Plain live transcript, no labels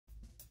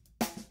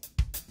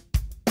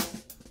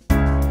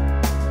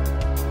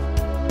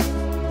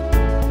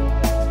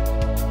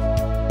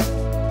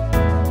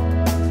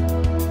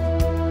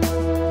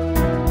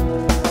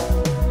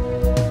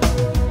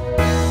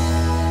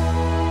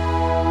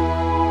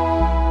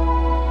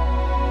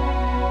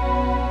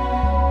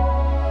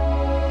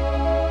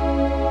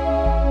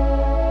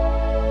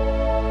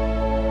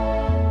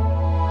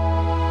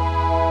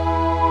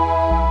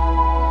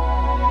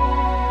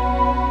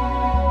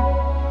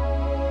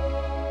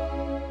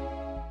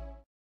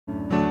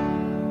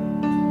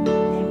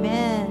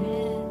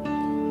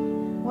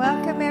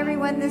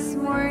this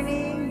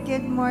morning.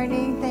 Good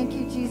morning. Thank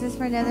you, Jesus,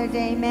 for another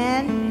day.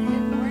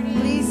 Amen.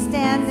 Please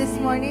stand this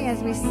morning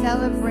as we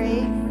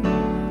celebrate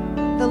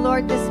the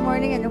Lord this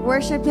morning and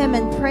worship Him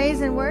and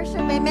praise and worship.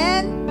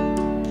 Amen.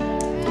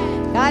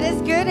 God is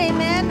good.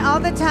 Amen.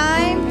 All the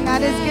time.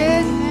 God is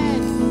good.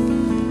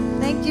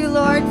 Thank you,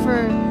 Lord,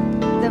 for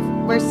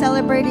we're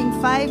celebrating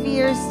 5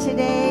 years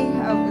today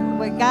of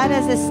what God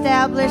has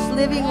established,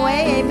 Living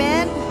Way.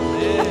 Amen.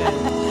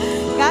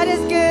 God is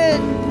good.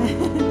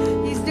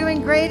 He's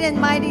doing great and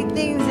mighty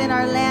things in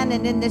our land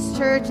and in this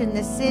church, in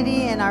this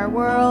city, in our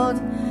world.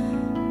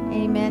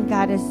 Amen.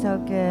 God is so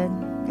good.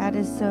 God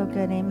is so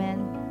good.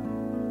 Amen.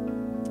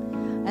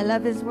 I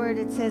love His word.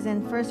 It says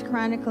in 1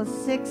 Chronicles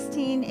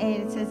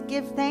 16:8, it says,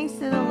 give thanks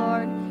to the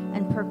Lord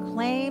and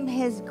proclaim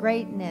His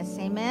greatness.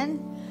 Amen.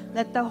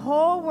 Let the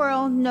whole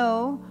world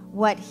know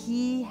what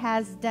He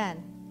has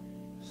done.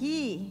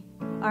 He,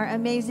 our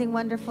amazing,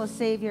 wonderful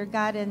Savior,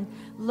 God and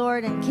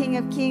Lord and King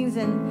of Kings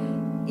and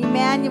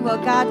Emmanuel,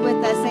 God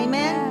with us.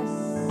 Amen.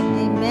 Yes.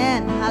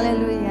 Amen.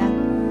 Hallelujah.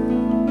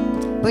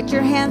 Put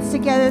your hands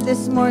together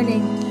this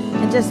morning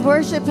and just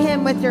worship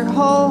Him with your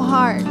whole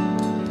heart.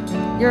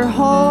 Your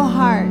whole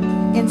heart.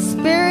 In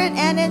spirit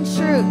and in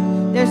truth.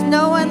 There's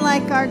no one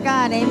like our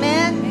God.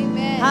 Amen.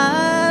 Amen.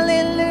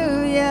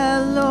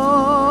 Hallelujah, Lord.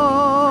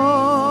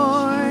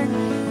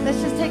 Let's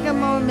just take a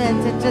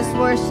moment and just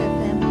worship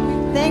Him.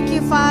 Thank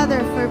you, Father,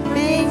 for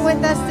being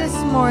with us this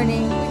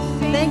morning.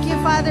 Thank you,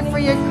 Father, for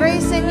your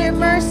grace and your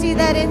mercy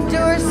that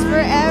endures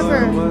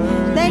forever.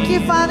 Thank you,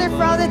 Father,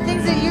 for all the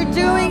things that you're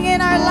doing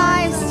in our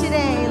lives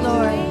today,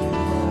 Lord.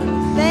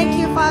 Thank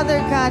you, Father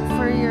God,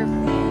 for your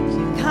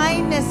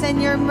kindness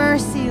and your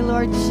mercy,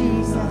 Lord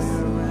Jesus.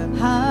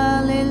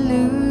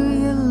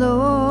 Hallelujah,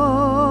 Lord.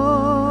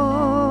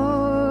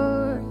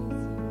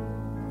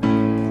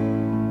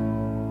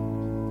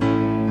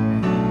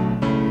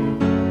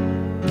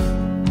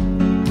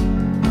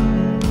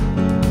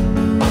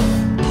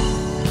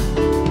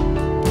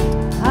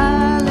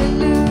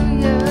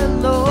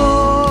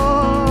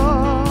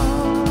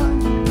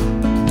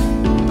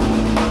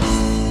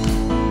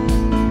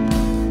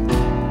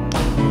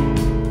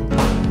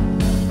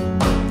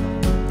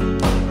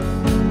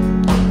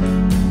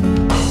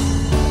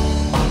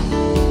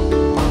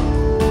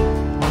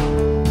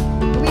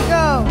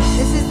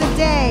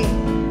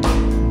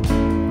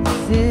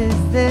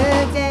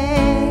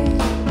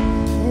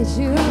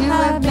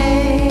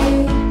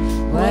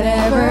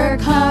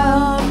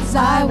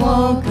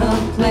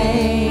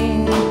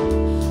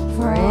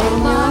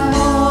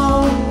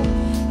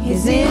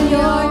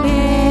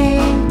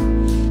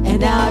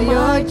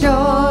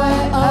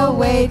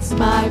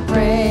 My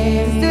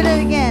praise. Let's do it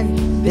again.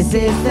 This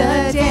is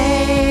the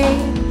day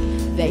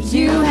that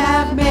you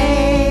have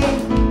made.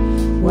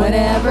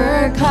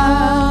 Whatever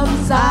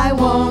comes, I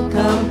won't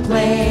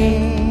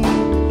complain.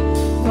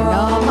 For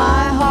all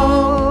my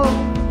hope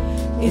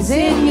is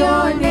in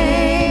your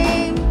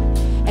name,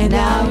 and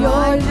now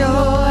your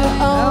joy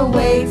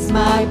awaits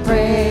my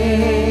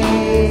praise.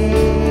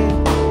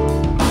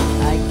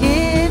 I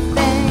give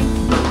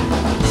thanks.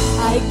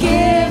 I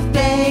give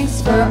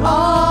thanks for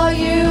all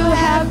you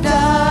have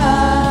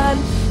done.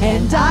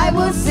 And I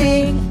will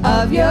sing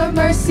of your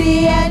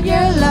mercy and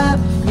your love.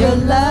 Your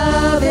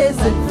love is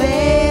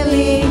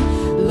unfailing.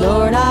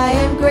 Lord, I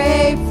am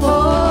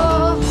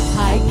grateful.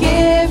 I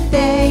give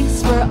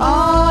thanks for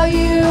all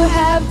you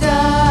have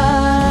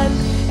done.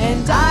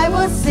 And I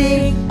will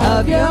sing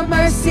of your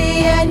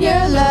mercy and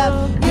your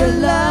love. Your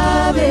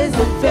love is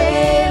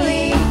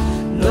unfailing.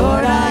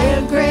 Lord, I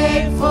am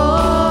grateful.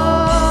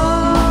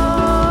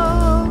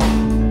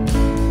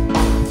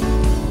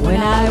 When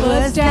I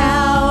was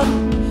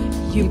down,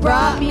 you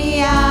brought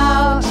me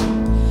out.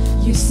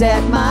 You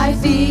set my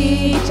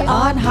feet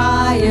on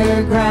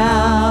higher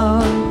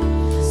ground.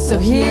 So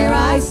here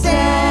I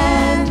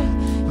stand.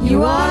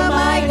 You are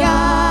my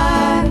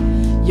God.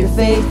 Your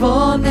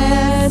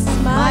faithfulness,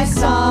 my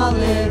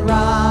solid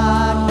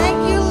rock.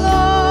 Thank you,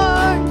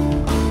 Lord.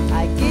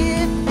 I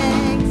give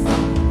thanks.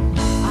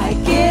 I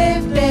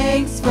give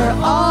thanks for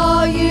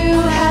all you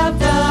have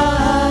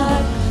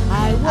done.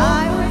 I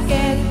won't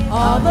forget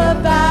all the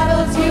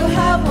battles you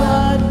have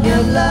won.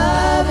 Your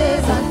love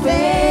is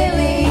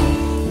unfailing.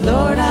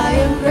 Lord, I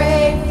am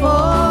grateful.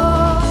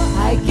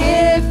 I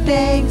give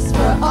thanks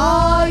for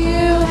all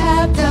you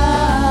have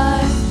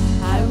done.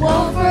 I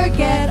won't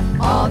forget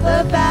all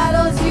the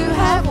battles you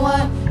have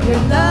won. Your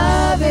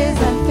love is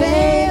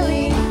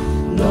unfailing.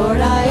 Lord,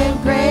 I am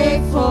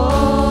grateful.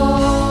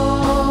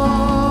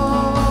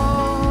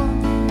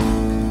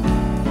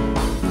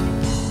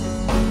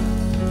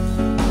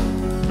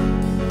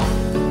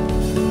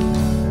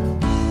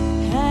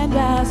 And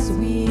as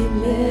we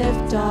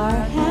lift our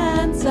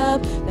hands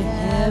up, the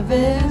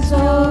heavens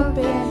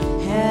open,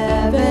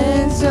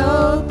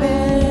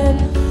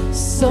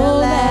 so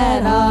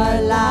let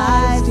our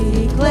lives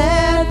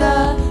declare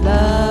the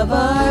love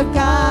of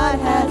God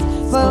has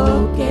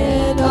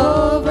spoken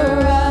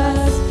over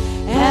us.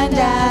 And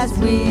as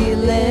we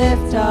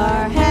lift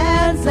our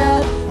hands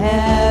up,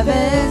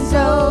 heavens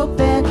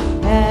open,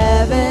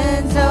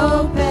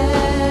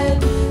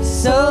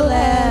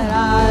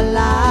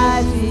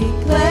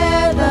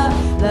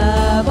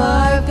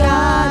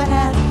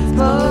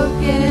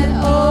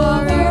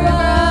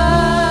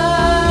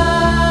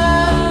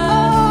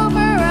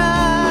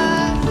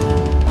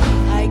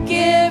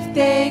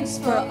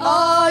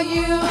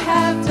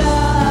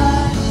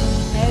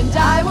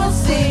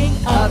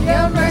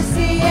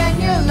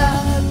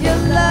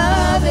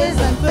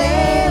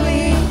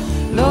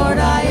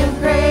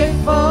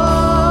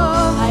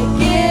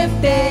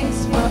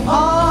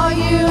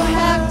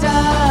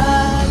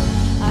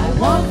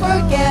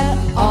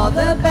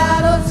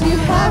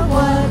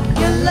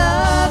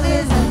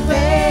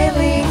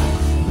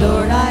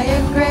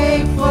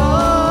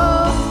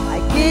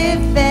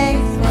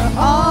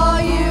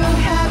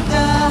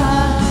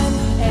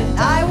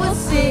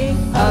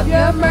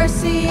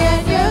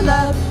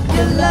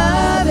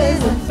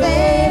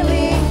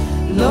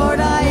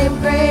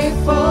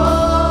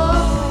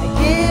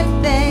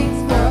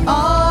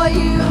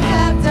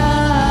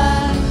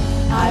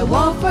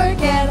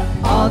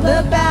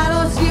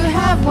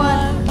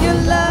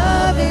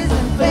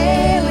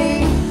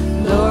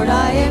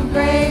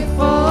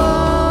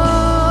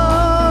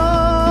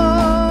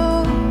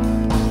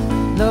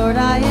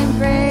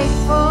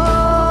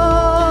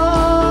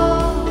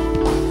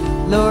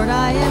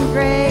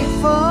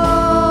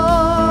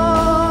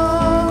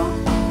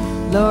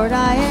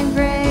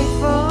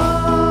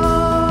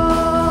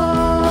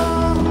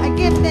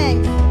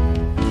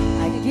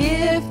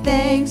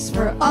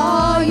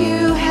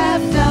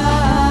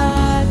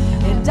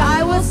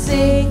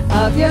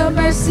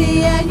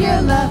 mercy and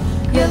your love.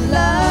 Your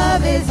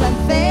love is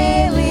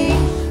unfailing.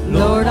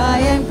 Lord, I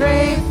am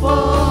grateful.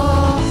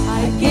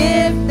 I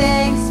give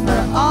thanks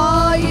for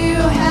all you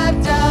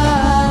have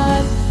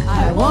done.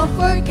 I won't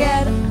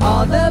forget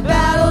all the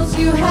battles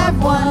you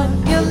have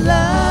won. Your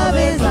love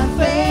is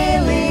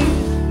unfailing.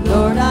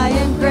 Lord, I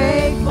am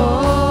grateful.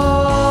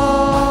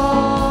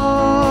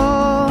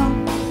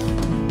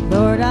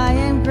 Lord, I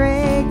am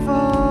grateful.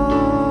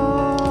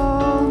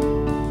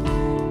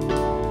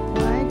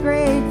 I'm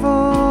grateful.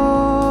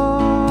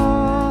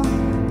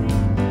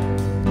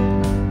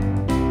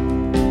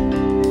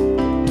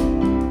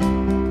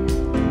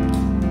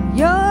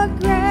 Your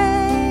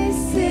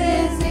grace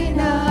is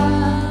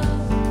enough.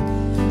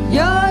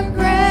 Your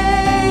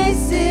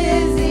grace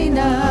is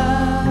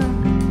enough.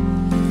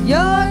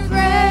 Your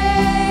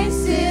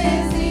grace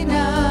is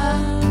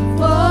enough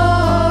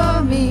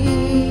for me.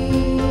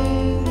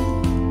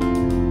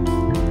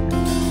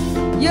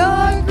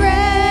 Your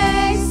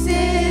grace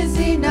is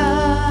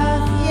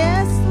enough.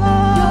 Yes,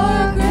 Lord.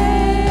 Your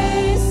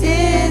grace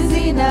is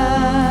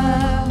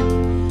enough.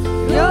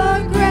 Your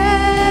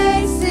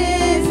grace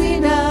is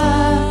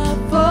enough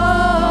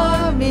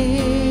for me.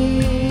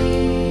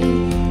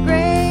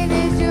 Great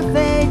is your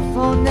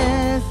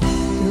faithfulness.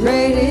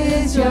 Great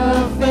is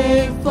your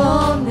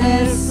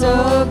faithfulness,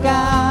 oh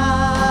God.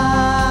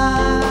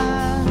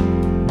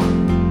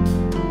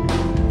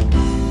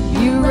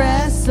 You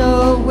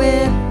wrestle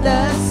with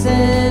the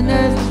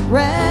sinner's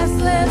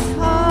restless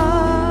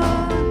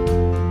heart.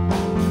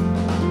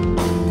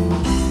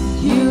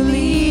 You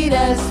lead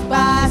us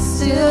by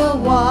still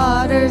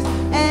waters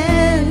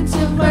and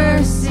to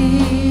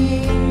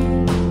mercy.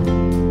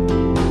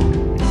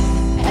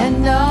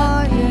 And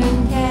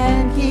nothing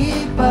can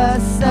keep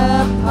us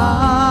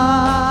apart.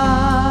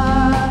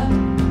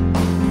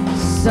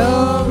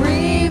 So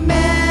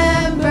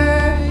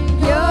remember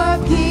your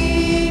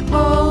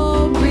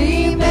people,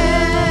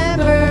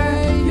 remember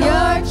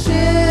your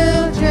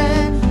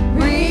children,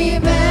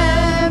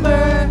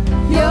 remember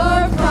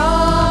your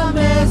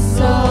promise,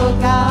 oh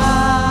God.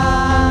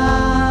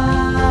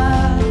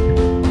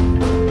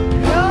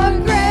 Your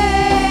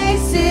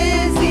grace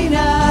is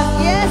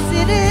enough. Yes,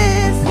 it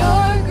is.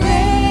 Your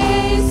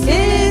grace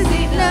is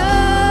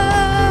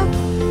enough.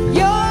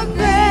 Your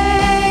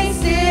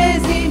grace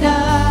is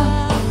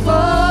enough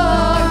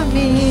for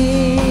me.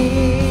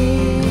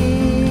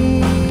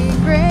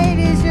 Great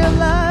is your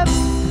love.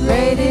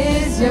 Great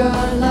is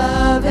your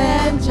love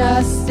and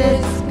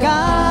justice,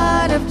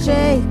 God of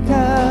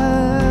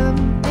Jacob.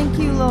 Thank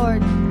you,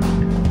 Lord.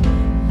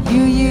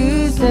 You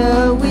use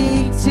the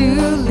weak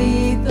to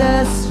lead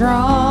the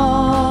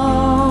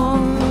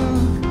strong.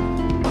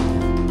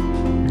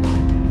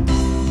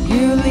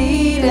 You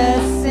lead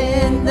us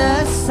in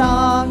the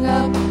song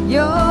of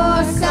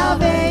your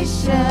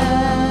salvation.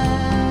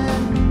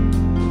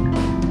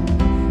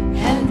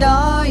 And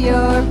all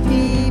your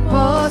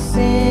people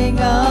sing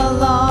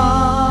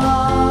along.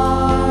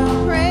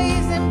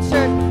 Praise him,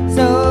 church.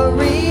 So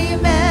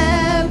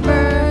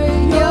remember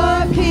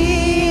your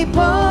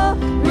people,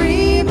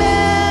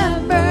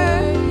 remember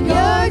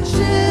your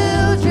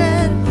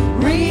children,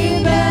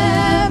 remember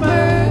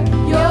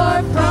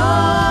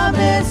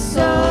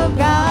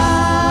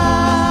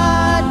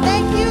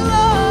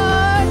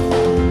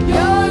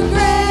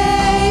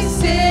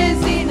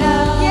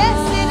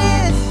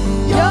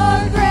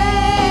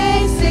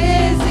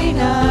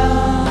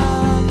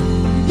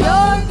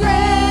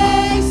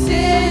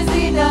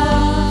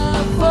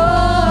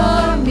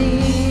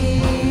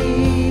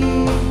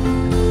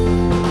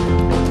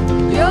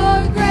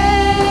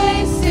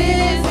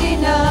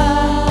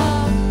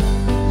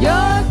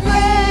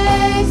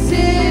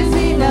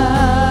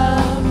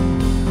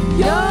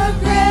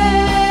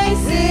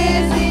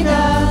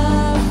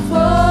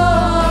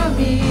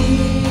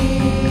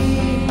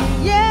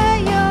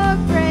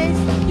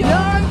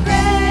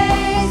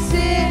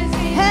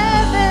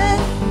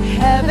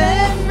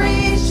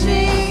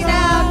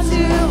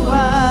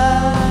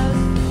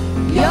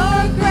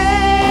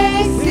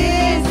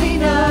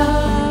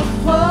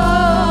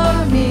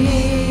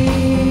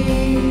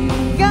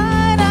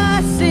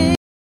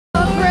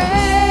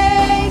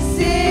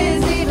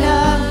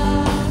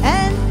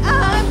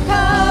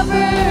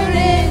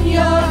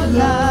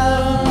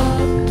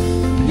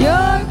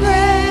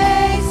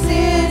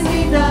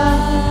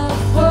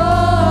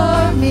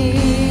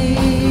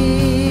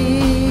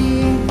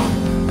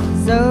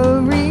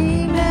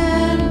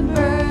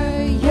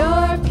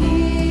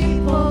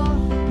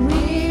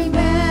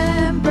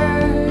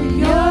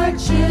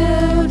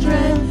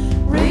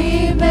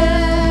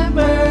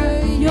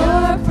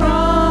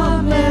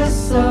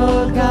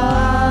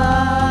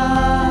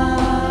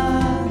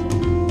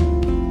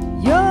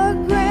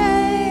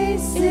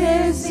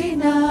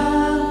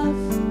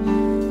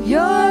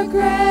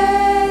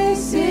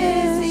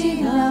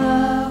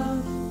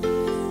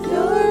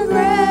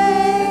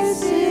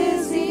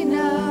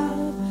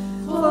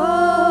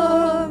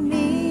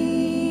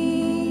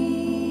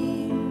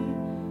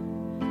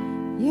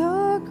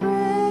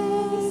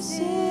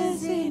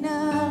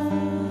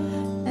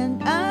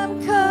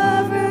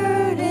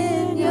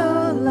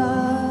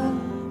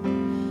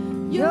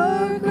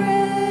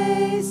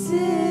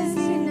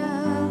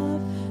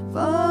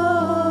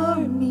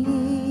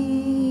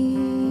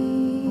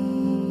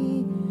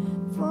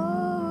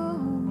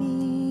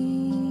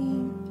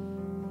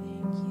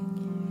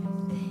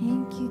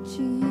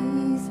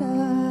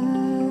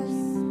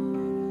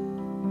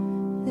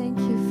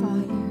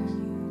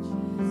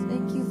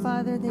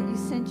Father, that you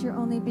sent your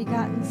only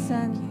begotten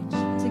Son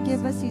to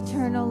give us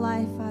eternal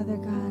life, Father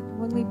God,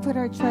 when we put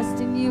our trust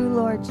in you,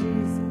 Lord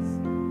Jesus.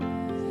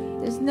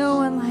 There's no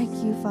one like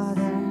you,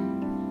 Father.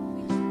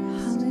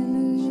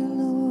 Hallelujah,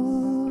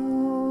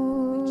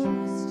 Lord. We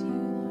trust you,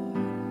 Lord.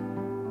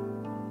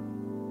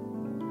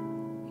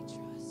 We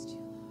trust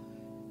you,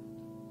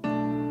 Lord.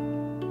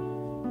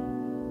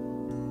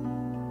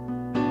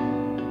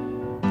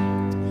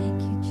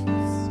 Thank you,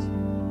 Jesus.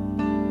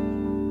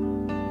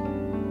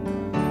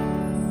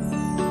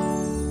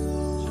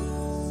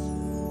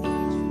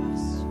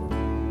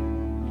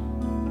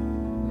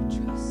 We're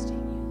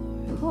trusting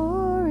you, Lord.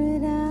 Pour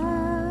it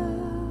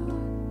out.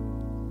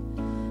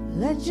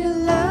 Let your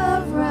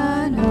love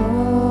run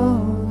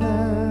over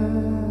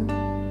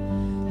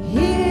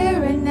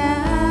here and now.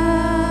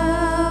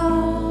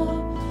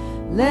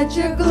 Let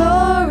your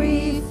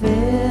glory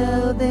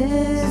fill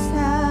this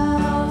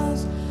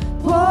house.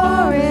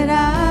 Pour it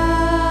out.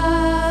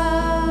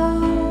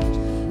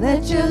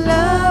 Let your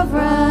love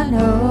run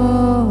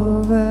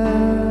over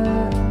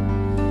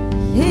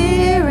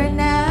here and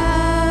now.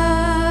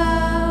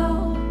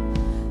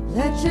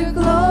 Let your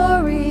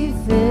glory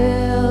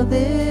fill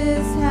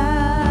this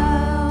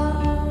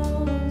house.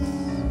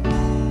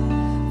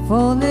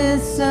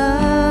 Fullness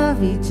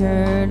of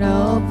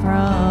eternal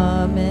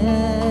promise,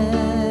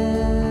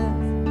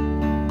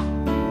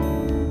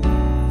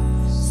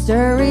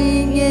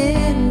 stirring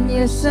in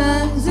your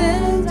sons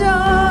and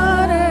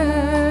daughters,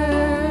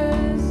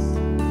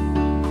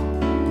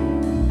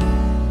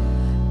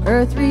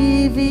 earth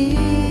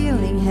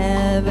revealing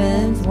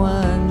heaven's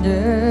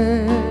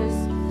wonders.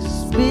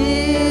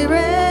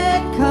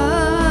 Spirit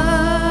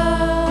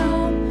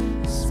come,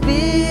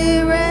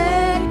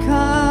 Spirit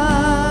come.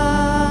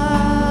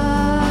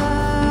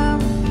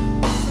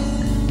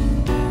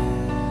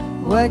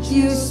 What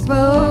you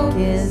spoke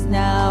is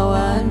now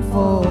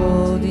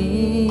unfolding.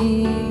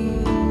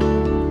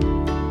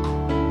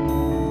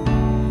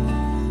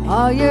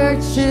 All your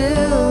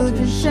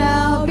children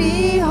shall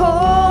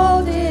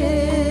behold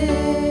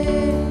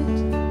it.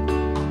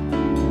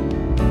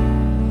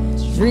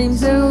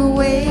 Dreams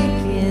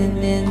awaken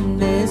in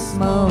this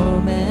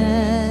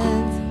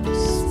moment.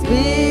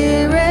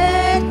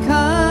 Spirit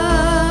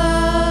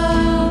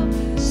come,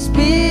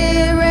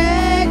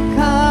 Spirit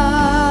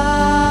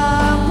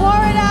come.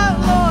 Pour it out,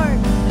 Lord.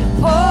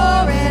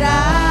 Pour it out.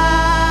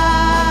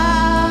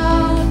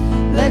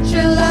 Let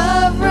your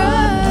love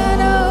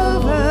run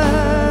over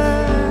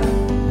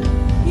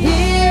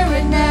here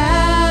and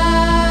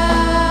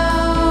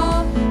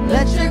now.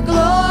 Let your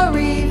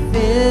glory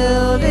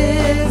fill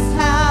this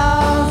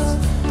house.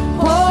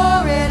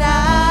 Pour it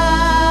out.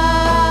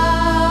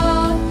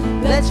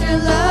 Let your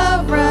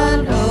love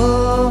run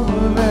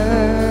over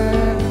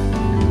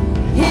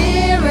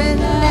here and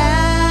now.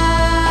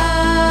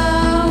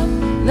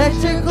 Let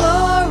your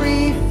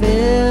glory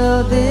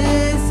fill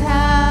this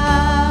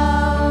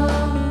house.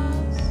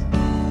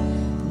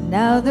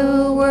 Now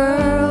the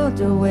world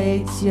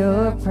awaits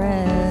your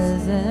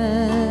presence.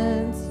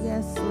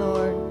 Yes,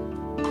 Lord.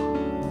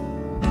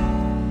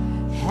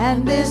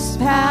 And this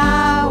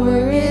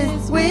power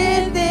is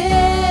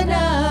within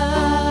us.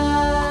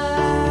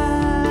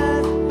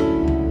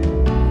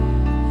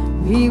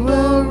 We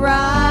will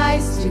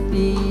rise to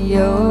be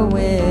your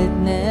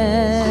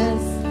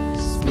witness.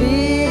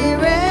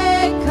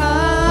 Spirit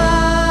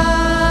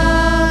come,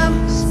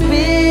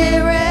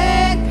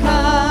 Spirit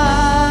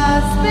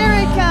come,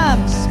 Spirit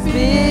come,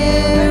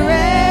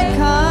 Spirit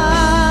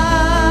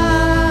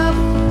come,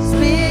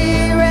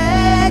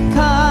 Spirit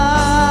come.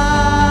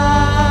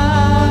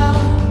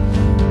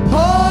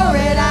 Pour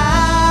it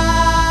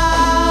out.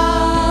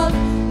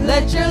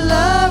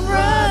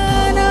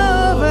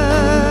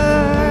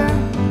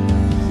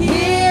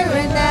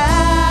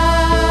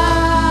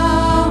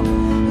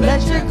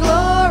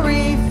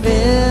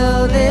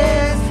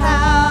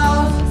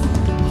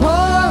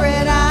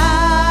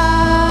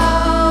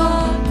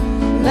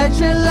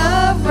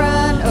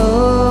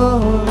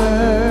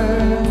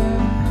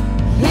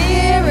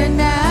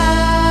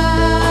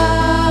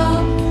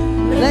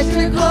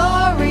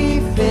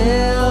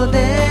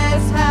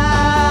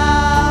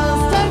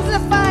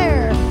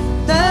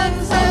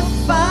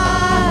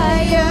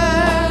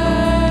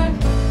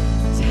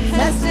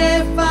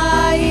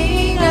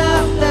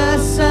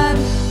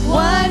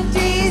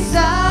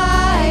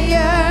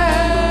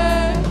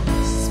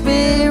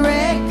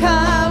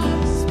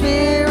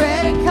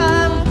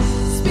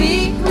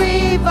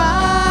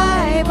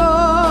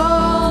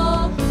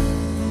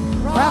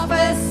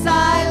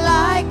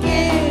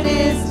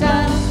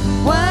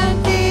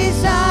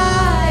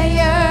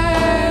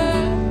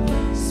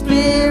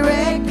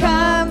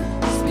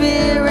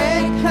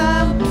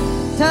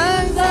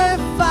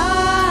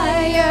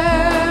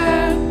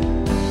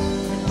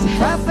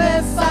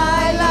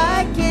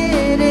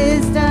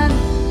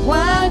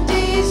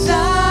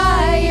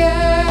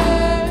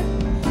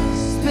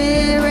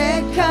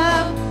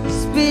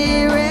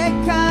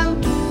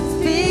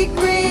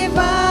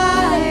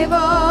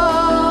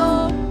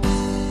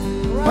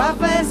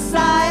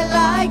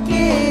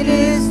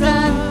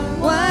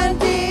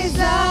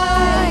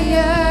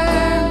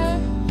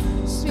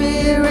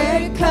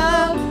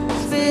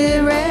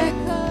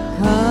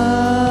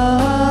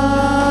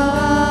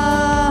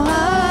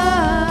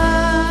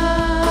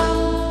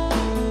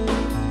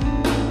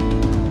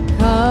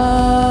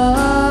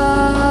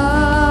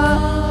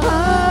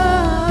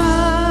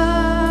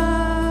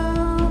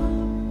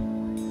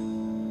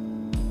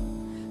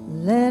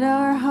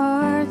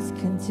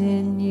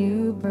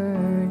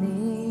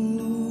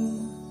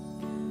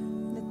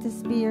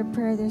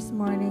 this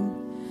morning.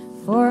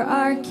 For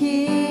our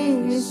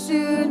King is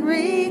soon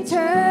returning.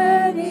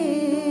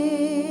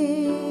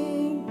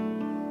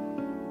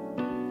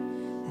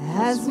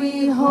 As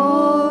we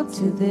hold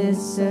to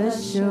this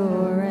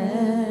assurance,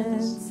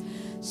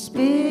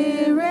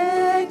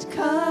 Spirit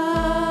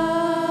come,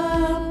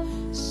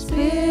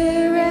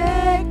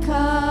 Spirit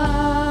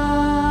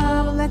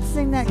come. Let's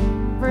sing that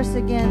verse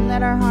again.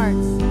 Let our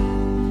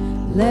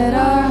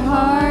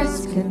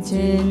hearts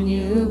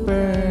continue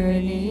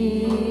burning.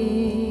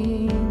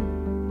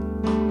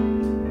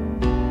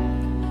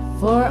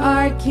 For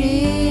our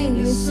King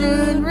is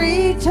soon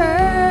returning.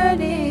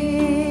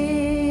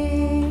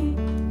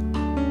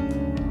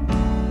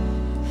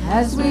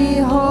 As we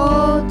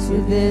hold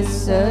to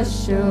this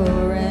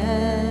assurance,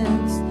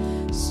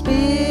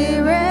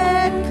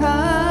 Spirit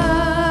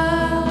come,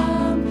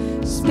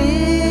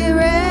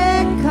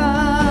 Spirit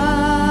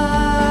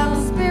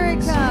come, Spirit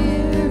come,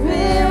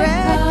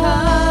 Spirit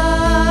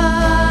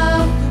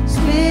come,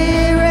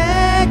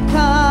 Spirit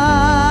come.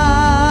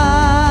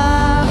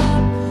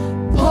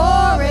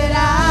 Pour it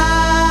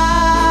out,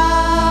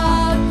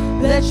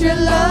 let your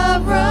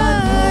love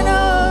run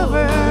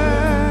over.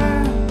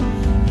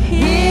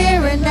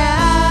 Here and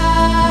now,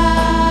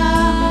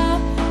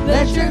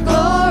 let your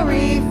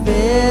glory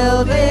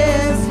fill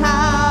this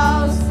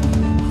house.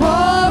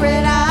 Pour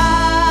it out,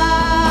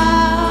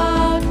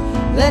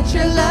 let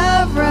your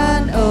love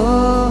run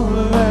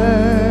over.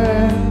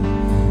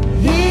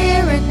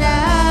 Here and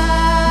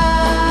now,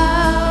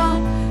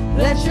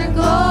 let your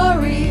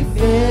glory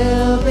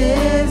fill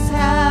this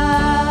house.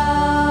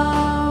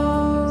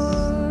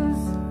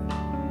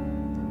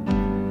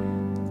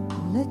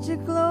 Let your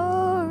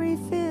glory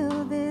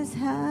fill this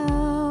house.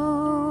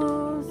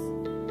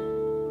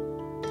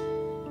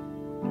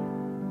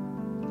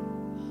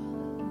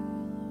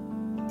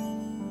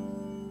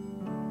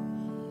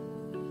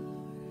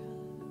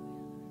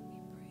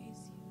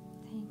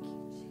 Thank you,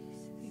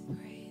 Jesus. We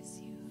praise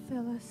you.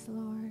 Fill us,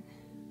 Lord.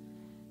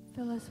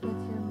 Fill us with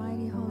your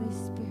mighty Holy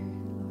Spirit,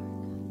 Lord.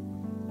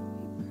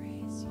 We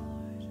praise you,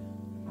 Lord.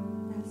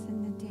 That's in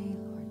the day,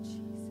 Lord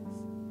Jesus.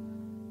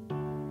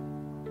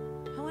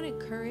 I want to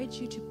encourage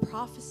you to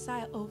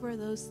prophesy over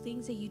those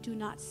things that you do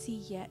not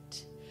see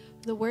yet.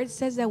 The word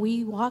says that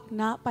we walk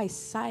not by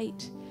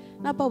sight,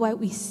 not by what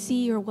we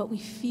see or what we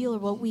feel or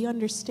what we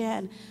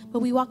understand, but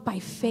we walk by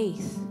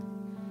faith.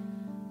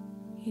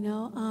 You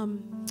know,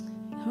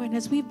 and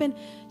as we've been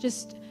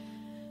just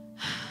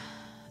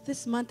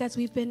this month, as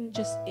we've been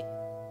just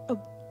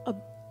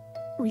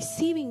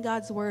receiving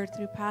God's word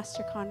through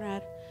Pastor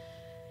Conrad,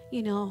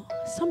 you know,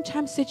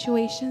 sometimes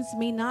situations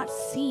may not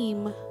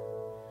seem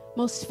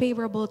most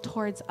favorable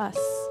towards us.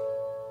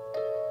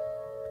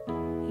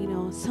 You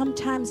know,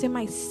 sometimes it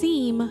might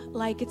seem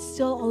like it's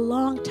still a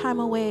long time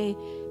away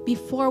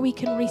before we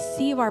can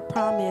receive our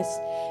promise,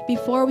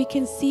 before we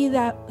can see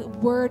that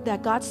word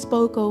that God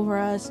spoke over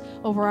us,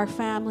 over our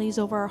families,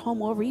 over our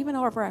home, even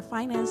over our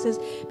finances,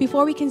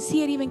 before we can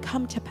see it even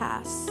come to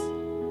pass.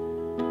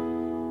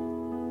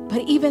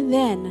 But even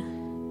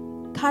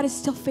then, God is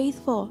still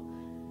faithful.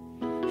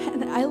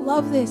 And I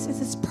love this. It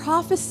says,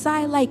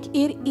 prophesy like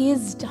it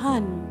is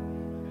done.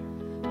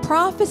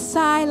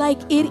 Prophesy like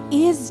it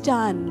is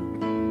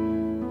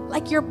done.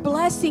 Like your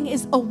blessing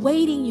is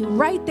awaiting you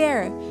right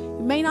there.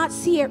 You may not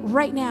see it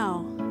right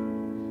now.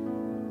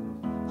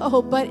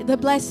 Oh, but the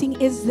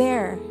blessing is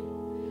there.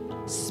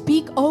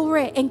 Speak over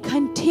it and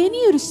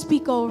continue to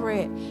speak over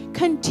it.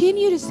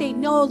 Continue to say,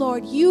 no,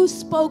 Lord, you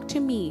spoke to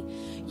me.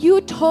 You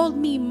told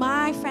me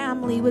my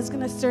family was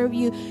going to serve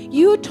you.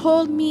 You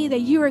told me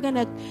that you were going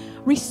to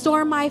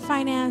restore my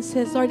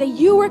finances, Lord, that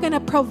you were going to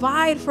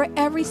provide for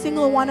every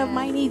single one of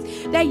my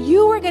needs, that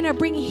you were going to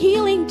bring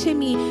healing to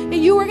me, that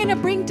you were going to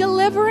bring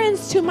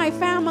deliverance to my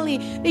family,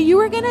 that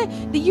you're going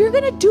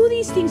to do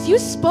these things. You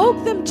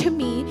spoke them to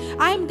me.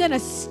 I'm going to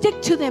stick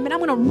to them and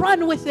I'm going to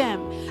run with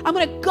them. I'm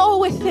going to go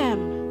with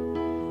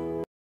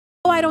them.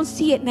 Oh, I don't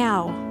see it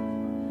now.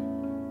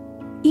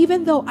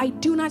 Even though I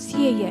do not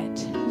see it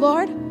yet,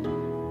 Lord,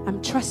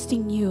 I'm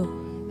trusting you.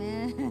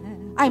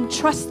 Amen. I'm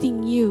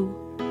trusting you.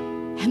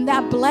 And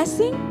that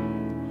blessing,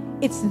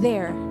 it's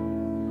there.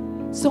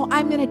 So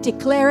I'm going to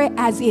declare it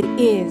as it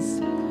is.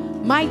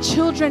 My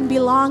children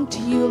belong to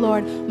you,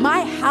 Lord.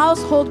 My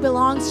household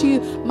belongs to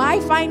you. My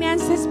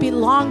finances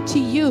belong to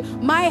you.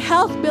 My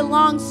health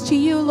belongs to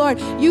you, Lord.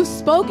 You've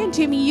spoken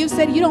to me. You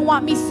said you don't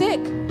want me sick.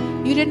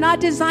 You did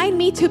not design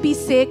me to be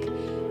sick.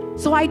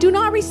 So I do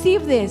not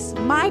receive this.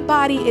 My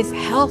body is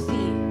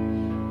healthy.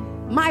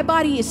 My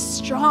body is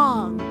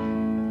strong.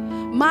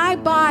 My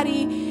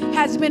body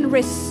has been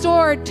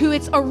restored to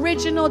its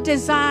original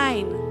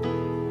design.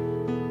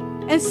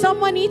 And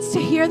someone needs to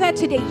hear that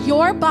today.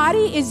 Your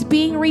body is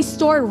being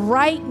restored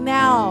right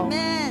now.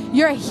 Amen.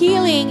 Your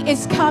healing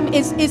is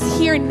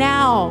here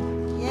now.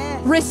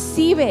 Yes.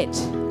 Receive it.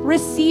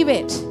 Receive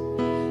it.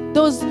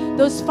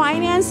 Those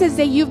finances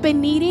that you've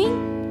been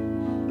needing,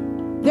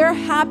 they're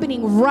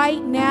happening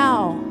right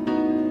now.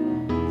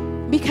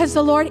 Because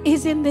the Lord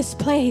is in this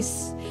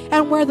place.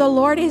 And where the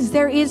Lord is,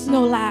 there is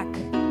no lack.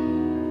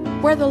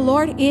 Where the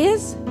Lord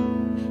is,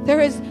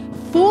 there is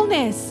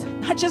fullness,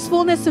 not just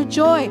fullness of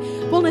joy,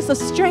 fullness of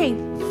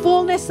strength,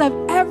 fullness of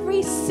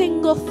every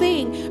single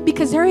thing,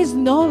 because there is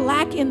no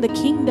lack in the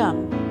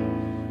kingdom.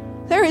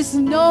 There is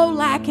no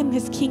lack in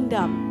His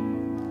kingdom.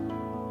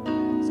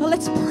 So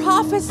let's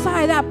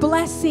prophesy that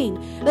blessing.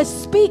 Let's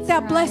speak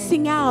that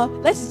blessing out.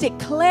 Let's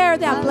declare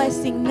that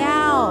blessing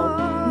now.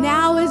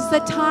 Now is the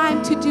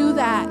time to do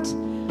that. Here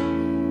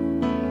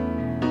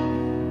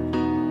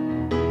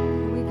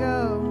we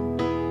go.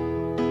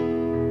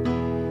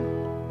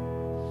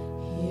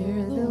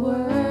 Hear the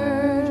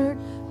word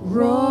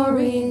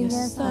roaring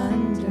as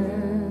thunder,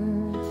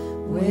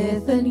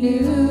 with a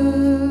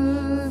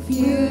new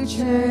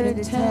future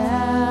to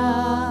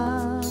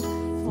tell.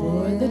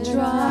 For the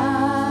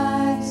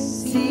dry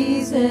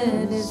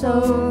season is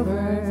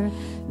over,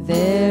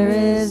 there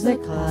is a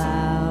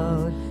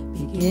cloud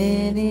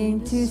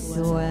beginning to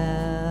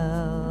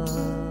swell.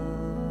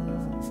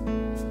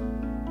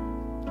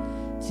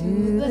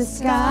 To the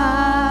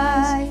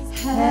skies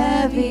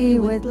heavy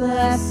with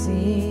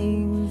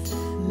blessings,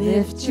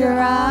 lift your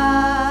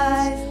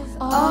eyes,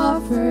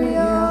 offer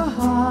your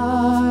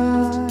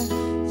heart.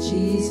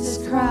 Jesus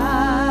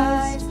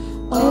Christ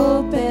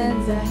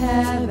opens the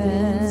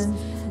heavens,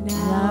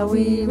 now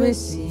we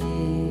receive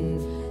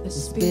the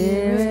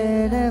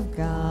Spirit of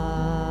God.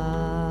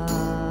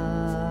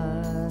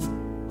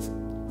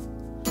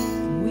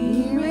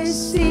 We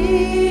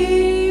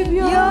receive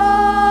your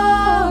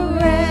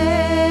reign.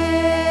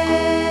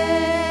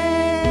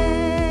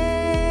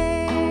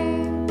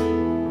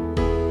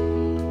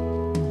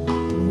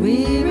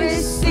 We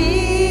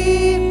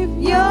receive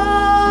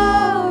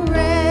your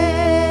reign.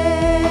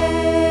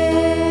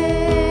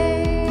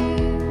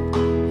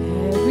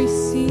 Every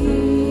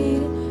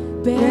seed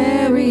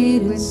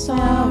buried with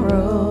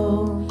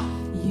sorrow,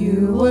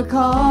 you will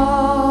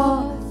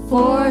call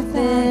forth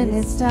in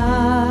its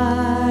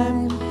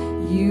time.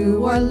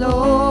 You are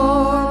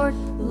Lord,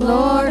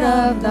 Lord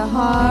of the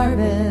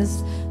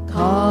harvest,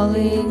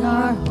 calling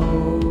our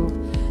hope.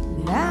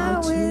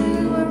 Now will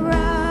you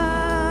arise?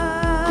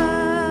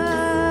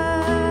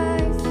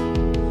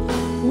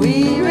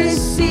 We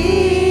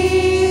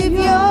receive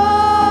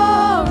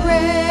your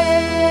reign.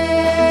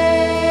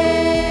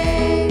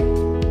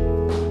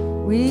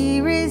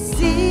 We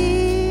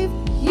receive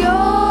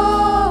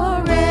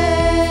your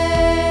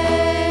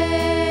reign.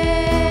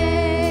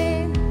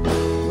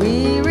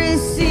 We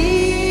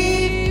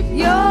receive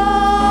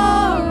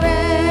your reign.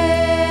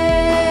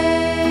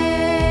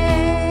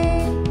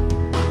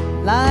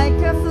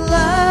 Like a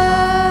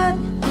flood,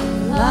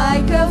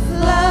 like a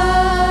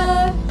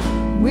flood,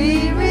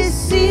 we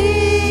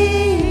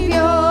receive your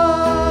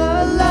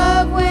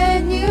love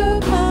when you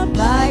come.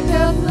 Like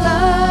a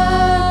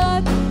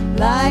flood,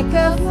 like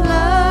a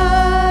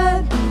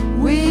flood,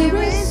 we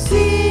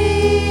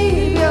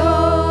receive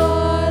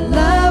your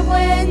love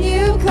when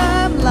you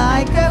come.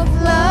 Like a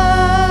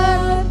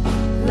flood,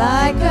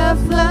 like a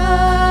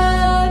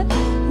flood,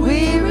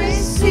 we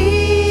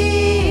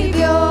receive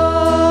your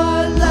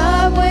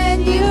love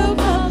when you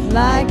come.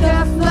 Like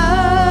a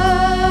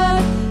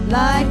flood,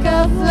 like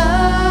a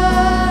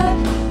flood,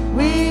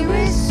 we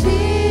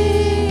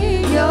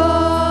receive your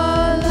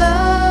love.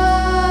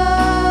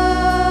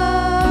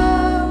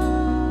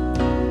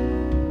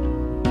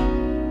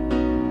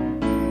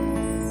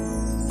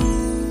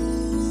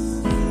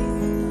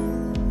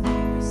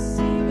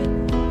 Receive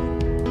it, Lord.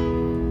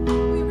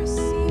 We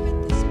receive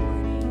it this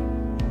morning.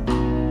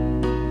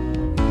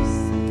 We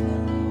receive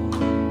it,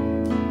 Lord.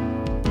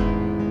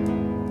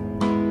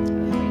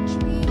 Every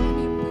dream,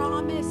 every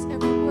promise,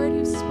 every word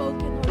you've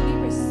spoken, Lord, we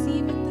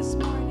receive it this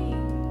morning.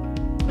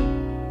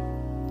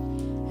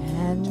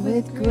 And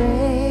with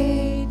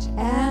great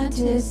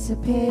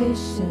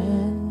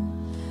anticipation,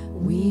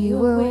 we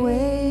will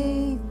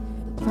wait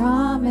the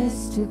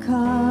promise to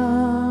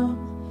come.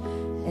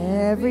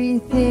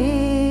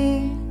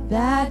 Everything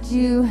that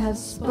you have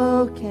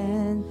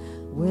spoken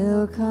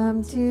will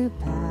come to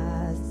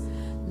pass.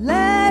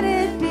 Let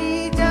it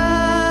be done.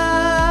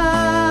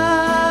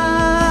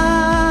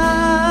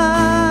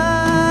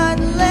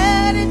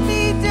 Let it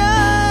be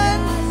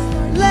done.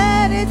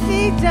 Let it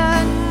be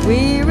done.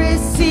 We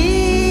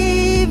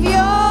receive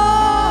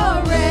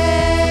your reign.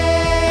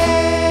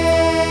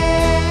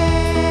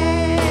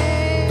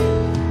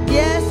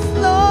 Yes,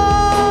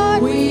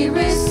 Lord, we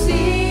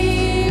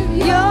receive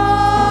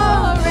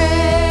your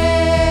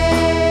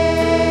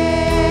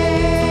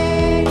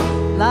reign.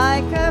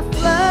 Like a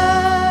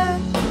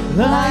flood,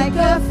 like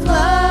a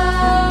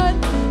flood,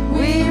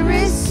 we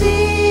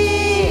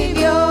receive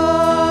your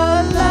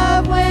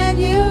love when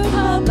you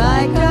come.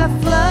 Like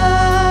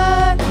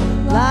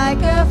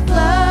a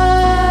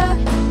flood,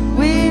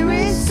 we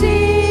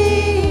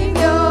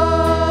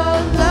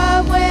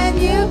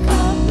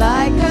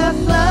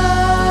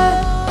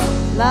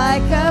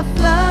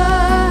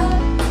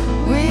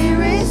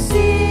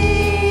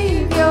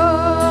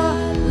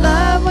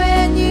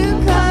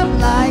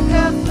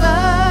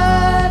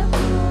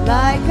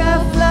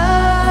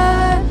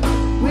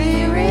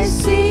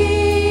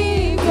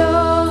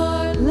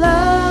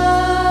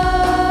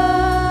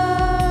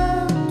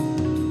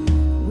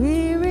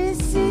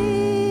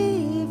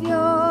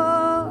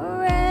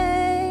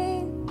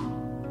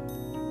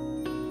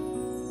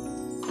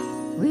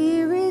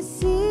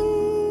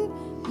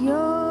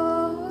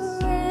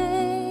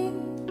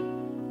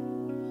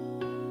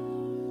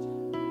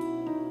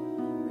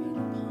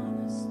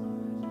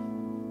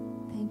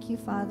you,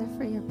 Father,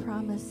 for your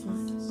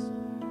promises.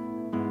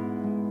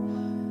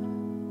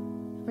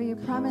 For your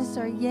promise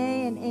are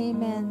yea and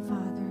amen,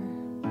 Father.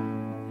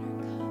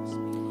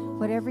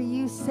 Whatever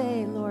you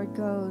say, Lord,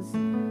 goes.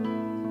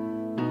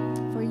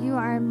 For you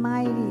are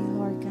mighty,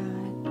 Lord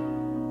God.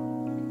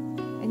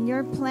 And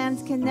your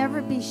plans can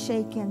never be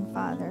shaken,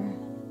 Father.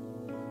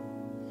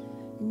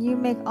 And you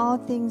make all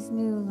things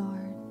new,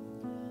 Lord.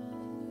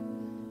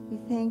 We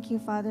thank you,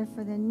 Father,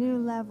 for the new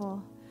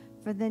level,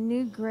 for the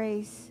new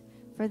grace,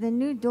 for the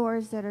new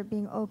doors that are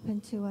being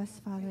opened to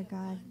us, Father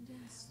God.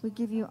 We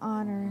give you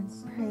honor and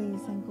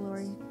praise and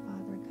glory,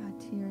 Father God,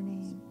 to your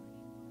name.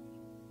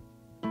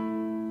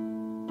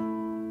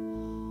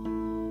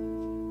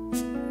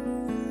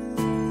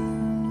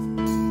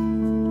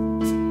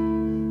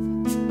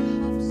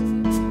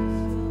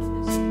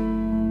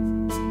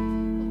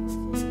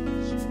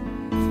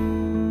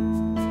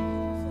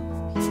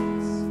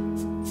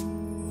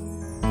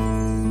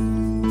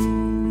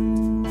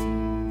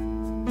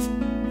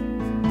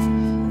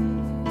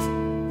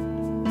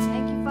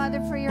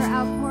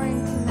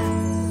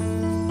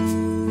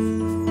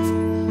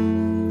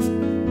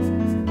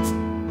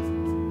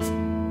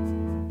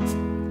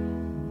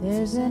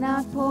 There's an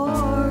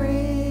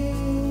outpouring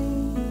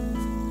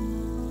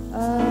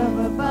of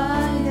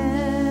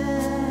abundance.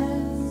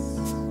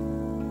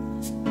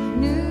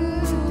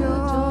 New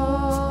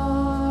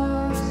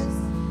doors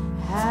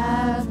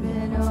have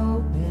been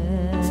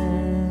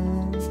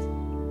opened.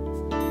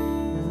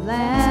 The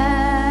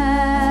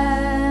land,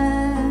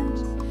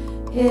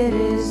 it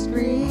is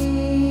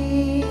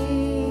green.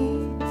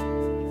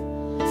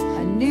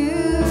 A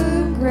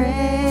new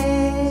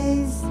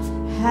grace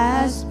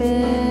has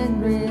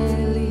been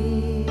released.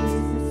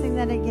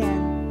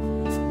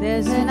 Again,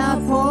 there's an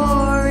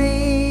outpouring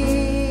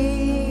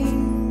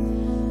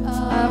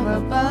of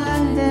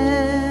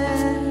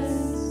abundance.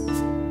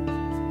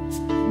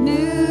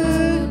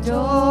 New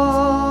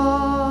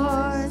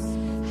doors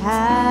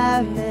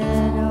have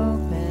been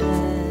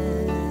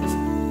opened.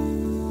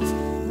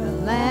 The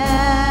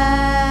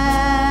land,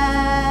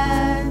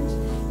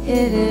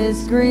 it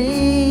is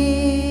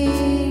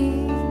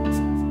green.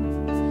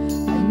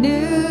 A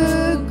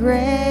new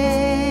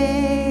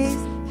grace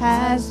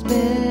has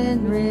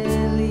been released.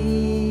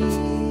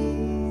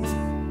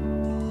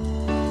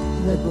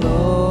 The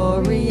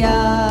glory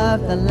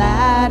of the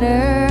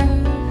latter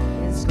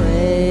is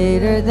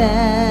greater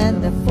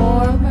than the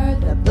former.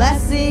 The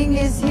blessing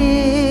is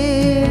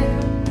here.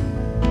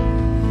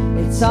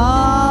 It's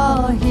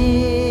all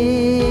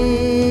here.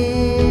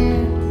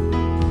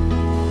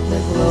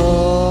 The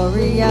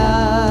glory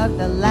of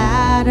the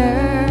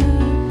latter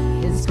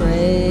is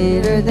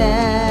greater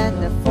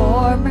than the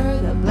former.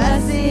 The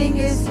blessing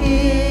is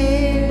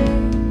here.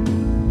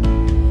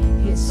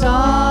 It's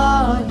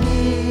all here.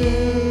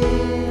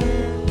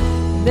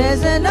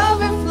 There's an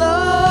overflow,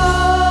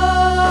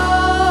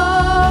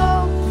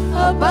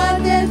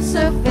 abundance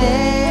of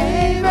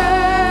favor.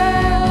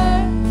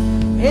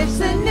 It's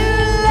a new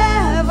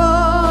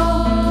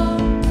level.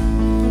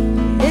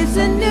 It's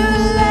a new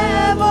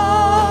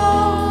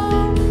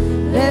level.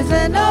 There's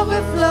an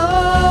overflow,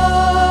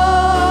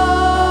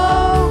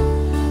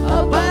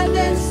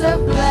 abundance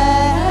of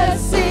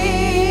blessings.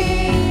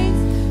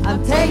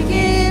 I'm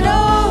taking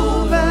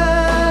over.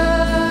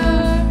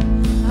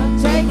 I'm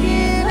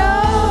taking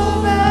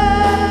over.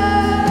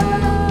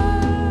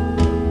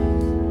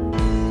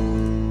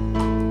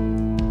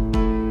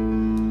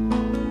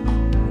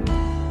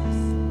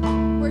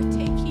 We're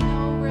taking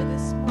over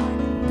this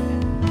morning.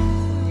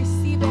 We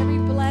receive every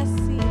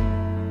blessing.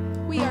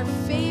 We are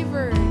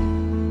favored.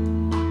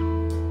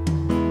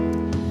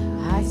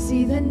 I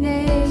see the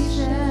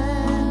nations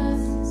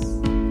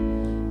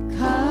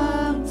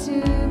come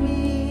to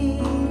me.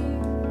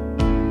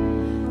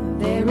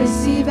 They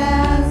receive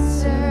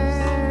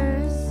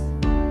answers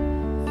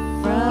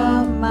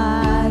from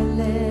my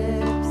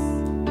lips.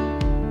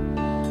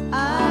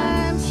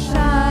 I'm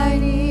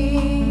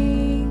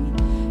shining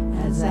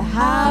as a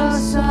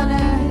house on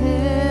a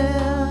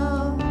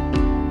hill.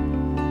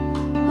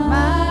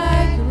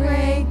 My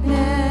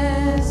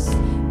greatness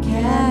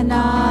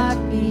cannot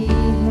be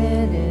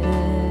hidden.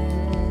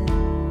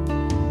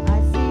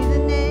 I see the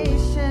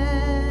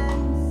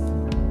nations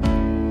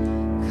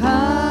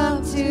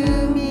come to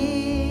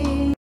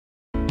me.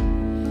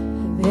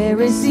 They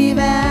receive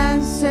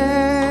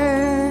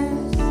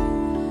answers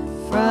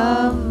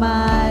from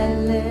my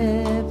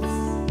lips.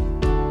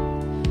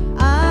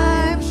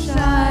 I'm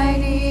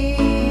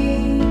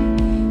shining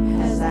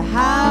as a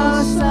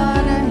house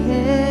on a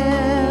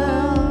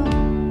hill.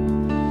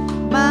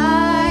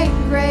 My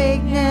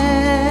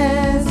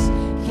greatness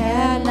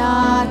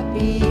cannot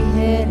be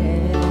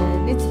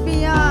hidden. It's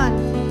beyond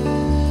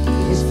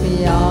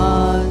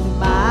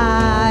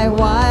my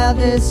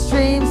wildest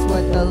dreams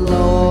what the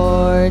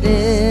Lord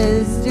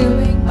is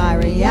doing. My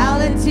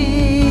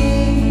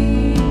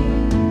reality,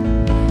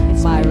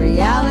 it's my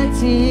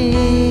reality.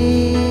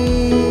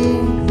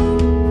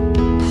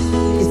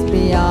 It's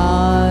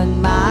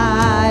beyond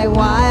my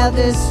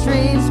wildest dreams.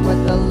 dreams,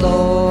 what the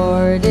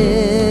Lord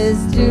is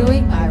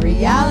doing. My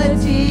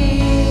reality,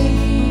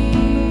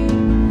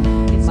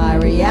 my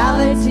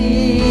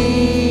reality.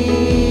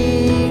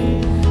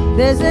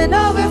 There's an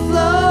overflow,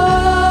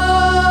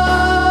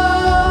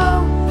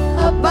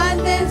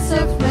 abundance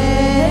of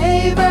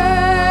favor.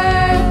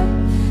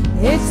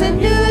 It's a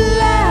new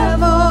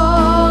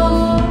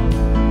level.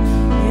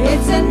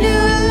 It's a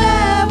new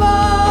level.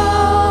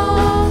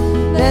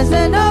 There's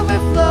an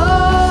overflow,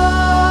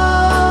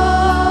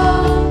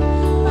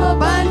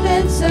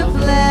 abundance of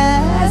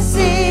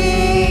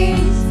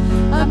blessings.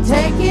 I'm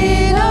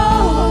taking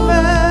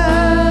over.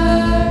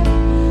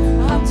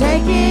 I'm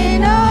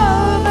taking over.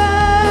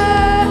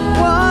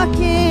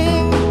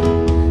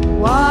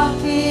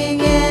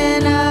 Walking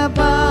in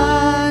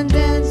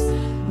abundance,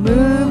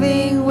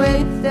 moving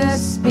with the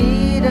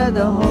speed of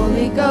the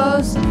Holy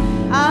Ghost.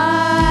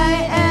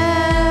 I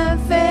am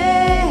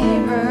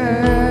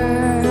favored.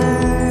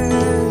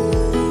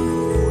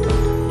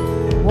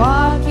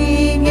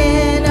 Walking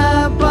in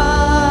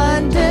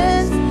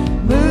abundance,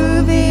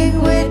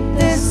 moving with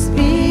the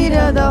speed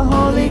of the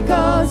Holy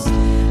Ghost.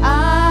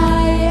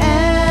 I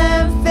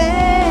am favored.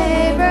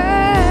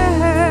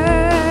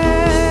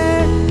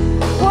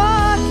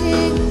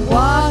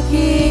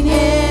 Walking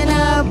in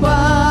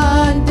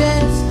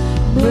abundance,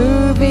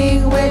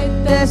 moving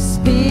with the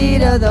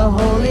speed of the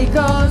Holy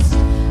Ghost.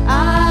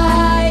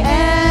 I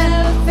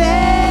am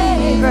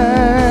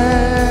favored.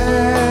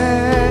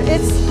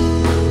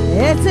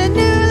 It's a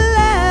new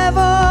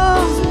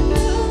level.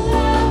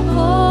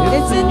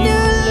 It's a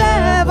new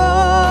level.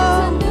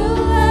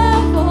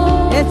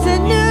 It's a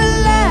new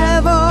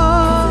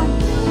level.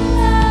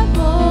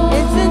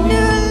 It's a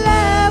new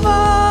level.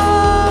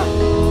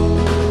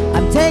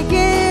 I'm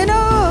taking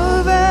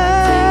over.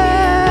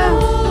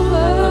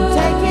 I'm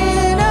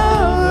taking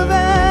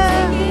over.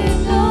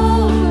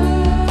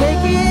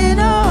 Taking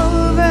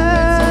over.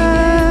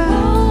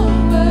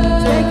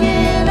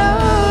 Taking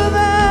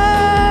over.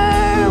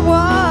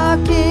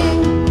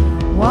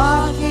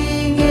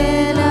 Walking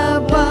in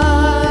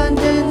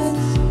abundance,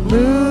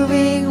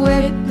 moving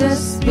with the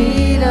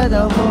speed of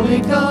the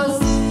Holy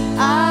Ghost.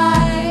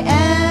 I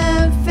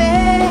am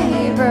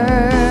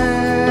favored.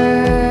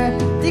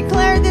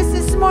 Declare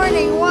this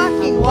morning.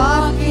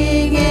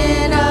 Walking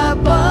in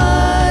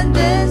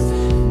abundance,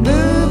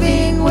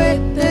 moving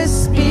with the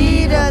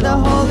speed of the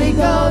Holy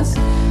Ghost.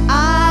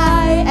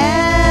 I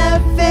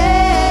am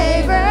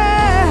favored.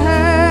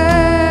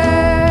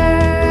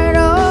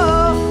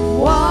 Oh,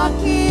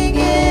 walking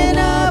in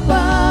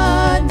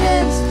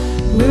abundance,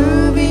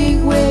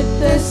 moving with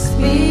the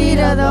speed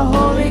of the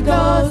Holy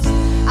Ghost.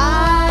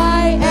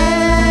 I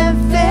am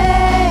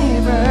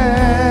favored.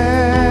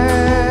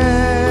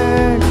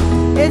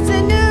 It's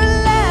a new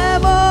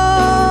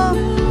level.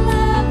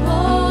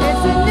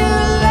 It's a new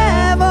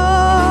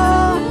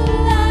level.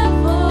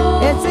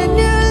 It's a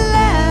new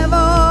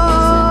level.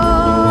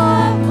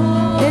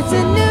 It's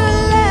a new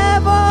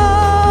level.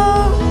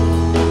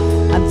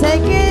 I'm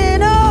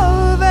taking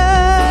over.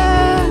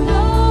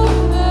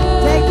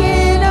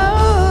 Taking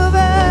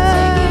over.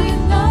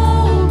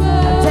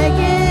 I'm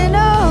taking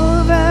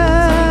over.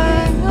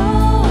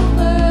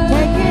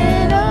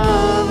 Taking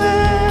over.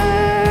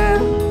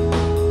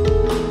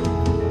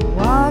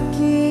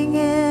 Walking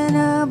in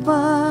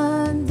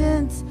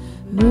abundance,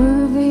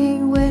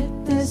 moving with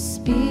the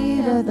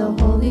speed of the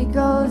Holy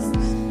Ghost.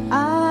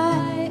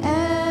 I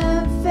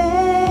am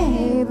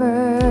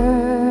favored.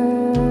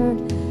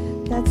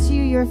 That's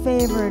you, you're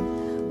favored.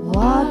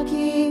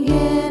 Walking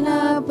in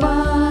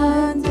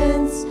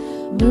abundance,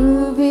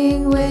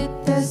 moving with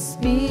the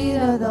speed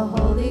of the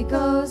Holy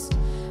Ghost.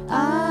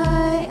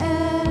 I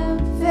am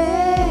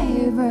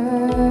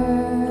favored.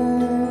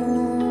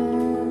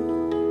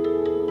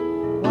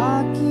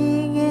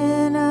 Walking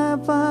in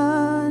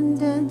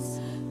abundance,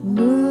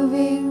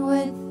 moving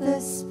with the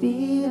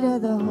speed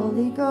of the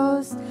Holy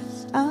Ghost.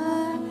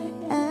 I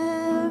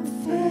am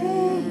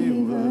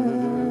favored.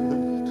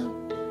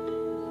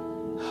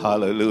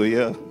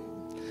 Hallelujah.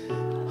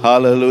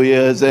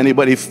 Hallelujah. Is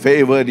anybody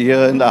favored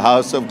here in the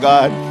house of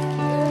God?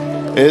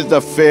 Is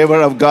the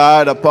favor of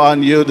God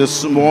upon you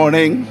this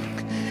morning?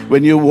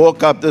 When you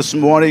woke up this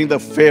morning, the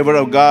favor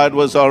of God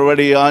was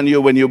already on you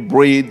when you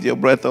breathed your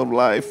breath of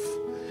life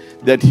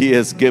that He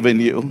has given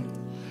you.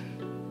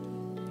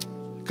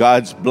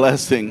 God's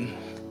blessing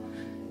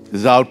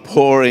is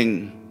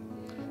outpouring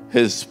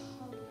His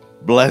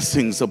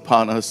blessings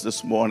upon us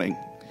this morning.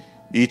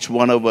 Each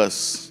one of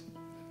us,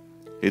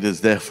 it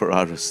is there for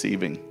our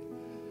receiving.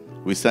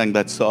 We sang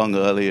that song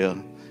earlier.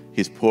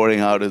 He's pouring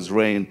out His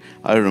rain.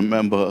 I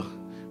remember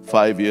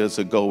 5 years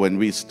ago when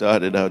we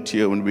started out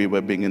here, when we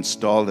were being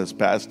installed as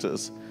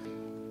pastors,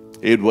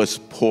 it was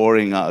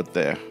pouring out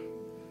there.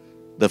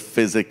 The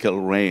physical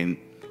rain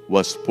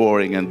was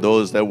pouring. And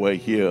those that were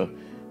here,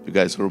 you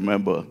guys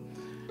remember,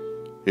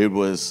 it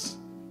was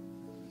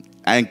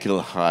ankle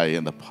high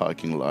in the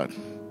parking lot,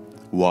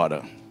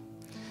 water.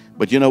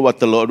 But you know what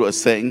the Lord was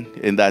saying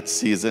in that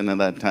season and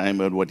that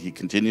time, and what He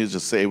continues to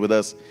say with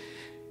us?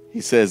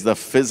 He says, the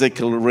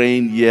physical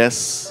rain,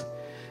 yes,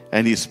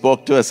 And he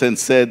spoke to us and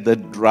said the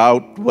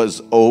drought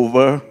was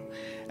over,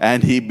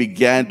 and he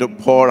began to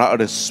pour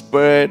out a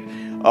spirit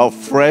of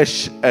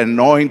fresh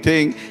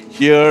anointing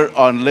here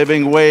on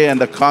Living Way and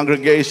the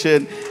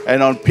congregation,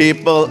 and on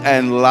people,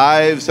 and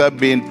lives have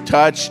been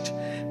touched,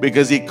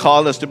 because he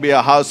called us to be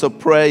a house of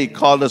prayer. He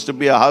called us to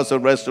be a house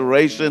of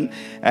restoration,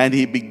 and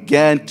he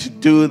began to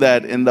do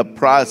that in the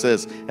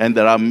process. And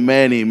there are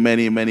many,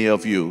 many, many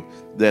of you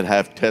that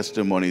have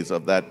testimonies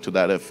of that, to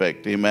that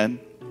effect. Amen.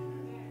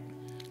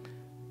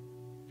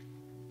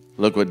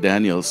 Look what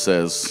Daniel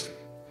says.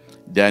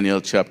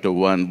 Daniel chapter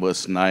 1,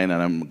 verse 9,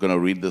 and I'm going to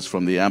read this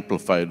from the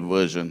Amplified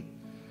Version.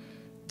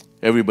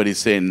 Everybody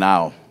say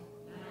now.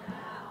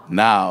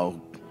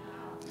 Now.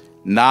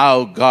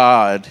 Now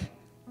God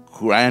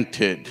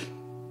granted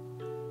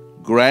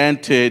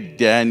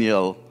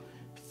Daniel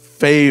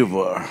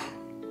favor.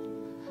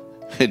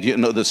 And you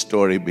know the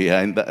story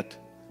behind that?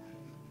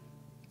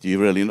 Do you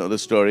really know the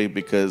story?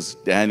 Because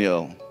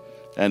Daniel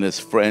and his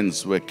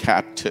friends were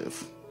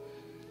captive.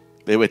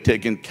 They were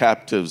taken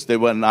captives. They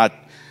were not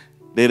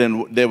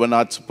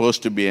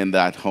supposed to be in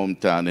that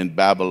hometown in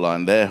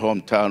Babylon. Their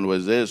hometown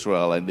was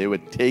Israel, and they were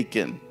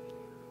taken,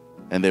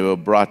 and they were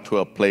brought to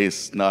a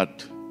place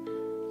not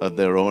of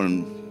their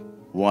own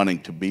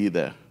wanting to be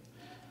there.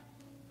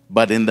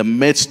 But in the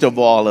midst of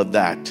all of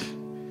that,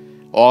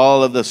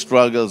 all of the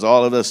struggles,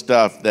 all of the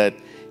stuff that,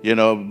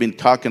 we've been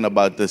talking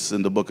about this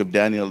in the book of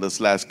Daniel this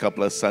last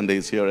couple of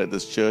Sundays here at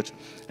this church,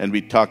 and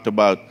we talked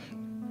about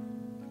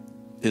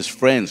his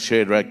friends,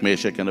 Shadrach,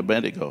 Meshach, and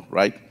Abednego,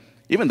 right?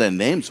 Even their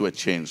names were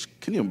changed.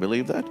 Can you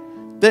believe that?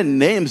 Their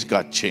names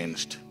got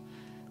changed.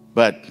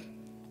 But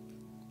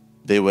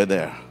they were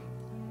there.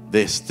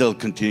 They still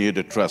continued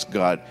to trust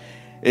God.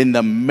 In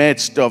the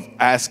midst of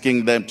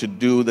asking them to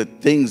do the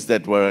things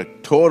that were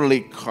totally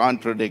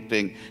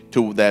contradicting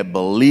to their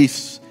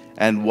beliefs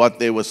and what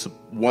they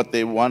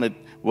wanted,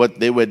 what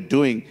they were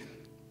doing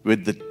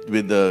with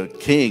the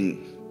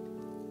king,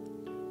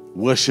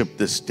 worship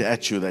the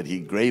statue,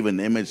 that graven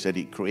image that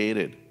he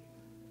created.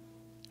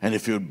 And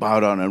if you would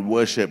bow down and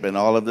worship and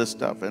all of this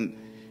stuff.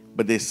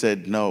 But they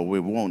said, no, we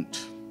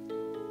won't.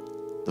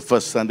 The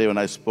first Sunday when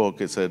I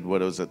spoke, it said,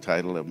 what was the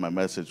title of my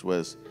message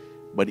was,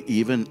 but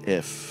even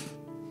if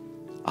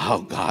our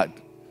God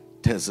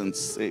doesn't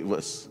save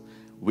us,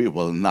 we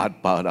will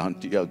not bow down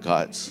to your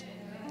gods.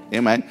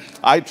 Amen.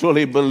 I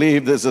truly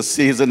believe there's a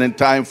season and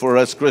time for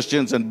us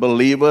Christians and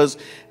believers,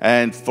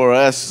 and for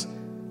us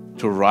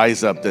to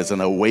rise up. There's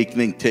an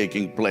awakening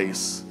taking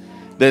place.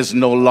 There's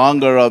no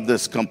longer of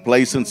this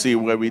complacency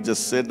where we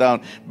just sit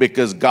down,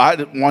 because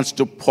God wants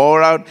to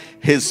pour out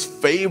his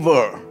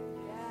favor.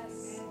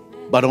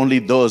 But only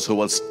those who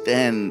will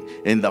stand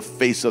in the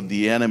face of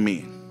the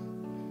enemy.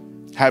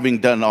 Having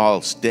done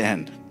all,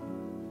 stand.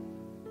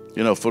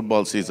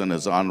 Football season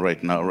is on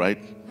right now,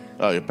 right?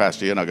 Oh,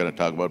 Pastor, you're not going to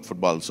talk about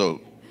football.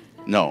 So,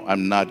 no,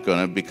 I'm not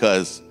going to,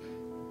 because,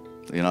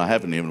 I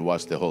haven't even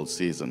watched the whole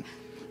season,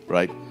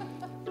 right?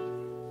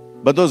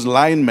 But those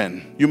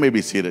linemen, you may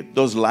be seated,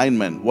 those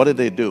linemen, what do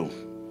they do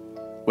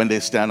when they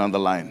stand on the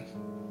line,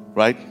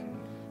 right?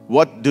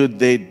 What do?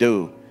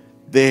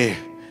 They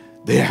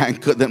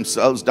anchor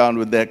themselves down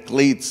with their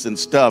cleats and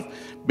stuff,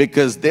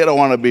 because they don't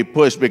want to be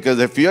pushed. Because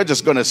if you're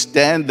just going to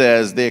stand there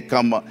as they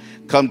come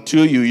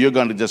to you, you're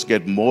going to just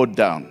get mowed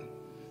down.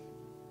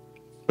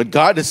 But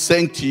God is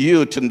saying to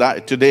you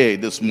today,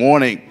 this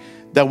morning,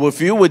 that if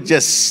you would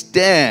just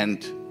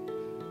stand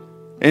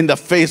in the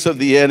face of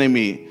the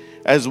enemy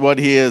as what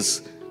he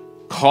has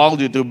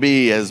called you to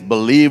be, as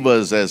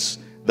believers, as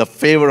the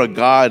favor of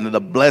God and the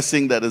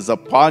blessing that is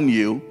upon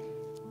you,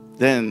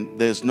 then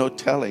there's no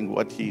telling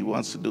what he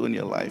wants to do in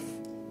your life.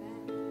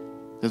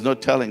 There's no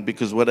telling,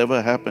 because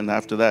whatever happened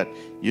after that,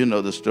 you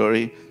know the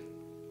story.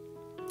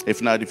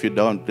 If not, if you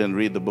don't, then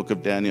read the book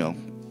of Daniel.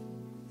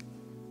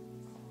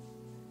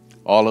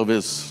 All of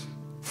his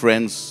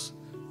friends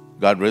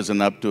got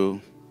risen up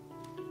to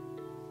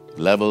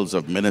levels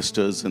of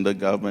ministers in the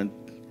government.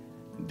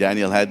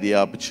 Daniel had the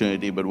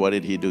opportunity, but what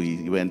did he do?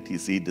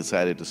 He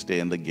decided to stay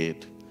in the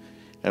gate.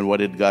 And what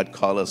did God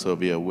call us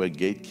over here? We're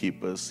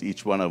gatekeepers,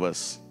 each one of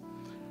us.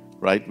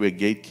 Right? We're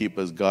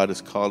gatekeepers. God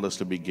has called us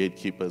to be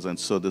gatekeepers. And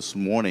so this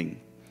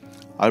morning,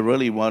 I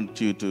really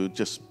want you to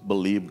just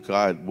believe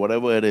God,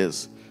 whatever it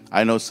is.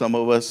 I know some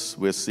of us,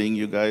 we're seeing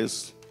you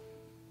guys.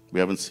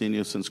 We haven't seen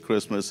you since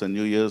Christmas and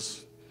New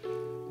Year's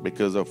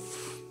because of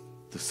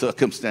the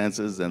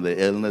circumstances and the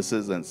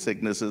illnesses and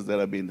sicknesses that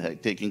have been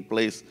taking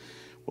place.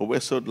 Well, we're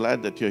so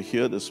glad that you're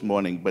here this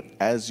morning. But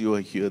as you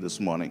are here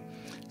this morning,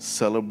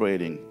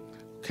 celebrating,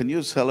 can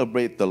you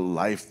celebrate the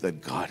life that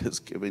God has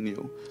given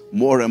you?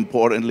 More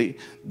importantly,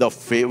 the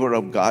favor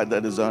of God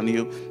that is on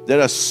you.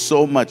 There are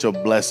so much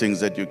of blessings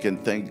that you can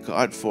thank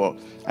God for.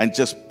 And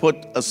just put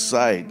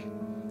aside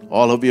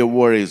all of your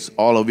worries,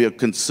 all of your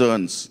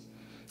concerns,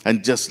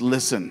 and just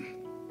listen.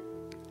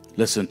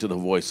 Listen to the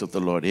voice of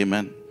the Lord.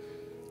 Amen.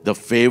 The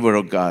favor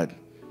of God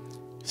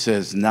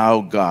says,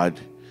 now God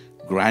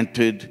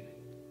granted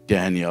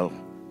Daniel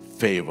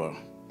favor.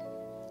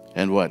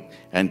 And what?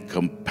 And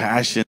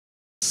compassion in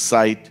the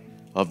sight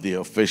of the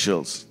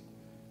officials.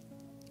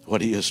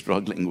 What are you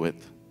struggling with?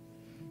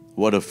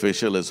 What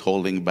official is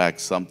holding back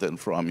something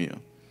from you?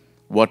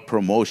 What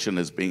promotion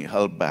is being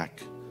held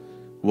back?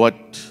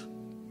 What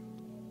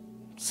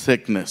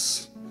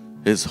sickness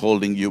is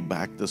holding you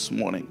back this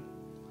morning?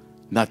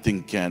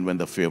 Nothing can when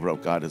the favor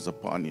of God is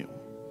upon you.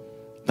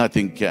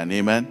 Nothing can.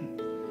 Amen?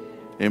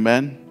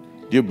 Amen?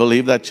 Do you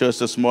believe that, church,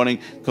 this morning?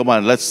 Come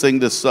on, let's sing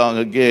this song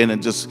again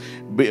and just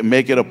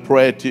make it a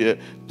prayer to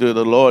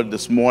the Lord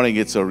this morning.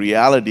 It's a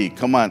reality.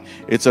 Come on.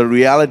 It's a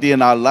reality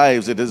in our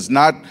lives. It is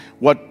not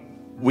what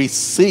we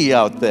see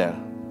out there.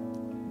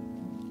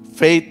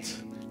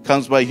 Faith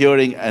comes by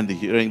hearing, and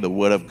hearing the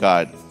word of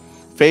God.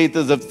 Faith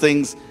is of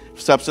things,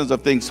 substance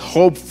of things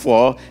hoped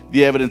for,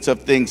 the evidence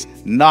of things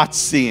not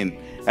seen.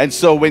 And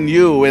so when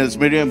you, as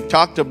Miriam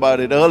talked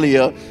about it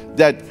earlier,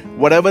 that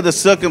whatever the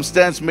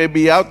circumstance may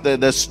be out there,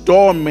 the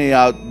storm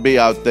may be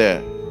out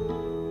there,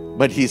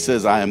 but he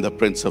says, I am the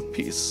Prince of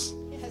Peace.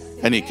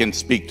 And he can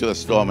speak to the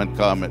storm and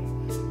calm it.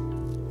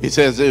 He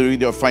says,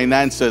 with your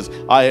finances,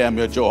 I am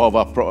your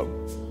Jehovah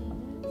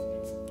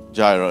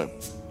Jireh.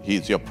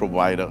 He's your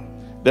provider.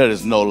 There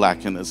is no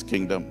lack in his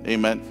kingdom.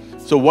 Amen.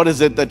 So what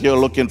is it that you're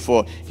looking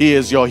for? He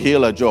is your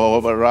healer,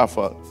 Jehovah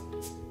Rapha.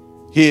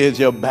 He is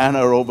your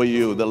banner over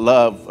you, the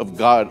love of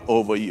God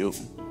over you.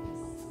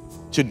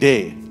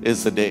 Today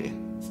is the day.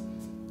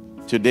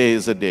 Today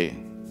is the day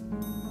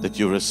that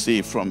you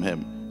receive from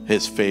him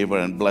his favor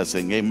and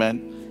blessing.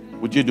 Amen.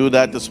 Would you do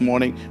that this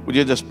morning? Would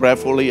you just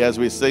prayerfully, as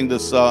we sing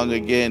this song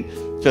again,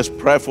 just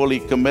prayerfully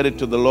commit it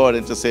to the Lord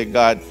and just say,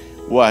 God,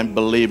 well, I'm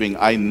believing.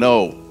 I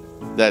know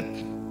that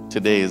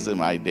today is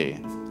my day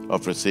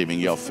of receiving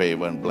your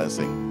favor and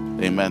blessing.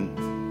 Amen.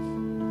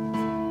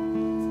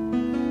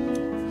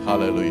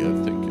 Hallelujah.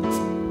 Thank you.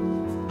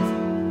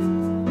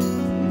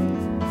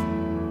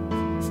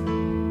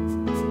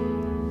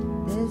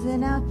 There's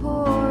an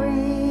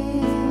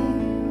outpouring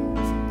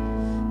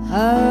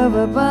of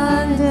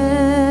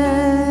abundance.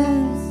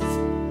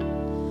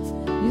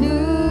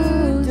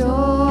 New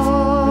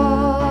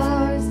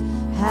doors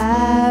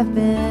have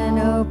been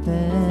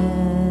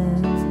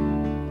opened.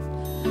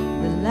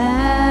 The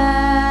land,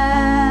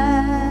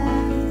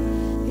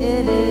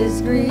 it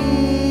is green.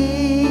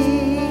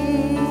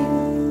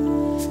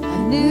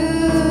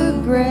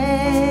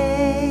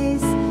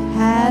 Grace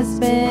has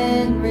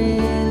been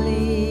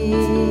released.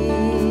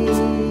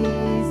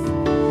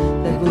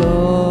 The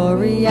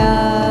glory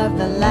of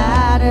the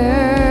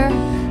latter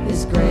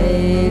is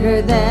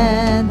greater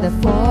than the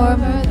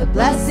former. The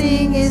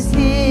blessing is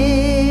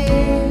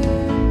here.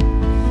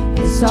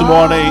 It's This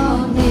morning,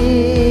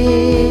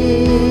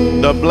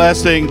 here. the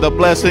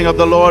blessing of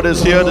the Lord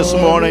is here this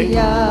morning. The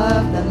glory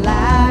of the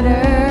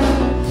latter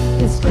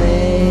is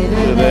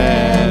greater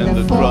than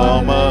the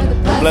former.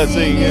 The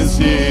blessing is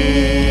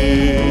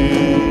here.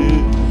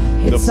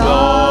 It's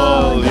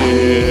all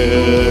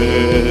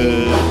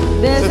here.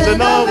 There's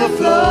an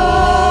overflow,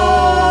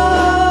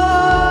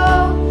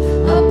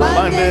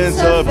 abundance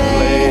of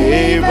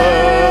flavor.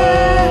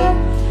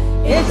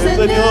 It's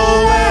a new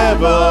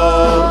level.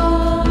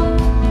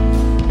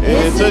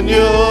 It's a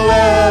new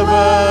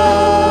level.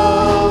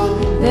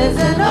 There's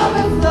an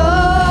overflow,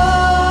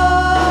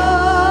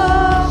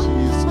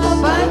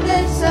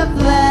 abundance of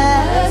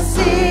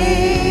blessings.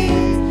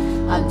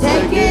 I'm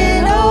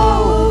taking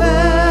over.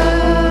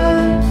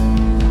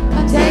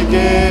 I'm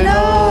taking over.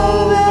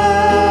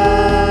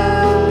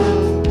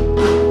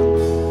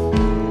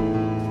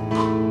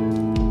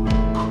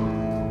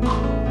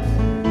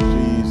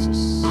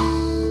 Jesus.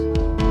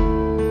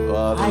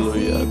 I see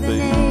Hallelujah. the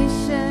Thank you.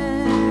 nations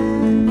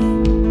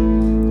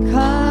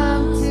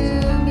come to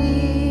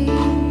me.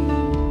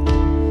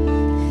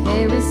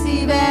 They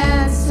receive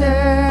answers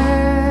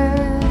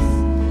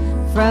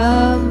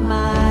from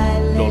my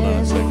Hold on a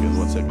lips. second.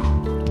 1 second.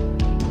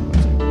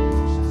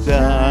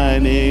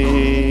 Shining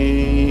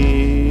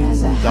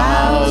As a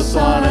house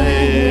on a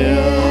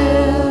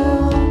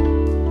hill,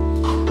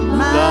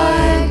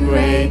 my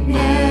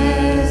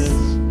greatness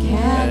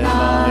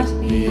cannot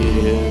be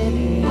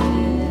hidden.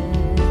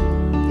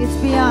 It's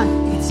beyond.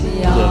 It's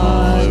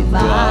beyond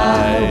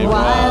my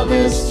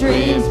wildest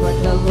dreams. What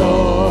the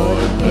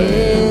Lord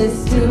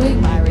is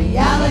doing, my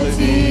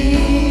reality.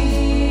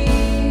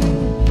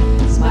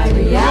 It's my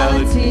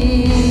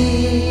reality.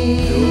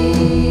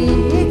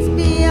 It's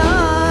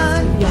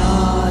beyond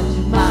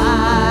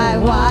my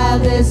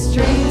wildest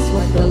dreams.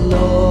 What the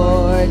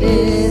Lord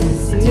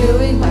is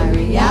doing, my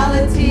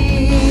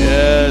reality.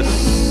 Yes.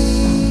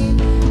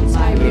 It's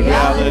my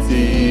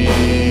reality.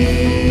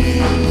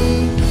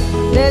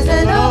 There's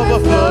an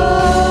overflow,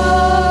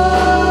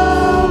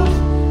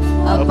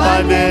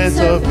 abundance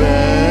of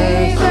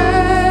favor.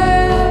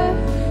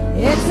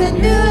 It's a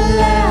new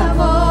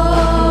level.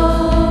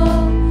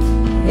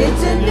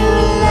 It's a new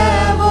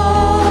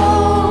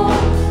level.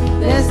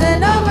 There's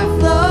an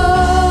overflow,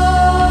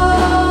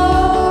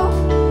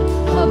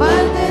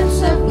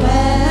 abundance of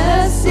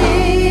blessings.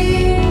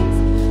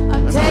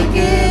 I'm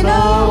taking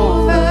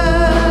over.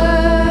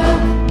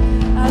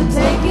 I'm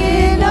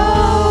taking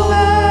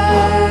over.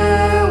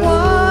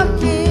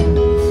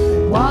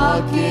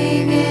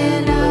 Walking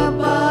in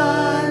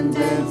abundance.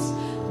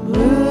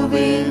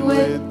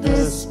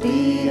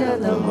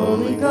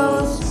 Holy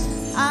Ghost.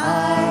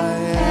 I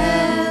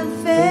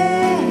am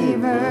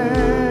favored,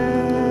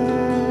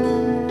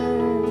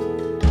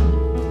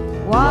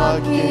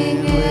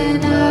 walking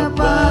in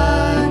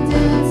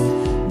abundance,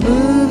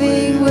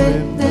 moving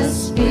with the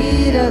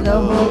speed of the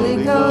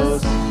Holy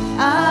Ghost.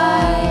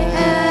 I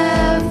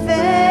am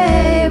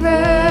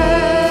favored.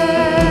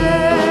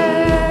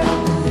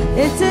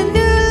 It's a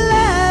new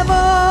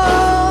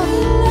level.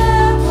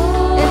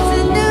 It's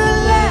a new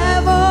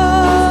level.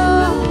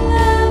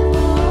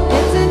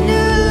 It's a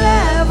new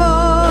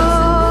level.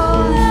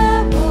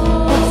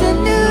 It's a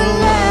new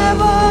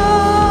level.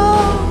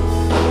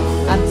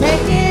 I'm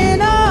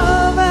taking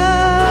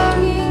over.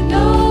 Taking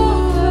over.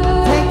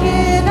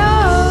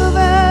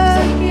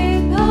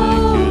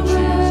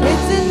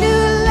 It's a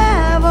new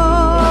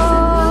level.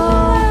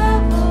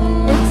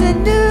 It's a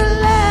new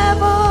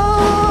level.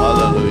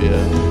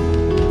 Hallelujah.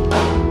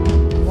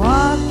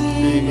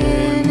 Walking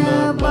in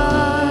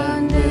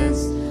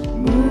abundance,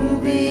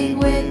 moving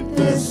with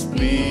the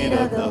speed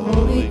of the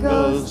Holy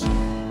Ghost.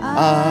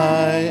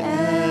 I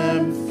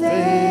am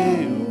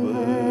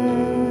favored.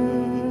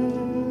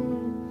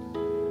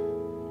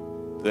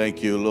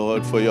 Thank you,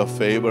 Lord, for your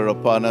favor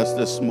upon us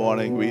this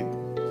morning.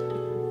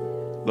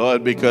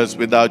 Lord, because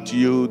without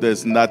you,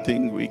 there's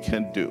nothing we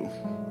can do.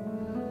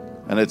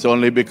 And it's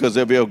only because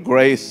of your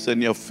grace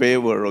and your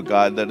favor, oh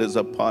God, that is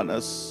upon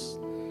us.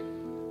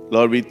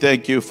 Lord, we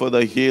thank you for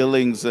the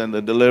healings and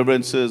the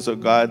deliverances, oh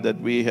God, that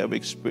we have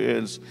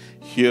experienced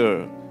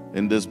here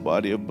in this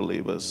body of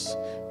believers.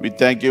 We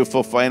thank you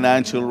for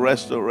financial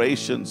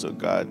restorations, oh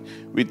God.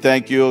 We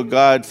thank you, oh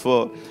God,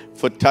 for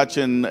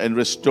touching and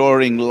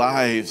restoring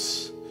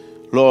lives,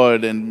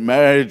 Lord, and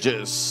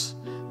marriages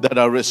that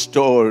are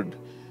restored.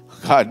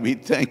 God, we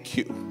thank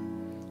you.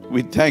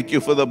 We thank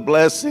you for the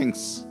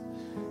blessings.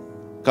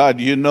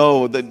 God, you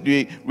know that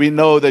we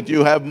know that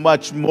you have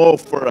much more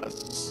for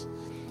us.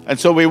 And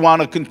so we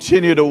want to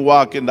continue to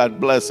walk in that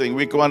blessing.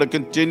 We want to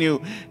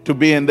continue to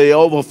be in the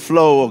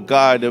overflow, oh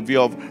God, of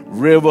your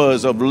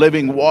rivers of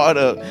living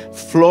water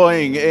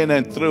flowing in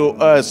and through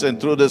us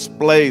and through this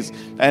place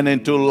and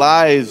into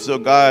lives, oh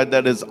God,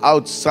 that is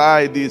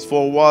outside these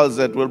four walls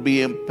that will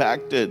be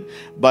impacted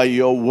by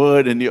your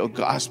word and your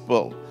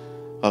gospel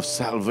of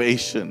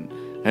salvation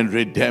and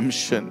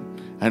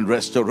redemption and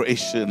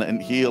restoration and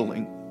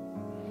healing.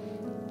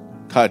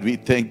 God, we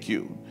thank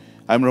you.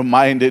 I'm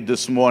reminded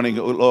this morning,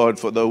 oh Lord,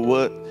 for the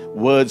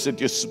words that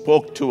you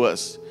spoke to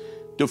us,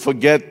 to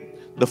forget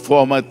the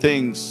former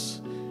things.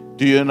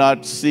 Do you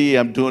not see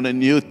I'm doing a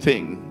new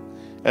thing?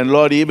 And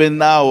Lord, even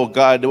now, oh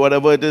God,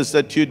 whatever it is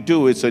that you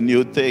do, it's a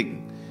new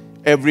thing.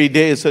 Every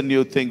day is a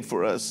new thing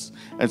for us.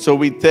 And so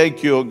we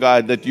thank you, oh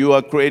God, that you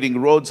are creating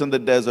roads in the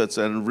deserts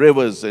and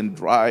rivers in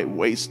dry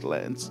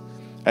wastelands.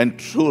 And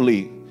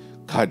truly,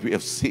 God, we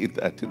have seen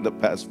that in the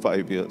past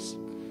 5 years.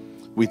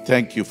 We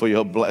thank you for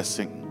your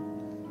blessing.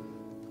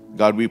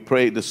 God, we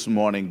pray this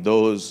morning,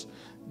 those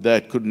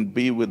that couldn't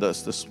be with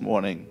us this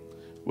morning,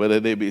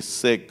 whether they be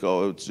sick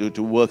or due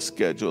to work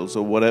schedules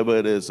or whatever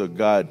it is, oh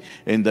God,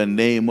 in the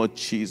name of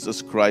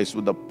Jesus Christ,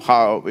 with the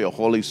power of your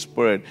Holy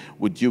Spirit,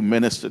 would you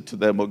minister to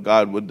them, oh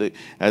God,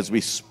 as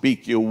we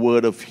speak your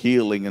word of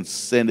healing and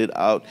send it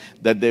out,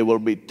 that they will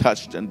be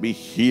touched and be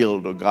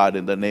healed, oh God,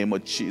 in the name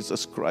of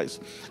Jesus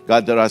Christ.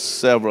 God, there are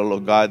several, oh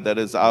God, that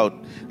is out,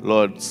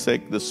 Lord,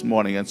 sick this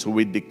morning, and so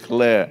we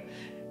declare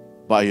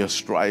by your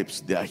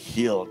stripes they are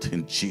healed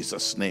in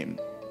Jesus' name.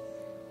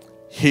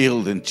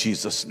 Healed in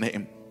Jesus'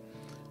 name.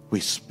 We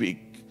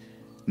speak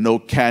no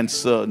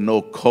cancer,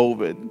 no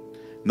COVID,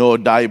 no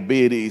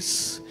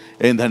diabetes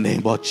in the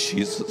name of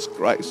Jesus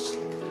Christ.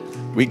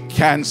 We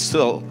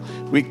cancel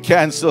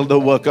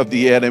the work of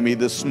the enemy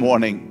this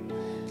morning,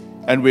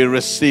 and we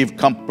receive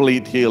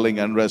complete healing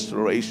and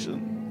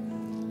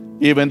restoration.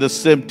 Even the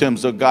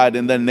symptoms of God,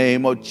 in the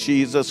name of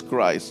Jesus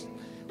Christ,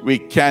 we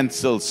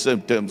cancel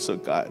symptoms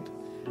of God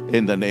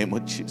in the name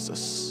of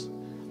Jesus.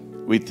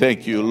 We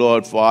thank you,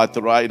 Lord, for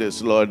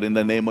arthritis, Lord, in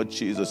the name of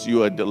Jesus.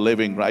 You are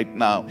delivering right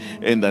now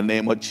in the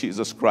name of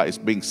Jesus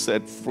Christ, being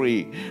set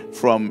free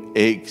from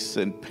aches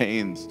and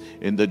pains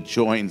in the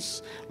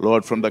joints,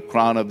 Lord, from the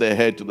crown of their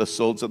head to the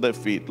soles of their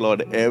feet.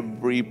 Lord,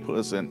 every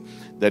person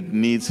that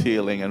needs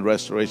healing and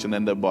restoration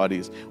in their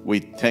bodies, we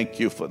thank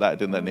you for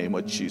that in the name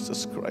of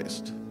Jesus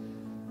Christ.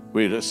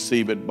 We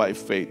receive it by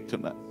faith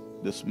tonight,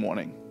 this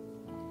morning.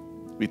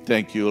 We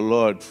thank you,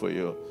 Lord, for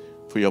your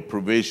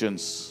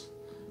provisions,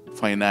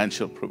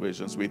 financial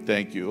provisions. We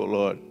thank you, O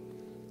Lord,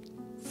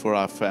 for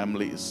our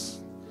families.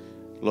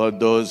 Lord,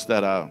 those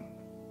that are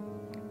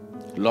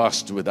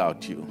lost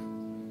without you.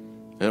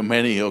 There are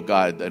many, oh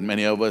God, and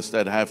many of us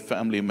that have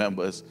family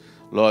members,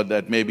 Lord,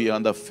 that may be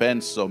on the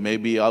fence or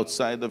maybe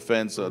outside the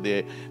fence, or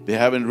they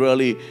haven't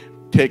really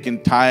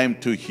taken time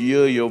to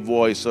hear your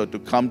voice or to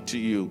come to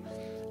you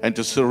and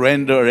to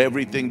surrender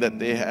everything that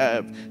they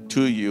have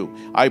to you.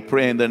 I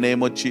pray in the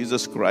name of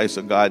Jesus Christ,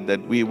 oh God,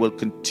 that we will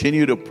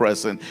continue to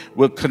press and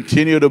we'll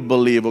continue to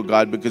believe, oh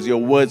God, because your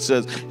word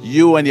says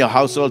you and your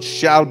household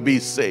shall be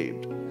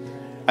saved.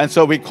 And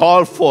so we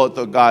call forth,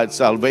 oh God,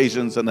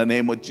 salvations in the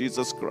name of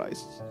Jesus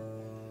Christ.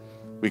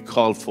 We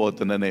call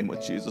forth in the name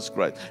of Jesus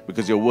Christ,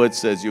 because your word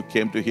says you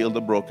came to heal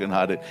the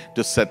brokenhearted,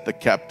 to set the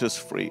captives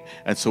free.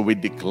 And so we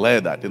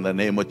declare that in the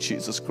name of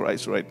Jesus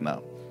Christ right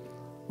now.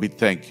 We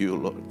thank you,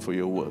 Lord, for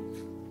your work.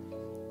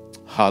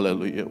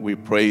 Hallelujah. We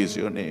praise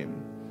your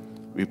name.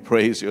 We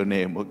praise your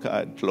name, oh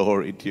God.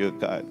 Glory to your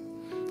God.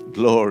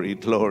 Glory,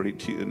 glory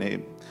to your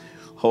name.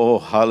 Oh,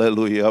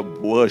 hallelujah. I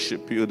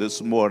worship you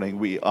this morning.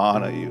 We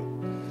honor you.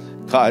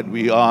 God,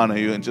 we honor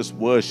you and just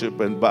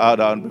worship and bow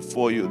down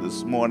before you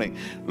this morning,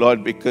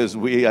 Lord, because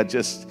we are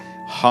just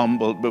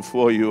humbled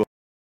before you.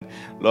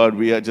 Lord,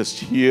 we are just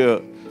here,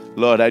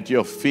 Lord, at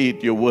your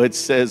feet. Your word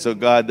says, oh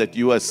God, that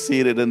you are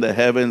seated in the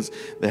heavens.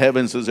 The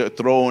heavens is your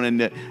throne,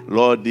 and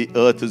Lord, the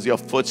earth is your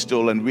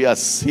footstool, and we are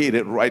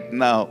seated right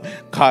now,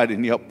 God,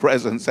 in your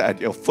presence at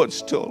your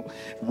footstool,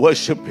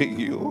 worshiping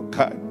you, oh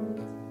God.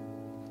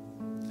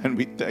 And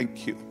we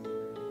thank you.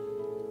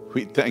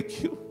 We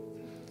thank you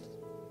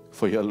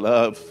for your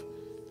love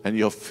and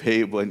your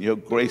favor and your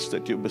grace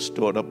that you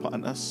bestowed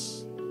upon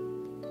us.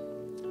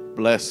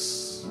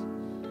 Bless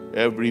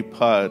every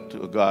part,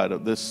 oh God,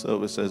 of this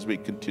service as we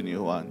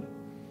continue on.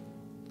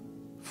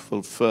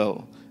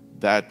 Fulfill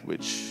that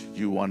which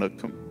you want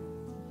to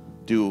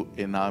do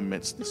in our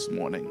midst this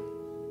morning.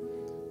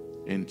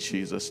 In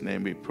Jesus'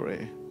 name we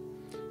pray.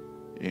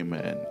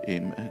 Amen,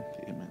 amen,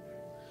 amen.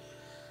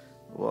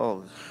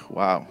 Well,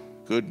 wow.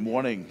 Good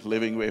morning,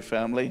 Living Way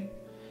family.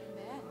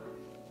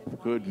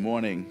 Good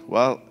morning.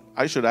 Well,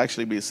 I should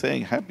actually be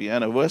saying happy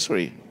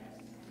anniversary.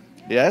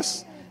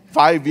 Yes?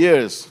 5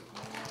 years.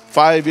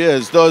 5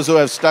 years. Those who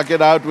have stuck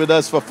it out with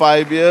us for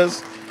 5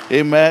 years,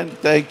 amen.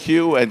 Thank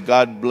you, and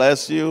God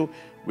bless you.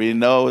 We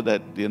know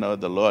that,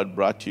 the Lord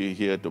brought you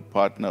here to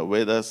partner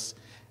with us,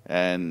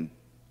 and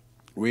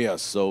we are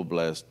so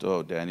blessed.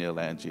 Oh, Daniel,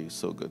 Angie,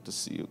 so good to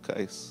see you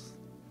guys.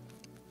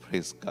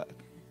 Praise God.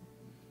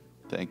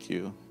 Thank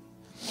you.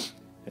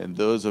 And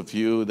those of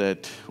you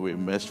that we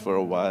missed for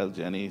a while,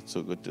 Jenny, it's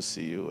so good to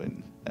see you.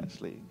 And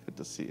Ashley, good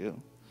to see you.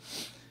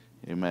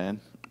 Amen.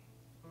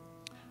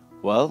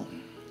 Well,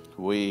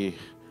 we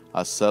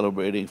are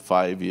celebrating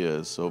 5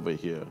 years over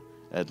here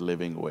at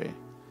Living Way.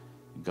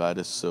 God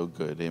is so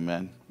good.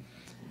 Amen.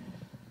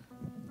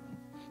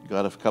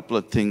 Got a couple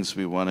of things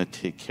we want to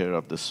take care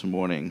of this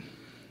morning.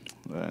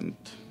 And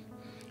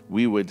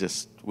we've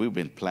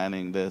been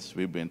planning this.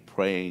 We've been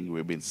praying.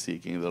 We've been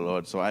seeking the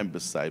Lord. So I'm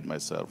beside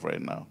myself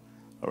right now.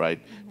 All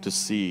right, to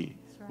see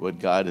what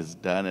God has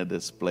done at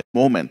this place.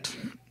 Moment.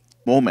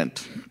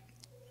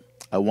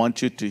 I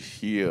want you to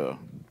hear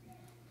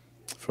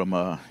from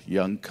a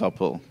young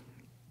couple.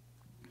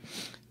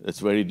 It's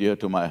very dear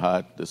to my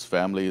heart. This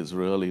family is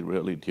really,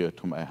 really dear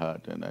to my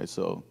heart. And I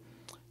saw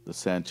the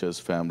Sanchez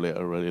family.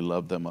 I really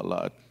love them a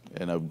lot.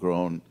 And I've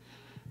grown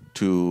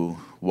to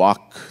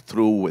walk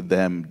through with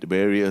them the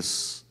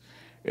various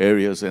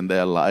areas in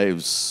their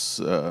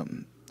lives,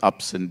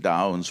 ups and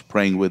downs,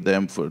 praying with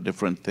them for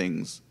different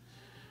things.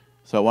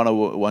 So I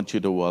want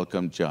you to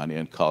welcome Johnny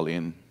and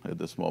Colleen at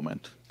this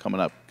moment. Coming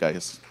up,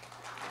 guys.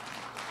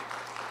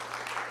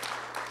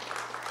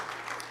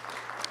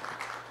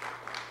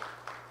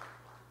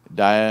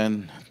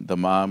 Diane, the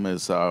mom,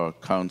 is our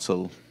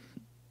council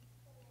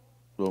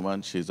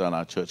woman. She's on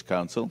our church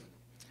council.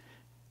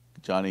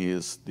 Johnny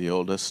is the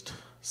oldest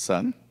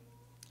son.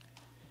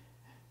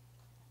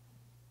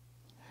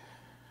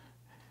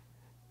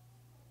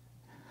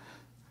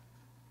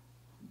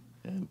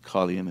 And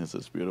Colleen is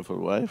his beautiful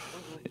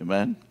wife.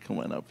 Amen. Come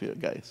on up here,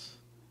 guys.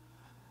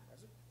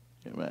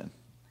 Amen.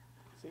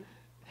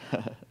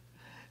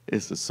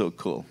 This is so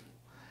cool.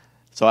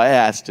 So I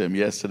asked him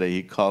yesterday,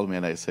 he called me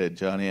and I said,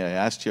 Johnny, I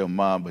asked your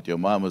mom, but your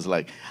mom was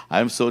like,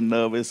 I'm so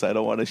nervous, I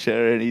don't want to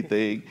share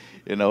anything,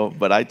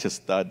 but I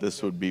just thought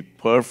this would be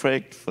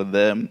perfect for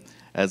them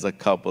as a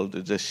couple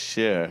to just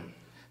share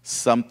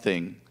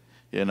something,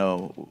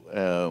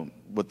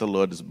 what the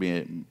Lord has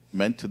been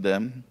meant to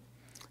them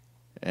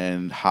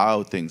and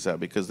how things are,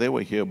 because they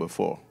were here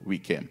before we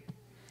came.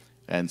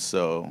 And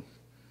so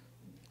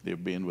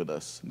they've been with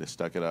us, and they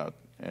stuck it out.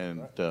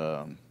 And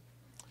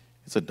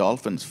it's a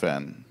Dolphins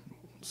fan,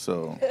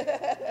 so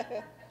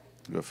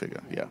go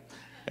figure, yeah.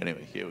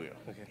 Anyway, here we are.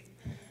 Okay.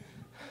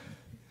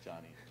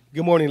 Johnny.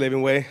 Good morning,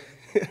 Living Way.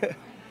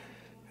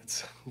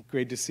 It's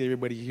great to see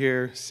everybody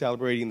here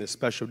celebrating this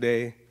special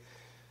day.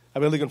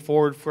 I've been looking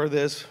forward for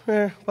this,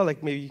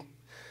 like maybe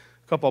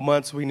a couple of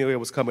months. We knew it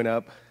was coming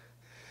up.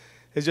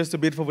 It's just a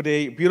beautiful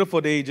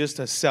day just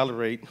to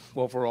celebrate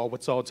overall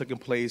what's all taking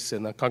place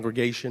in the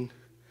congregation.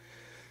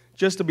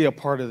 Just to be a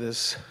part of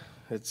this,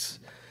 it's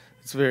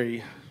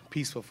very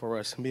peaceful for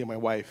us, me and my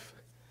wife.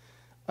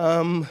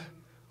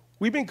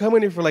 We've been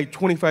coming here for like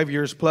 25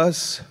 years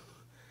plus.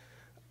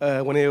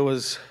 When it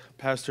was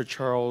Pastor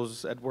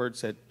Charles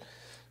Edwards that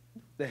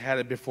they had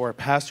it before a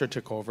pastor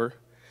took over.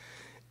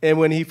 And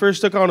when he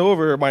first took on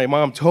over, my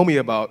mom told me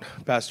about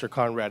Pastor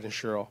Conrad and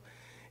Cheryl.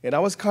 And I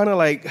was kind of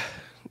like,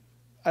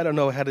 I don't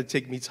know, it had to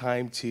take me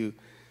time to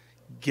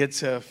get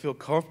to feel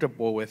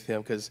comfortable with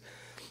him because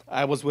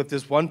I was with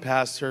this one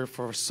pastor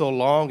for so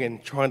long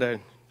and trying to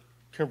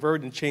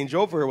convert and change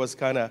over was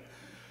kind of,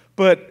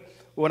 but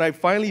when I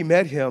finally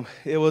met him,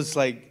 it was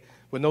like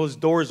when those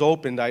doors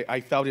opened,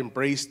 I felt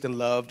embraced and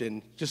loved,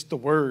 and just the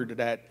word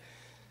that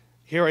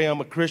here I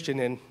am a Christian,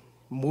 and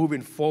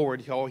moving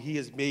forward, how he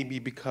has made me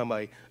become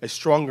a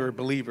stronger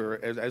believer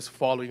as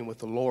following with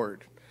the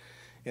Lord.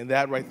 And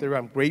that right there,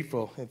 I'm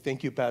grateful. And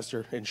thank you,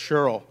 Pastor and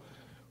Cheryl,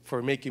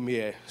 for making me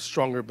a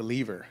stronger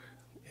believer.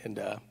 And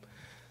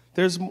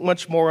there's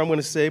much more I'm going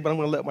to say, but I'm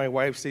going to let my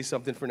wife say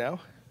something for now.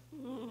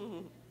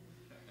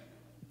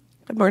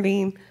 Good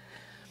morning.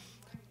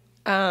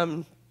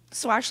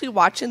 So actually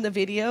watching the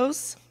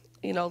videos,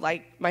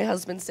 like my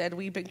husband said,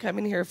 we've been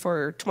coming here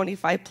for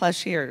 25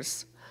 plus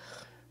years.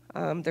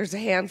 There's a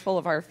handful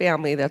of our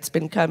family that's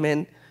been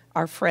coming,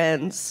 our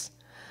friends,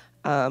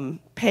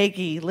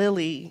 Peggy,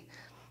 Lily,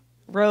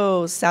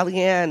 Rose, Sally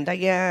Ann,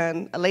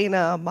 Diane,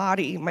 Elena,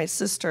 Marty, my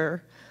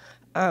sister.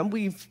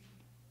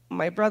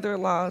 My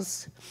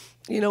brother-in-laws,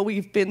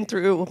 we've been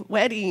through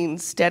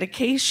weddings,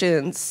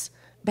 dedications,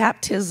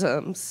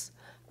 baptisms.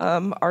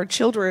 Our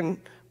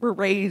children were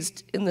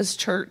raised in this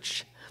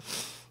church.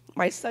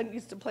 My son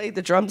used to play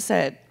the drum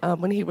set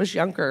when he was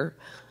younger.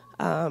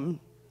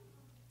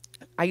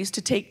 I used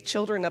to take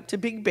children up to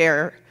Big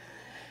Bear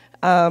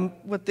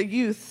with the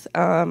youth,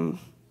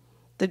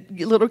 the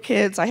little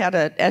kids. I had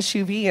an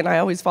SUV, and I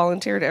always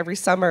volunteered every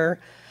summer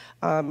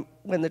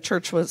when the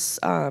church was,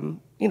 there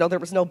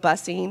was no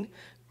busing.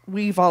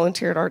 We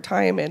volunteered our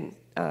time, and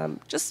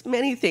just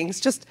many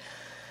things.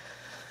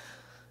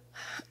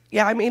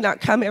 I may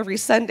not come every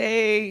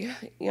Sunday.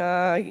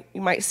 You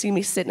might see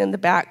me sitting in the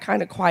back,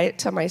 kind of quiet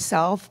to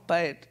myself,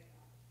 but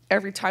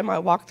every time I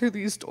walk through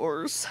these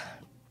doors,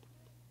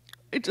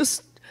 I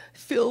just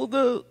feel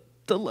the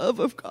love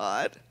of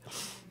God.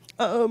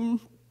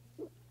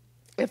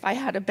 If I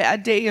had a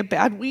bad day, a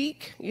bad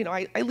week,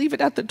 I leave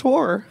it at the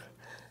door.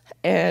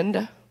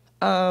 And,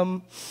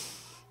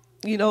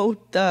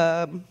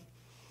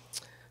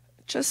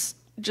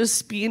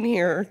 just being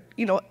here,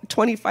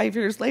 25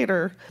 years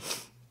later,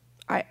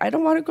 I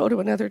don't want to go to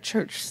another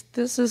church.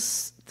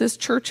 This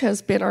church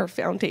has been our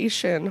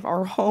foundation,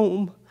 our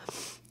home.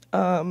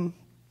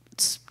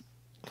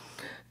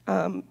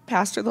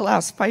 Pastor, the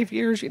last 5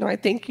 years, I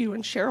thank you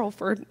and Cheryl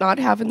for not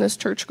having this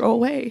church go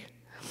away.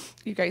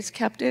 You guys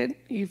kept it.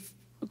 You've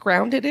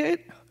grounded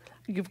it.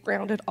 You've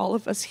grounded all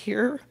of us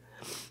here.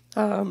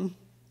 You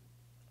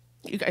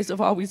guys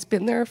have always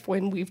been there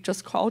when we've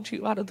just called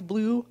you out of the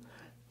blue.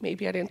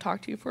 Maybe I didn't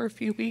talk to you for a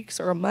few weeks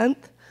or a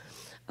month.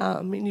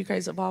 And you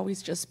guys have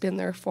always just been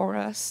there for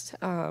us.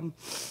 And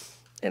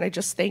I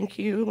just thank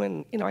you.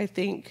 And, I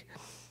think,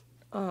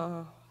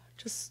 I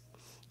just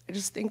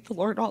thank the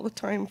Lord all the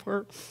time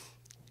for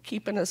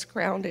keeping us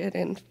grounded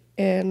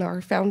in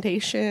our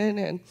foundation,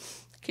 and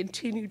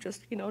continue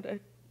just, to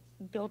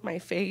build my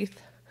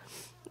faith.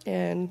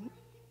 And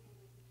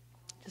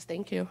just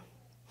thank you.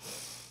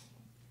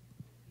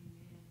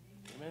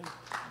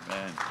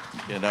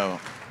 Amen.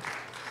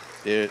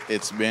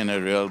 It's been a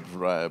real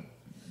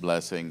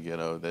blessing.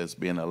 There's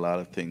been a lot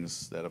of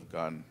things that have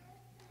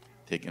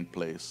taken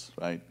place,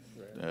 right?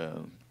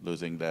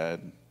 Losing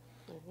Dad,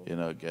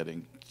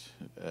 getting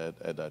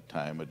at that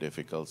time a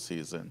difficult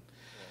season.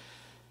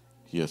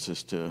 Your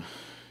sister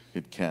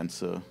had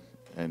cancer,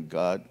 and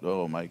God,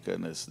 oh my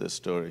goodness, this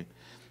story.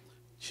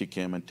 She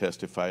came and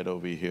testified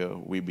over here.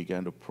 We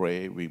began to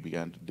pray. We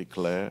began to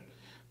declare.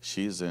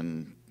 She's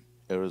in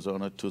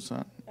Arizona,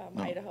 Tucson?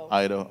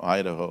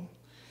 Idaho.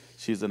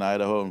 She's in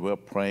Idaho, and we're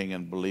praying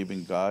and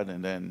believing God,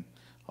 and then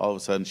all of a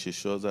sudden she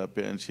shows up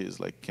here, and she's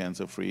like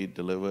cancer-free,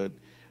 delivered.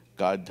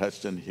 God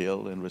touched and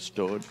healed and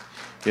restored,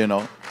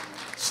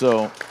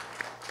 So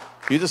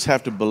you just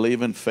have to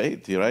believe in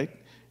faith, right?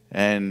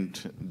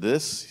 And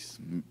this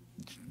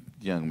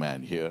young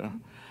man here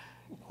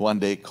one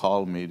day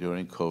called me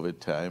during COVID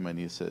time, and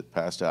he said,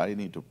 Pastor, I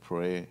need to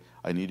pray.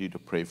 I need you to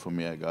pray for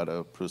me. I got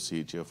a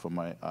procedure for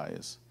my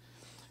eyes.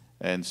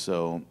 And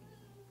so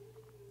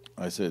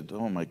I said,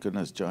 oh my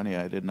goodness, Johnny,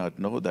 I did not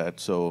know that.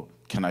 So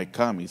can I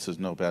come? He says,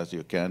 no, Pastor,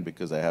 you can't,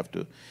 because I have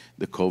to,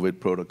 the COVID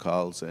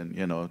protocols,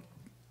 and,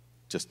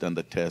 just done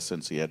the test,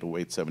 and so he had to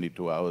wait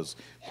 72 hours,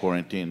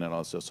 quarantine and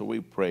also. So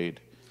we prayed.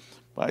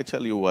 But I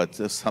tell you what,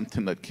 there's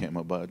something that came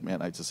about,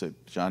 man. I just said,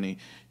 Johnny,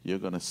 you're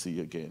going to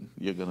see again.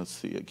 You're going to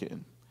see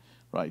again,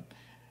 right?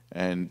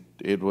 And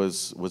it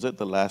was it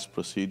the last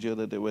procedure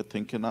that they were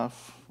thinking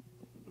of?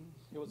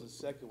 It was the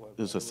second one.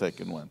 It was the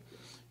second one,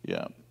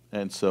 yeah.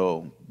 And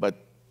so, but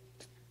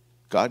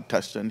God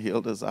touched and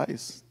healed his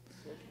eyes,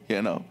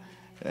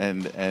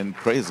 and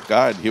praise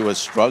God, he was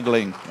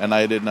struggling, and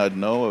I did not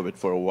know of it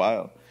for a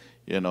while,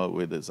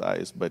 with his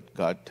eyes, but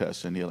God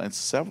touched and healed, and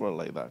several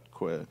like that,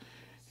 where,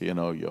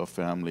 your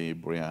family,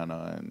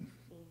 Brianna and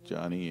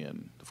Johnny,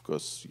 and of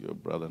course your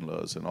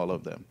brother-in-laws and all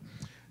of them.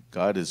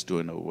 God is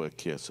doing a work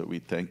here, so we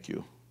thank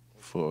you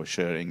for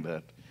sharing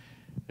that.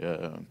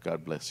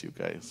 God bless you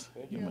guys.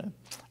 Thank you. Amen.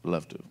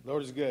 Love to.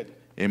 Lord is good.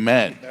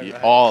 Amen.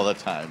 All the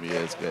time. He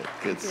is good.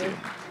 Good to see you.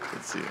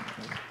 Good to see you.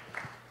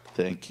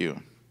 Thank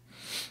you.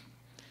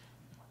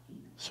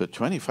 So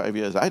 25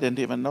 years, I didn't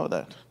even know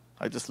that.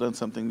 I just learned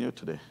something new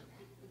today.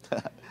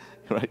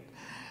 Right?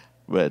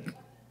 But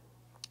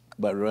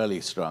but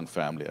really strong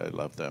family. I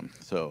love them.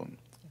 So,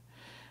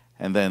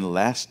 and then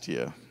last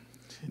year,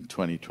 in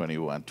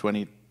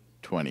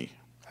 2020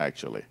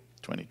 actually,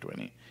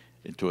 2020,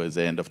 towards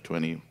the end of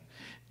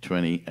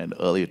 2020 and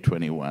early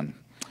 21,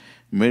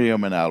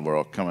 Miriam and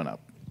Alvaro coming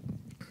up.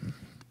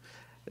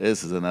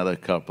 This is another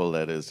couple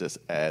that is just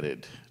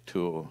added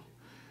to.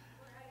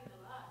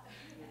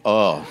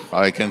 Oh,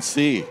 I can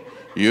see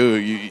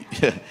you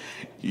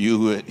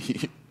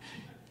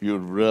you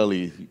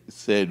really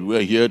said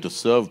we're here to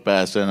serve,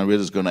 Pastor, and we're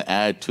just going to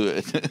add to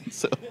it.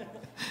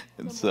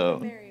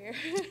 so,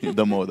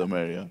 the more the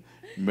merrier.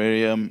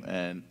 Miriam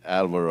and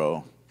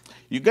Alvaro.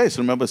 You guys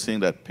remember seeing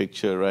that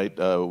picture, right?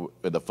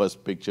 With the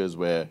first pictures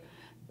where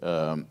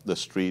the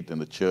street and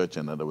the church,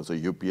 and then there was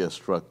a UPS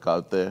truck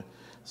out there.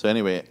 So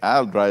anyway,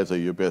 Al drives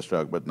a UPS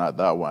truck, but not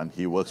that one.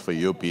 He works for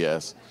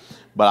UPS.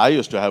 But I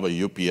used to have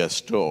a UPS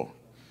store.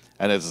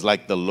 And it's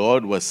like the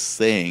Lord was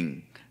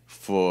saying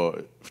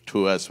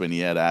to us when he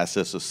had asked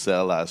us to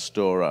sell our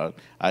store out.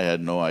 I had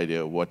no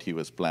idea what he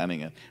was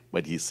planning it.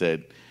 But he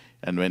said,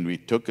 and when we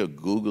took a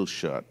Google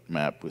shot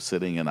map, we're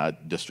sitting in our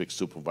district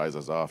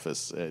supervisor's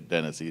office at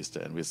Dennis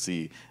Easter, and we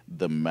see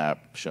the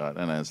map shot.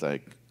 And I was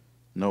like,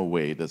 no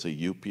way, there's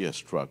a UPS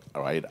truck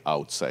right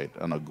outside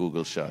on a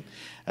Google shot.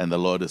 And the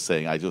Lord is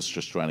saying, I was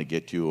just trying to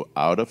get you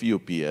out of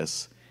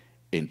UPS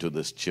into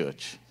this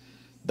church.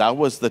 That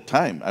was the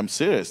time. I'm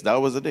serious. That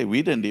was the day.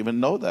 We didn't even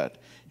know that.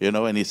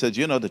 And he said,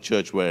 you know the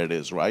church where it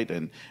is, right?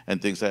 And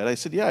things like that. I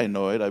said, yeah, I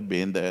know it. I've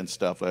been there and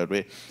stuff like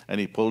that. And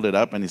he pulled it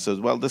up and he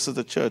says, well, this is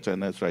the church.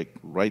 And that's like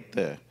right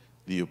there,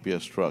 the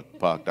UPS truck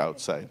parked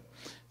outside.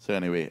 So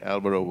anyway,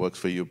 Alvaro works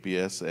for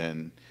UPS,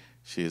 and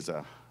she's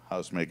a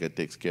housemaker,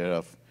 takes care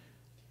of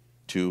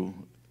 2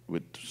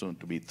 with soon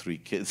to be 3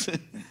 kids. Go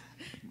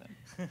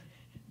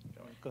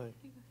ahead.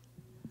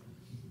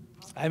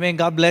 Amen.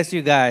 God bless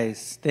you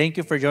guys. Thank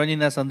you for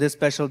joining us on this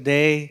special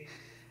day.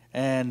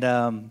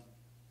 And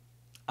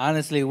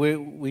honestly,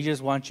 we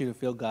just want you to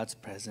feel God's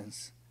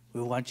presence.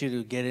 We want you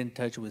to get in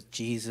touch with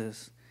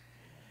Jesus.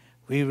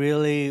 We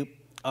really,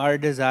 our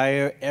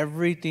desire,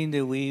 everything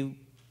that we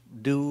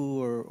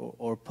do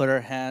or put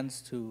our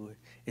hands to,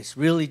 is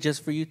really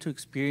just for you to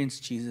experience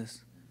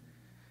Jesus.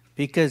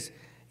 Because,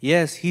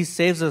 yes, he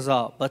saves us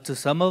all. But to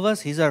some of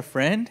us, he's our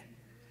friend.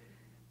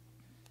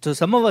 To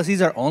some of us,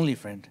 he's our only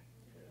friend.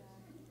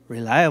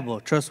 Reliable,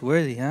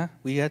 trustworthy, huh?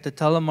 We have to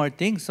tell him our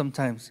things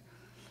sometimes.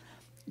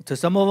 To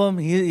some of them,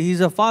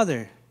 he's a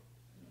father.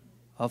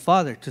 A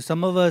father. To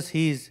some of us,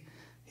 he's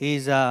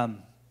the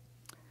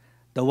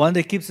one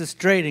that keeps us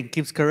straight and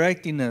keeps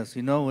correcting us,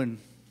 when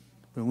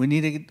we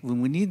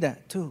need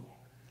that too.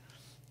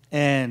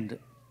 And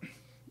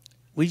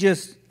we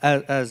just,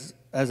 as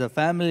a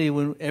family,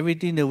 when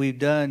everything that we've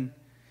done,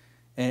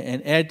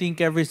 and I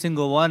think every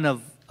single one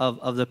of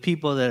the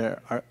people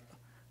that are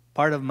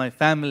part of my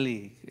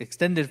family,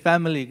 extended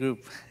family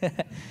group,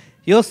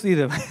 you'll see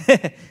them.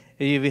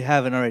 If you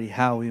haven't already,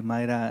 Howie,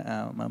 my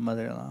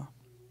mother-in-law.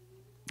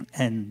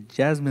 And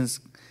Jasmine's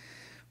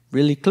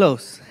really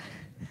close,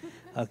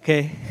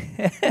 okay?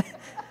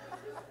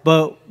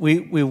 But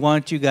we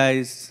want you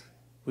guys,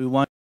 we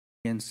want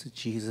you to experience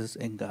Jesus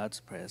in God's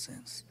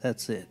presence.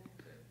 That's it.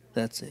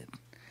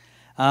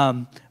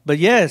 But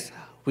yes,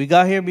 we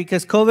got here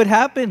because COVID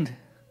happened.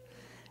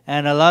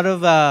 And a lot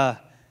of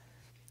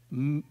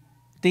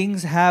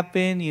things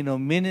happened,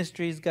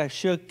 ministries got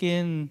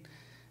shooken.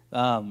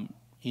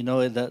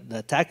 The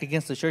attack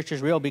against the church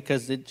is real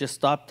because it just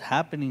stopped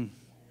happening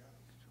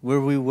where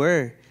we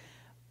were.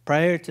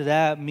 Prior to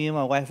that, me and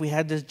my wife, we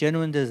had this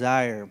genuine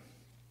desire.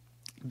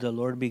 The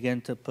Lord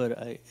began to put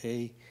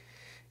a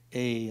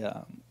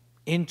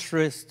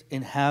interest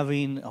in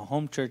having a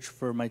home church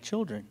for my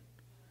children,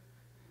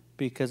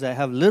 because I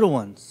have little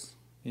ones.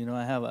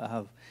 I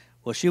have.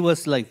 Well, she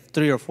was like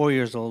 3 or 4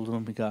 years old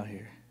when we got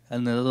here,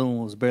 and the little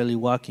one was barely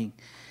walking.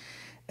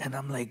 And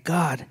I'm like,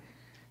 God,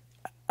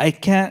 I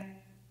can't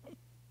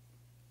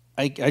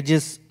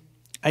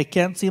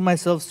see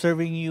myself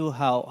serving you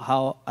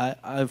how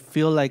I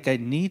feel like I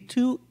need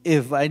to,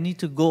 if I need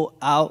to go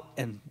out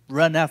and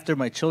run after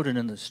my children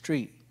in the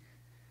street.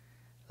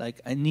 Like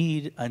I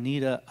need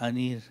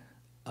a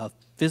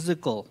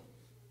physical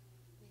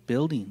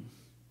building,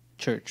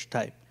 church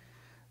type,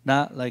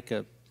 not like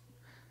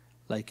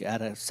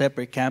at a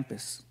separate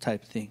campus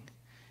type thing.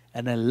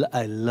 And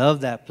I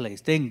love that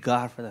place. Thank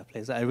God for that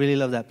place. I really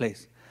love that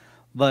place.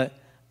 But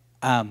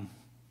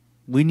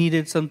we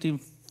needed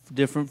something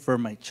different for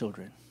my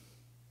children.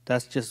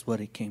 That's just what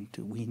it came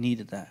to. We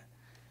needed that.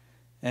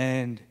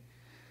 And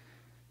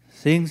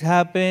things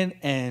happened,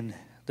 and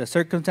the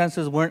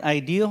circumstances weren't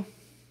ideal.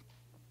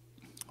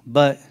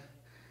 But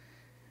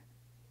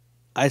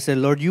I said,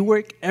 Lord, you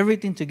work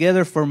everything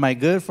together for my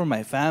good, for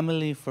my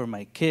family, for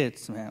my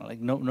kids, man. Like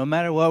no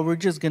matter what, we're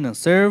just going to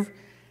serve.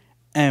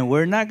 And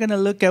we're not going to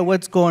look at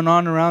what's going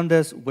on around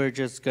us. We're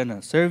just going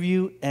to serve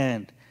you,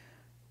 and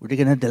we're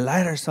going to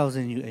delight ourselves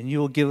in you, and you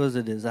will give us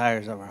the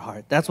desires of our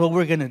heart. That's what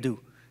we're going to do.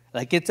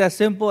 Like, it's as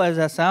simple as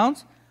that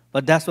sounds,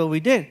 but that's what we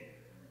did.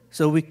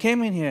 So we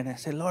came in here, and I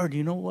said, Lord,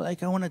 you know,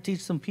 like I want to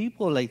teach some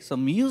people, like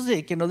some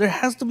music. You know, there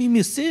has to be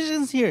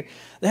musicians here.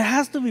 There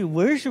has to be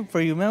worship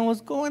for you, man. What's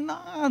going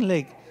on?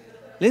 Like,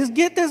 let's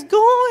get this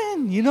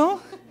going, you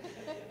know?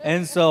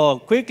 And so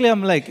quickly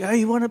I'm like, hey,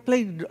 you want to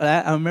play?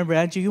 I remember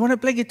Angie, you want to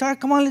play guitar?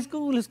 Come on, let's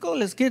go.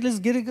 Let's get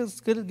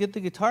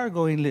the guitar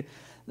going.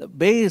 The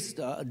bass,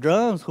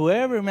 drums,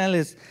 whoever,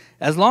 man.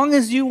 As long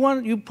as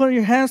you put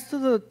your hands to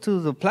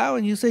the plow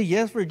and you say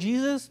yes for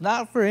Jesus,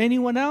 not for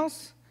anyone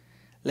else.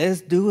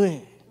 Let's do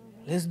it.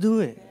 Let's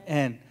do it.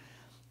 And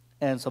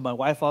so my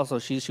wife also,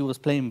 she was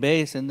playing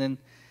bass, and then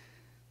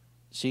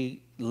the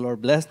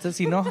Lord blessed us,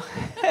 you know.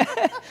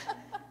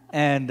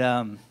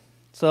 And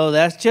so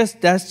that's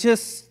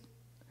just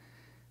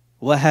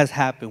what has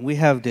happened. We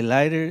have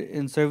delighted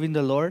in serving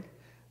the Lord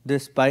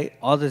despite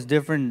all these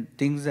different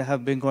things that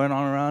have been going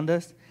on around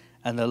us.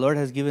 And the Lord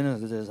has given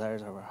us the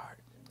desires of our heart.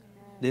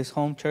 Amen. This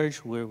home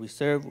church where we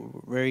serve,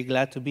 we're very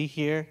glad to be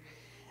here.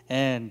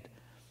 And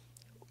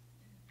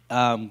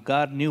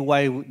God knew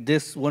why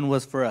this one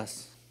was for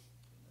us.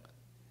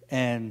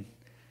 And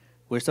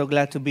we're so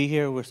glad to be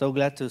here. We're so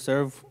glad to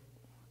serve.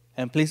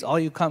 And please, all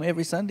you come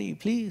every Sunday,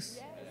 please.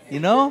 Yes. You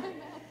know?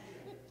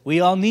 We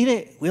all need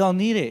it. We all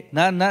need it.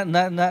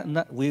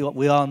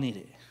 We all need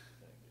it.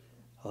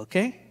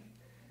 Okay?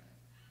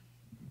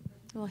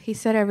 Well, he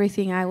said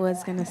everything I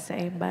was going to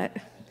say, but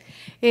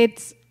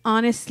it's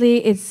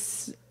honestly,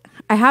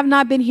 I have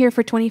not been here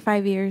for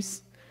 25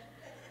 years.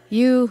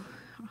 You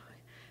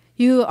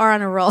are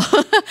on a roll.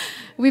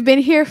 We've been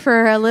here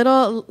for a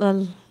little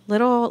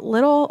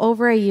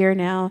over a year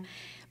now,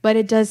 but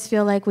it does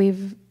feel like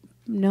we've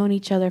known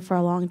each other for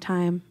a long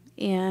time,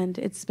 and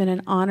it's been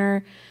an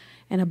honor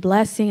and a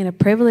blessing and a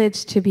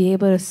privilege to be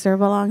able to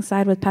serve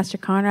alongside with Pastor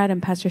Conrad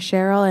and Pastor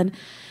Cheryl. And,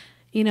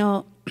 you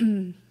know,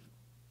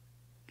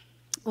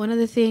 one of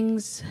the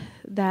things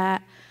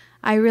that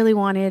I really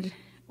wanted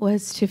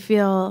was to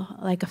feel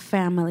like a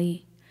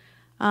family.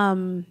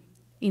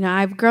 You know,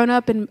 I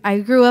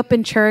grew up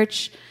in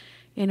church.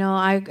 You know,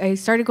 I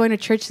started going to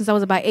church since I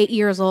was about 8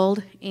 years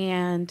old,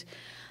 and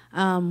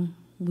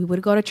we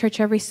would go to church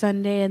every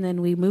Sunday, and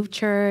then we moved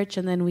church,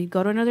 and then we'd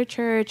go to another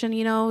church, and,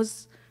 you know,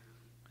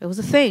 it was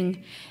a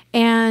thing.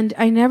 And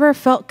I never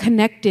felt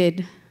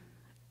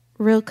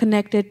real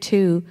connected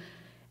to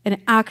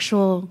an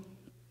actual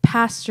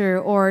pastor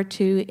or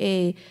to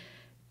a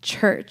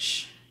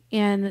church.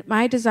 And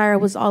my desire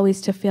was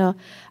always I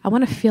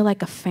want to feel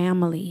like a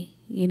family,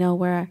 you know,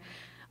 where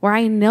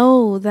I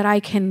know that I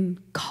can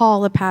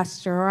call a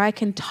pastor or I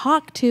can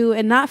talk to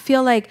and not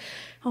feel like,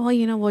 oh,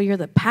 you know, well, you're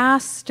the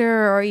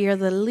pastor or you're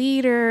the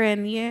leader.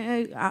 And,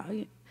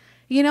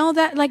 you know,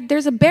 that like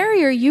there's a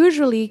barrier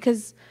usually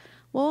because,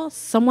 well,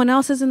 someone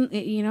else isn't,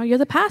 you know, you're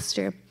the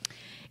pastor.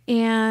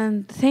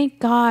 And thank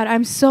God,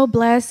 I'm so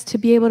blessed to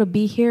be able to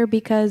be here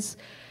because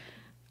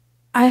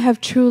I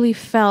have truly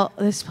felt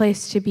this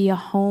place to be a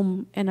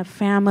home and a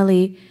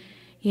family,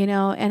 you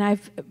know, and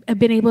I've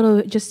been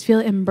able to just feel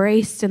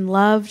embraced and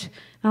loved,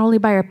 not only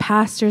by our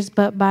pastors,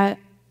 but by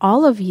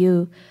all of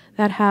you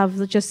that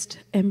have just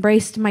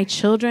embraced my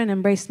children,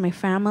 embraced my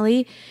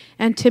family.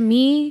 And to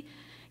me,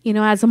 you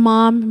know, as a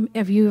mom,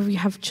 if you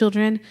have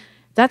children,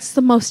 that's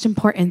the most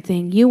important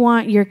thing. You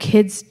want your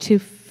kids to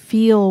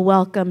feel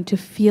welcome, to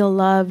feel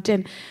loved.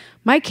 And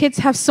my kids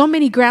have so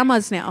many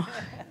grandmas now.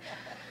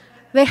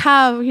 They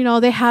have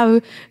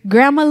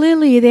Grandma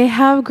Lily, they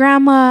have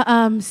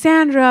Grandma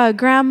Sandra,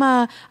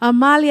 Grandma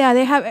Amalia.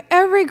 They have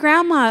every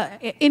grandma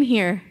in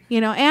here, you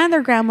know, and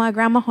their Grandma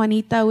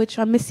Juanita, which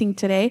I'm missing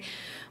today.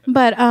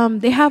 But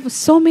they have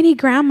so many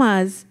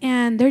grandmas,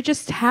 and they're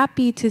just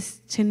happy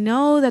to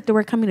know that they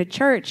were coming to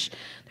church.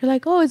 They're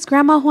like, oh, is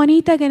Grandma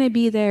Juanita going to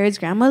be there? Is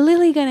Grandma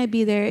Lily going to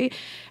be there?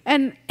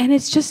 And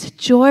it's just a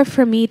joy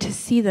for me to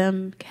see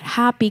them get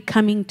happy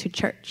coming to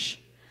church.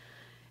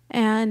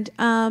 And,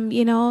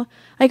 you know,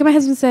 like my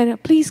husband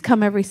said, please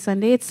come every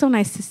Sunday. It's so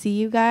nice to see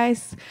you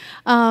guys.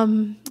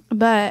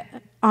 But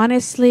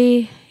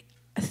honestly,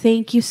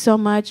 thank you so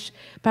much,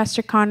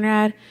 Pastor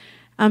Conrad.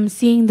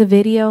 Seeing the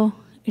video,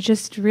 it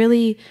just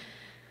really,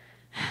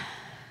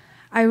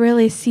 I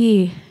really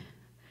see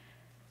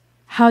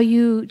how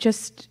you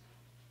just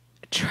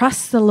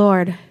trust the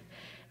Lord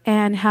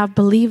and have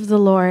believed the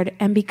Lord.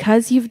 And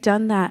because you've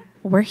done that,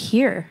 we're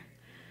here.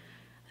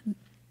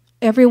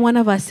 Every one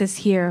of us is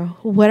here.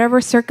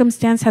 Whatever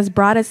circumstance has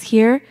brought us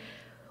here,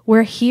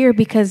 we're here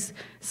because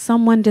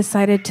someone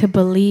decided to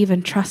believe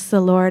and trust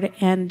the Lord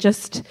and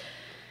just,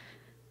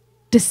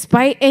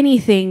 despite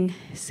anything,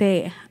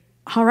 say,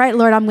 all right,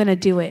 Lord, I'm going to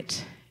do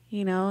it.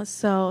 You know,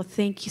 so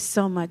thank you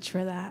so much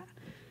for that.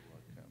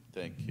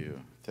 Thank you.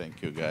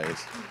 Thank you,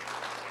 guys.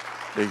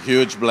 A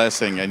huge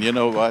blessing. And you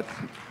know what?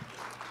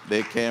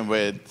 She came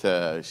with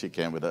her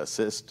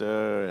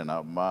sister and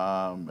her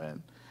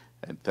mom,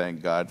 and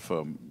thank God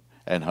for,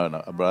 and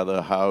her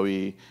brother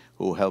Howie,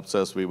 who helps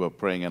us. We were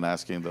praying and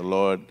asking the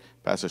Lord.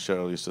 Pastor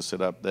Cheryl used to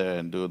sit up there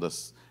and do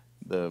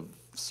the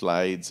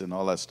slides and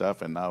all that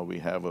stuff, and now we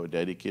have a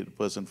dedicated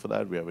person for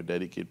that. We have a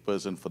dedicated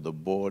person for the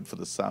board, for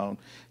the sound.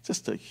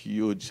 Just a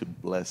huge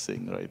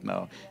blessing right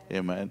now.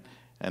 Amen.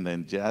 And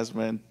then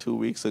Jasmine, 2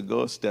 weeks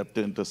ago, stepped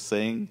in to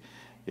sing,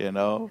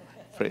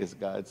 Praise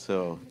God.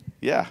 So,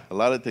 yeah, a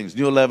lot of things.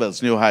 New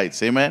levels, new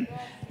heights. Amen.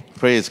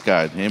 Praise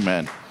God.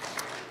 Amen.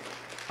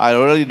 I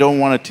really don't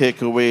want to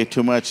take away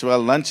too much. Well,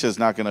 lunch is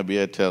not going to be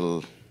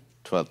until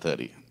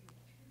 12:30.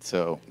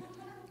 So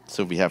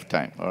we have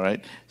time, all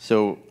right?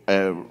 So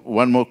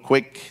one more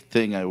quick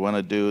thing I want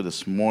to do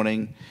this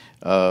morning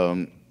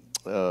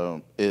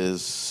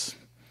is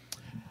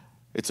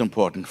it's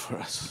important for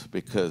us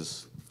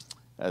because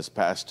as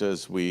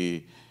pastors,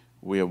 we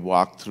have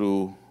walked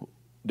through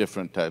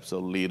different types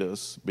of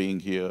leaders being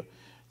here,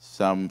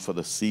 some for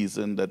the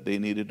season that they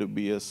needed to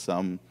be here,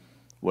 some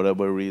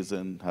whatever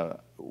reason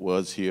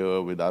was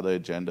here with other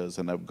agendas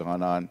and have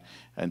gone on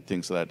and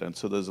things like that. And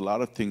so there's a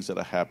lot of things that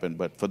have happened.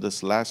 But for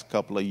this last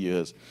couple of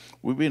years,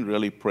 we've been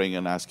really praying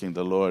and asking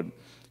the Lord,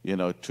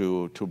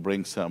 to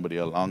bring somebody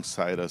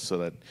alongside us so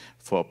that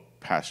for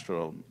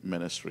pastoral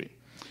ministry.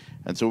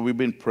 And so we've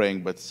been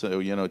praying, but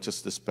so,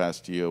 just this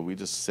past year, we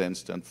just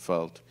sensed and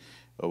felt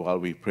while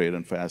we prayed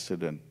and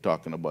fasted and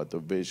talking about the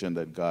vision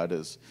that God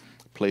has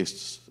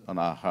placed on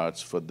our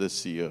hearts for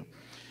this year,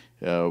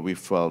 we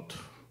felt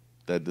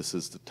that this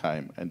is the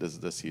time and this is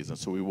the season.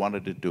 So we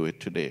wanted to do it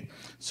today.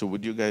 So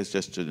would you guys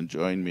just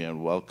join me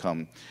and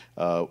welcome.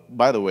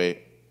 By the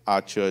way,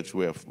 our church,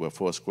 we're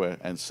Foursquare,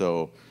 and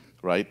so,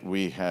 right,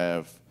 we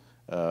have,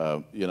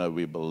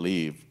 we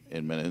believe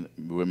in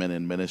women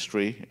in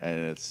ministry, and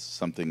it's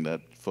something that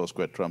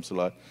Foursquare trumps a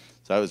lot.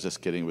 So I was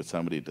just kidding with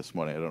somebody this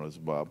morning, I don't know if it's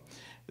Bob,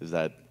 is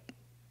that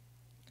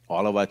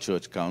all of our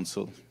church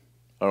council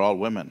are all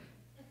women.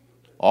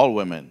 All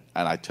women.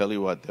 And I tell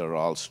you what, they're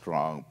all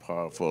strong,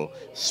 powerful,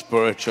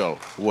 spiritual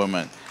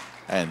women.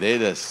 And they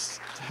just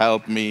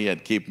help me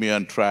and keep me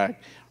on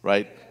track,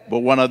 right? But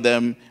one of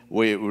them,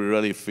 we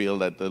really feel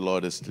that the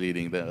Lord is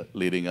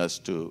leading us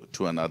to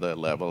another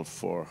level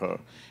for her.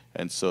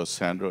 And so,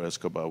 Sandra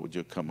Escobar, would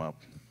you come up?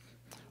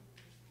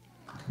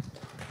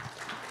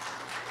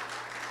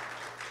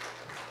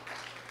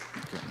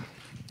 Okay.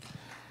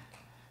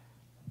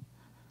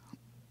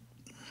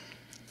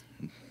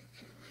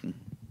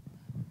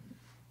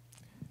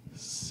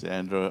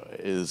 Sandra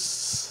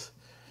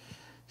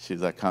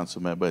she's a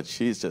council member, but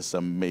she's just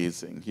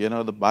amazing.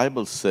 The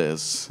Bible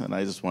says, and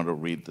I just want to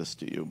read this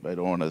to you, but I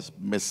don't want to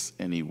miss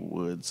any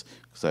words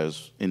because I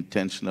was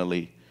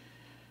intentionally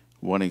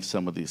wanting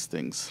some of these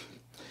things.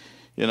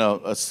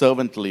 A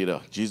servant leader.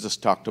 Jesus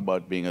talked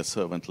about being a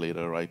servant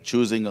leader, right?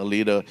 Choosing a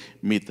leader,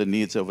 meet the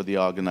needs of the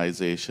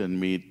organization,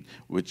 meet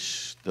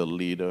which the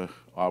leader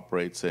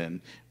operates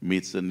in,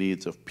 meets the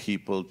needs of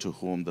people to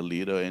whom the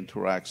leader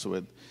interacts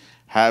with,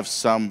 have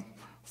some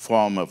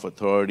form of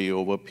authority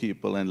over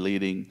people and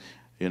leading,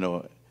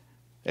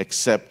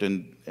 accept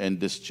and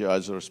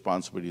discharge the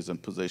responsibilities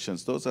and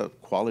positions. Those are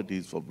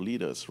qualities of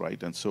leaders,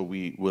 right? And so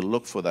we will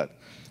look for that.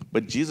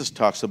 But Jesus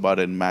talks about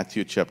it in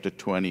Matthew chapter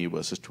 20,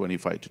 verses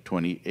 25 to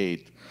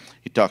 28.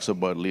 He talks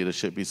about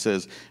leadership. He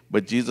says,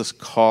 but Jesus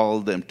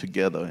called them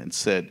together and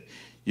said,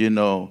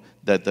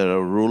 that there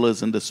are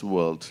rulers in this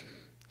world,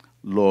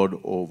 lord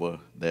over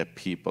their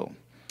people.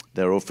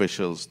 They're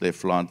officials. They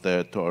flaunt their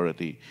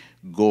authority.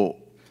 Go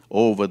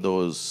over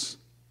those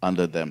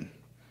under them.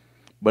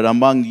 But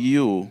among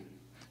you,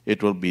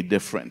 it will be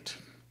different.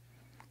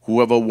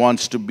 Whoever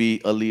wants to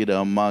be a leader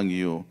among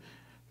you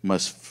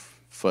must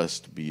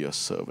first be your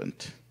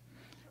servant.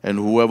 And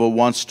whoever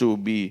wants to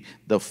be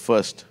the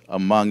first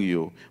among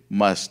you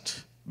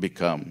must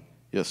become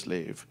your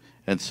slave.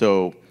 And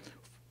so,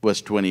 verse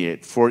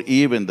 28, for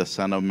even the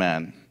Son of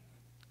Man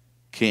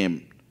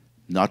came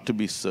not to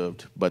be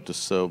served, but to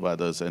serve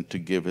others and to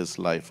give his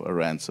life a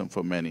ransom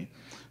for many.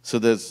 So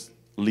there's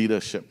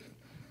leadership.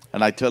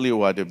 And I tell you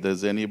what, if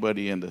there's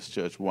anybody in this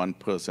church, one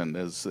person,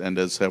 and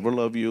there's several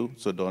of you,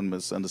 so don't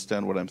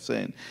misunderstand what I'm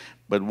saying,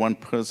 but one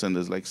person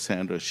is like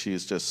Sandra.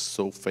 She's just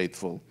so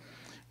faithful.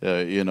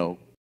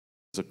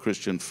 It's a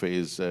Christian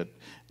phrase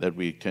that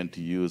we tend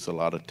to use a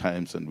lot of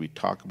times, and we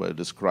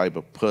describe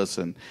a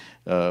person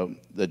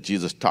that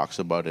Jesus talks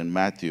about in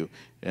Matthew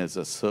as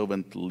a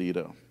servant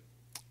leader.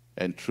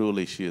 And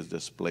truly, she has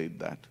displayed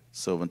that,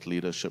 servant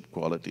leadership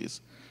qualities.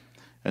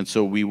 And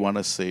so we want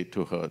to say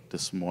to her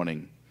this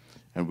morning,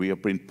 and we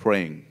have been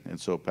praying, and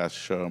so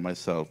Pastor Shara and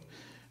myself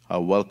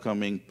are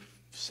welcoming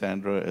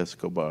Sandra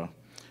Escobar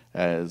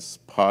as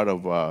part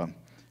of our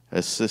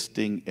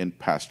assisting in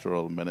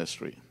pastoral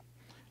ministry.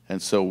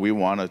 And so we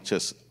want to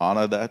just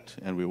honor that,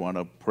 and we want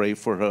to pray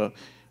for her.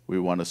 We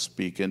want to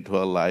speak into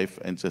her life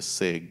and just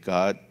say,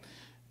 God,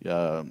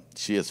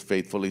 she has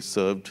faithfully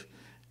served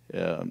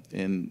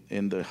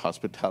in the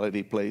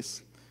hospitality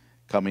place,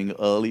 coming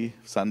early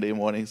Sunday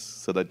mornings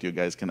so that you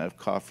guys can have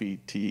coffee,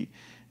 tea,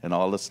 and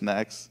all the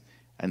snacks,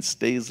 and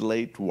stays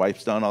late,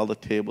 wipes down all the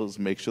tables,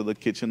 makes sure the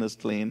kitchen is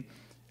clean,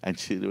 and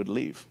she would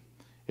leave,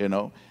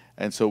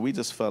 And so we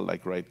just felt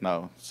like right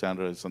now,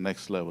 Sandra is the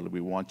next level. We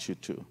want you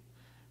to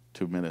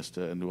to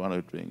minister and one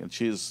of things. And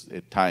she's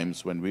at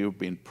times when we've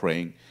been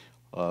praying,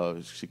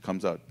 she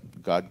comes out,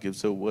 God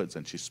gives her words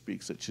and she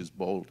speaks it. She's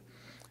bold.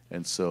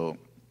 And so,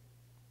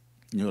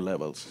 new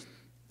levels.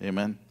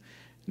 Amen?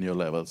 New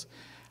levels.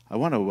 I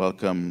want to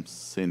welcome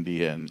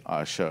Cindy and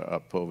Asha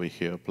up over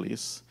here,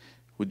 please.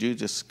 Would you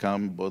just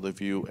come, both of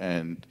you,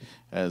 and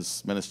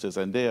as ministers,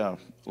 and they are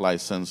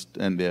licensed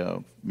and they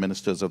are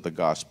ministers of the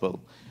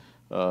gospel.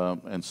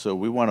 And so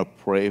we want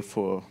to pray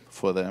for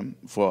them,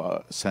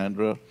 for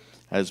Sandra,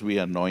 as we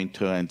anoint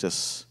her and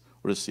just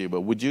receive her.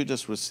 Would you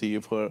just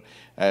receive her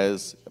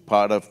as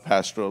part of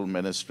pastoral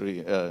ministry,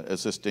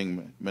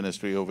 assisting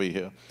ministry over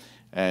here?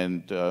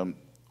 And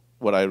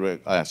what I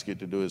ask you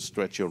to do is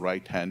stretch your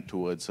right hand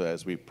towards her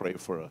as we pray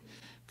for her,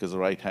 because the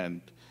right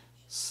hand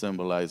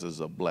symbolizes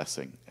a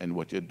blessing. And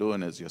what you're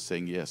doing is you're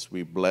saying, yes,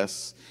 we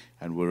bless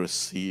and we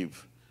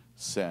receive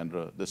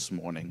Sandra this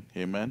morning.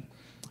 Amen?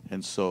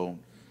 And so,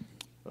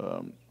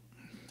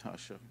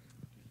 Tasha.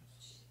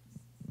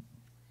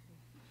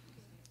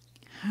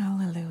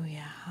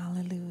 Hallelujah,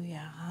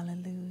 hallelujah,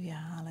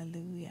 hallelujah,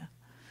 hallelujah.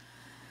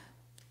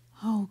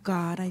 Oh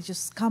God, I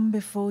just come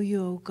before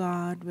you, oh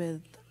God,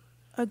 with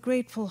a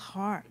grateful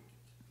heart.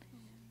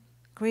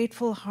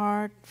 Grateful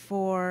heart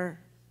for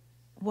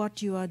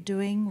what you are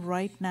doing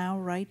right now,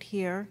 right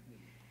here.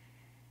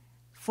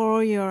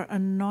 For your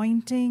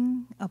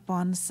anointing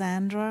upon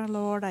Sandra,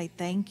 Lord, I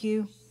thank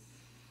you.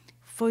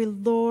 For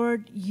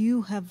Lord,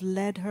 you have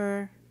led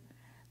her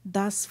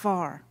thus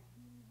far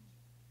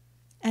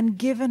and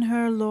given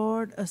her,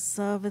 Lord, a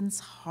servant's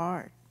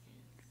heart.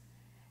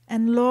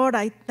 And Lord,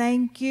 I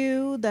thank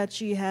you that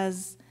she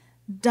has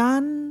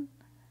done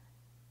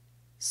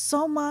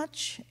so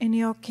much in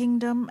your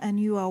kingdom, and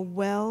you are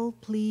well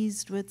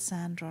pleased with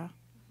Sandra.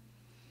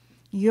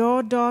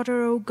 Your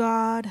daughter, O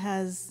God,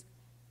 has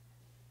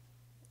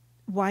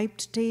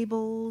wiped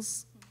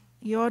tables.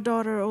 Your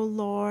daughter, O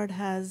Lord,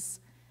 has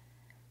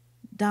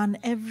done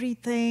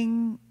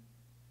everything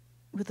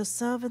with a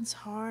servant's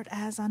heart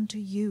as unto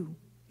you.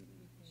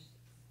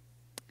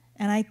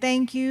 And I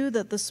thank you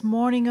that this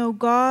morning, O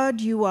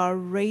God, you are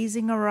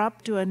raising her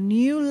up to a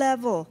new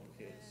level.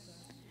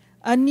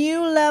 A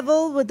new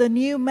level with a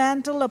new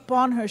mantle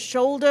upon her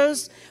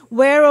shoulders,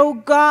 where, O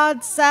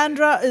God,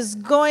 Sandra is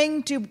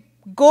going to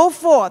go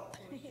forth,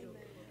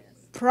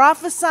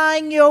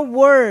 prophesying your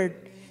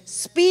word,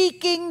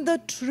 speaking the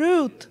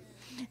truth,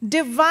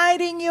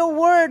 dividing your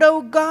word,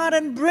 O God,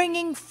 and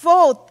bringing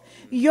forth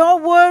your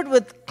word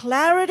with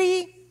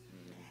clarity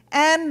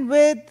and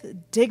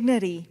with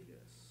dignity.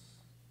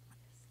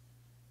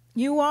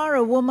 You are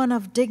a woman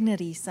of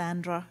dignity,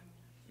 Sandra.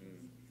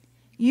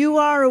 You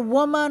are a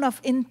woman of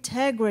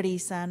integrity,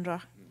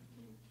 Sandra.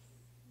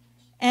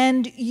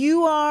 And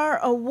you are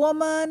a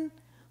woman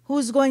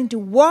who's going to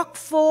walk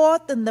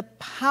forth in the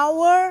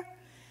power,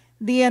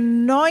 the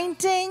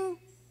anointing,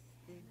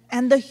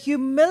 and the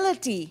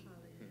humility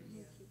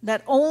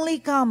that only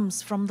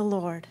comes from the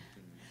Lord.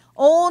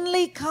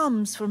 Only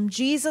comes from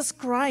Jesus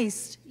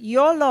Christ,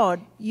 your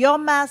Lord, your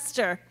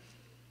Master.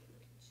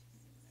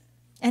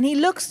 And he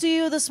looks to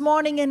you this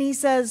morning and he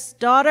says,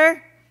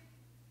 daughter,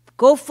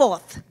 go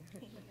forth.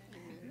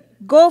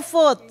 Go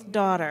forth,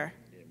 daughter.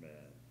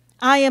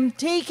 I am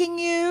taking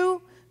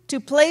you to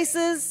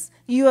places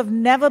you have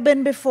never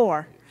been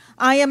before.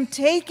 I am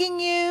taking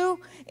you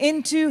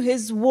into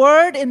his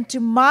word, into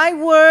my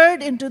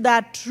word, into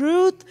that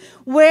truth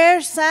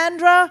where,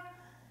 Sandra,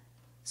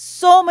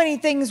 so many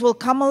things will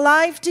come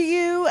alive to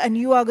you and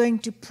you are going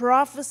to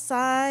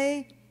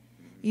prophesy.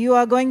 You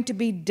are going to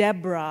be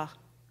Deborah.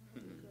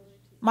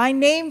 My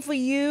name for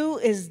you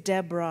is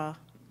Deborah.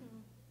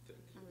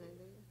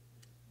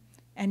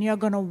 And you're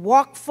going to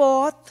walk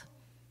forth,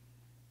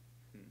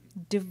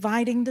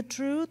 dividing the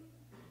truth,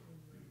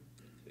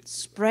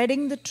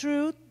 spreading the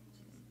truth.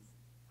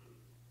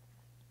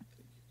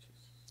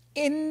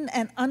 In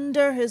and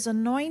under his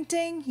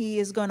anointing, he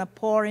is going to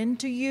pour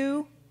into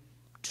you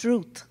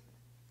truth.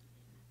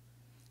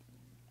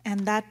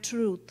 And that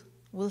truth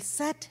will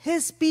set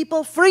his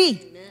people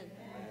free. Amen.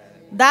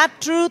 That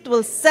truth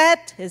will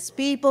set his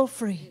people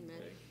free.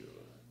 Amen.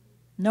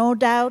 No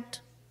doubt,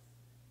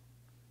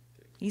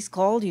 he's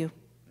called you.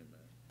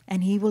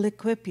 And he will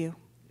equip you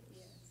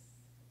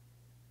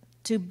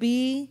to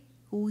be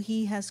who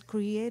he has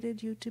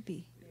created you to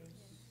be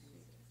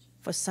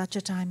for such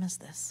a time as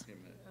this.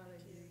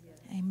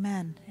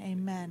 Amen,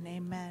 amen,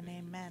 amen,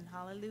 amen.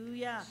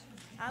 Hallelujah.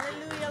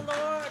 Hallelujah,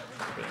 Lord.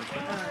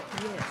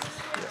 Yes.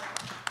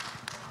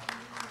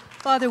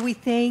 Father, we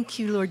thank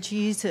you, Lord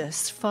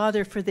Jesus,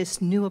 Father, for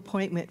this new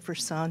appointment for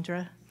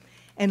Sandra.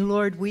 And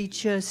Lord, we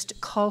just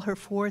call her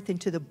forth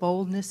into the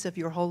boldness of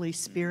your Holy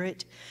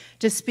Spirit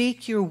to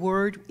speak your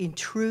word in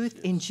truth,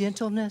 in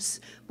gentleness,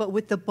 but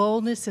with the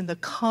boldness and the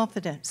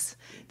confidence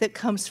that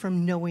comes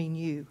from knowing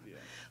you.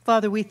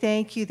 Father, we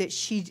thank you that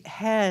she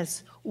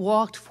has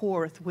walked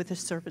forth with a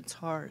servant's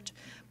heart.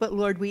 But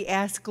Lord, we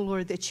ask,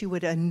 Lord, that you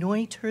would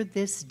anoint her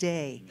this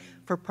day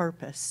for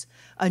purpose.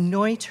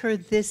 Anoint her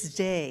this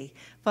day,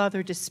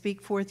 Father, to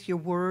speak forth your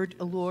word,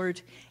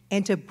 Lord,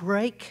 and to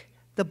break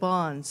the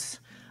bonds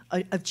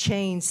of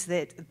chains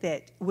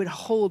that would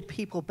hold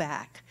people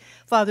back.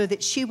 Father,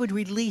 that she would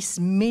release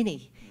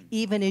many,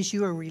 even as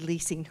you are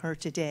releasing her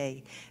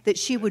today, that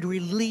she would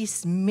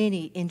release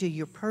many into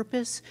your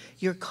purpose,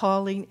 your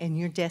calling, and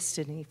your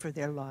destiny for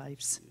their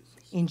lives.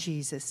 In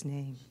Jesus'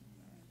 name.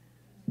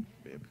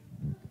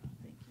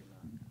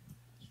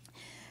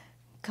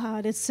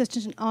 God, it's such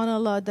an honor,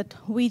 Lord, that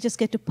we just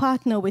get to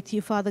partner with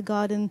you, Father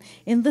God,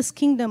 in this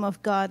kingdom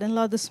of God. And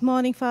Lord, this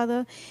morning,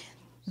 Father,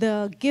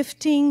 the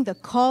gifting, the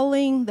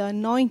calling, the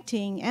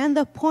anointing, and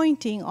the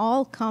appointing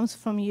all comes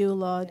from you,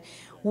 Lord.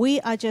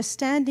 We are just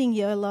standing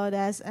here, Lord,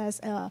 as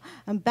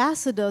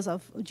ambassadors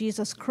of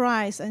Jesus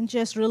Christ and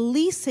just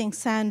releasing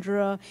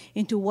Sandra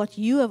into what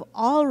you have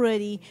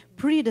already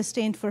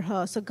predestined for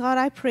her. So, God,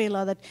 I pray,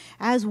 Lord, that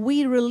as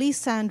we release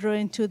Sandra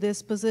into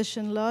this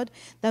position, Lord,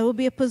 that will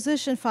be a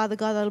position, Father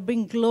God, that will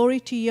bring glory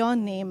to your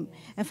name.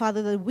 And,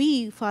 Father, that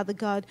we, Father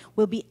God,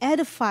 will be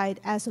edified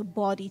as a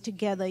body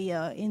together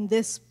here in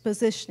this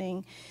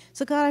positioning.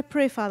 So, God, I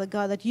pray, Father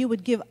God, that you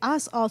would give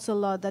us also,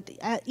 Lord, that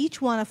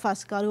each one of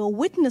us, God, who are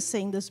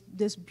witnessing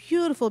this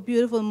beautiful,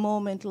 beautiful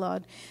moment,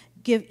 Lord,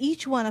 give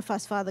each one of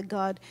us, Father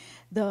God,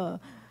 the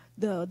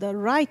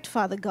right,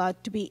 Father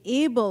God, to be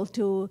able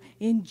to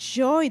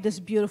enjoy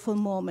this beautiful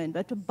moment.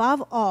 But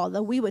above all,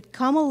 that we would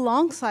come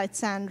alongside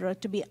Sandra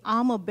to be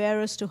armor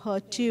bearers to her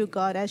too,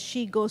 God, as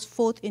she goes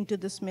forth into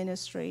this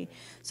ministry.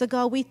 So,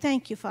 God, we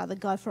thank you, Father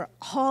God, for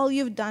all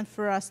you've done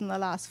for us in the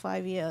last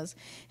 5 years.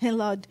 And,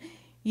 Lord,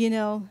 you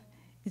know,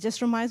 it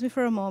just reminds me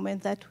for a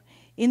moment that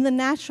in the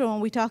natural, when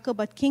we talk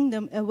about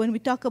kingdom, when we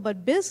talk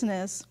about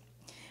business,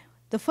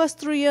 the first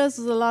 3 years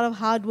is a lot of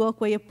hard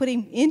work where you're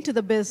putting into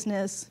the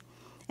business.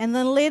 And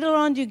then later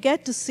on, you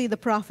get to see the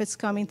profits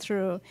coming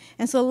through.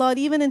 And so, Lord,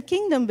 even in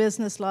kingdom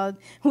business, Lord,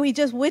 we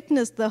just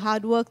witnessed the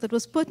hard work that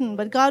was put in.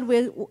 But, God,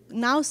 we're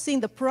now seeing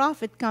the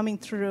profit coming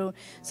through.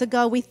 So,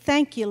 God, we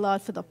thank you,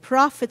 Lord, for the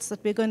profits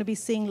that we're going to be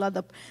seeing, Lord.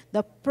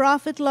 The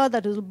profit, Lord,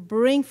 that will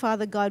bring,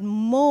 Father God,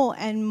 more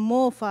and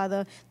more,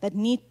 Father, that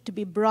need to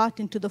be brought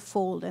into the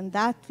fold. And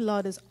that,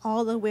 Lord, is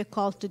all that we're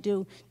called to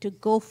do, to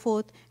go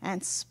forth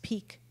and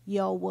speak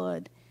your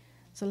word.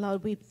 So,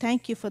 Lord, we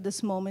thank you for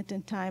this moment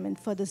in time and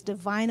for this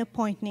divine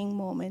appointing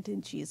moment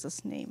in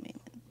Jesus' name.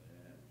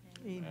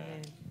 Amen.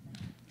 Amen.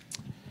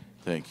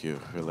 Thank you.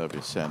 We love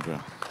you,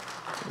 Sandra.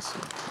 Bless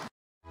you.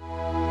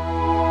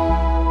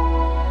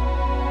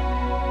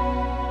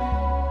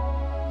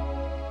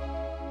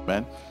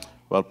 Amen.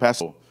 Well,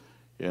 Pastor,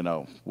 you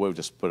know, we'll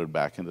just put it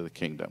back into the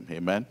kingdom.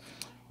 Amen.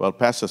 Well,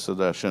 Pastor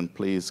Sudarshan,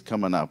 please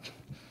come on up.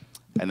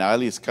 And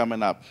Ali's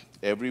coming up.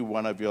 Every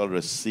one of you all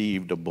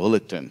received a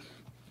bulletin.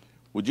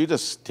 Would you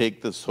just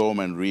take this home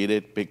and read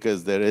it?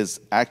 Because there is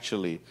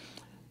actually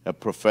a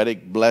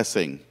prophetic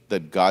blessing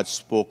that God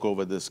spoke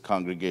over this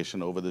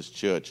congregation, over this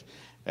church,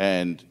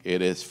 and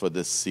it is for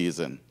this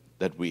season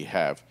that we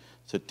have.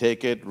 So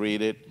take it,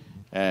 read it,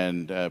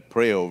 and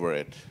pray over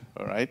it.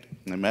 All right?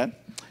 Amen?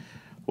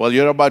 Well,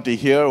 you're about to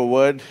hear a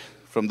word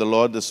from the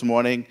Lord this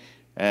morning,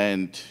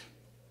 and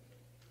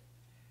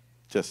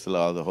just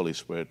allow the Holy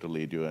Spirit to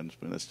lead you and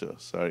minister.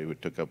 Sorry we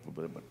took up a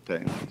bit of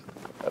time.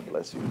 God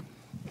bless you.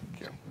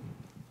 Thank you.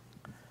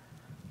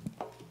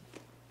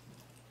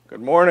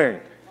 Good morning.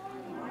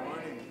 Good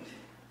morning.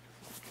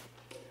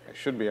 I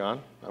should be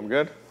on. I'm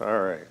good?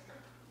 All right.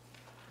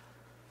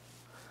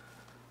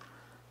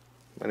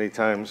 Many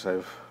times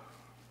I've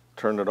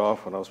turned it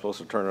off when I was supposed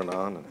to turn it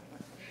on and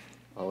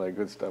all that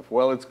good stuff.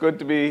 Well, it's good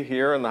to be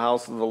here in the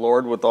house of the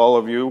Lord with all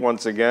of you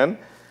once again.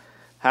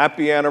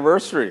 Happy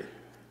anniversary.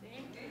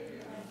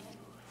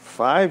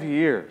 5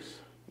 years.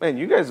 Man,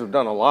 you guys have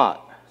done a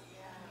lot.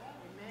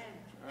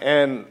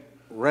 And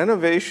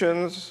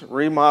renovations,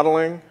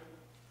 remodeling,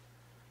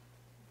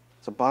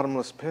 it's a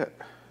bottomless pit.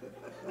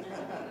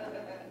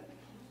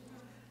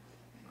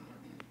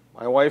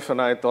 My wife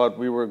and I thought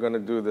we were going to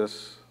do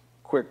this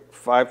quick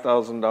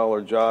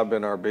 $5,000 job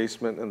in our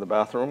basement in the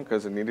bathroom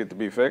because it needed to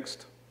be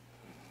fixed.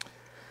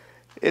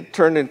 It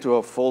turned into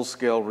a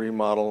full-scale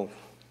remodel,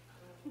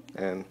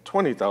 and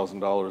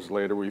 $20,000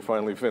 later, we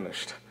finally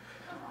finished.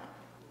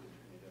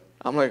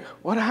 I'm like,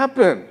 what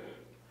happened?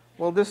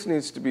 Well, this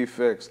needs to be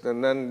fixed.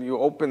 And then you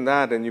open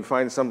that, and you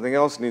find something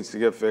else needs to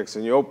get fixed,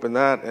 and you open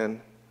that, and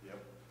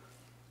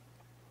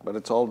but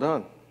it's all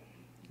done.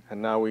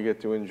 And now we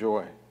get to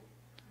enjoy.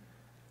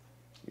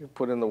 You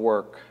put in the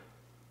work,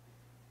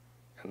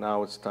 and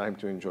now it's time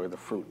to enjoy the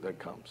fruit that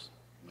comes.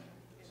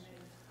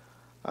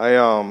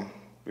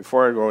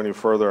 Before I go any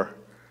further,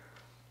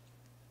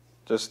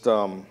 just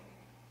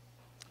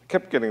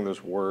kept getting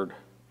this word,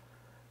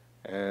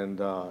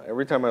 and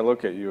every time I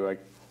look at you,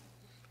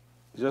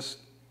 just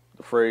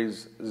the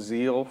phrase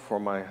 "zeal for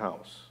my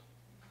house."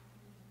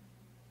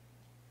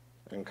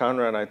 And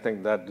Conrad, I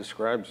think that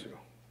describes you.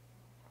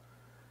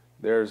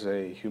 There's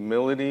a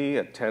humility,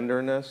 a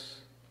tenderness,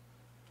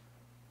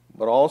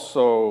 but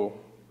also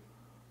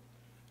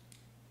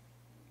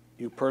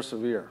you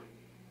persevere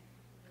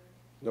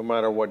no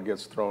matter what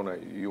gets thrown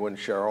at you, you and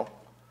Cheryl.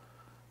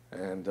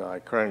 And I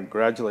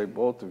congratulate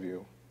both of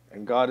you.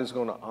 And God is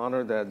going to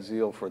honor that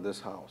zeal for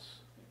this house.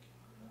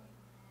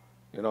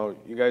 You know,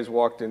 you guys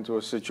walked into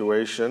a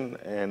situation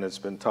and it's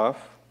been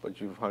tough,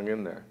 but you've hung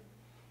in there.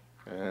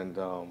 And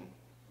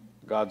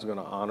God's going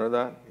to honor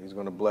that. He's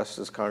going to bless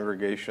this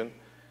congregation.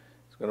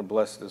 He's going to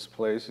bless this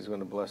place. He's going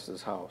to bless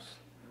this house.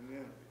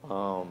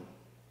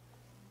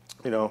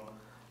 You know,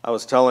 I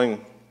was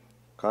telling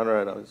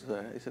Conrad,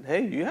 I said,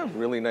 hey, you have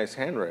really nice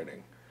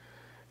handwriting.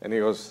 And he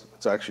goes,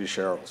 it's actually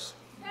Cheryl's.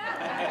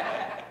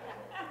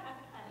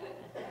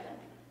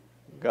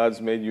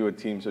 God's made you a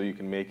team so you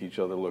can make each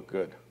other look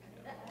good.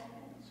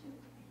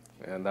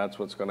 And that's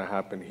what's going to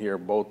happen here.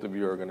 Both of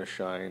you are going to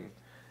shine.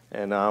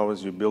 And now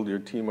as you build your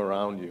team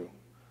around you,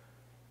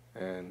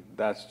 and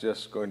that's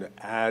just going to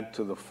add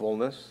to the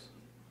fullness,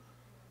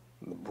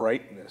 the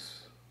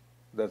brightness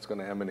that's going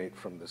to emanate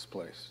from this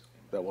place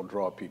that will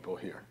draw people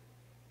here.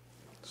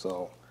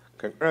 So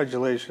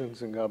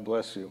congratulations and God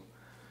bless you.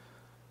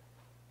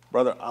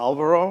 Brother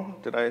Alvaro,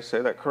 did I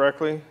say that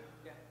correctly?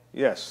 Yeah.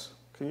 Yes.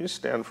 Can you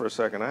stand for a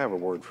second? I have a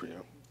word for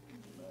you.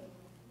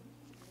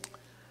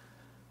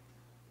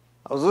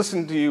 I was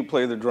listening to you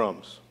play the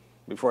drums.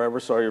 Before I ever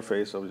saw your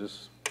face, I was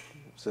just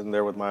sitting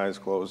there with my eyes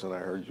closed and I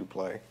heard you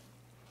play.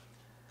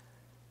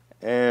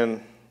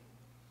 And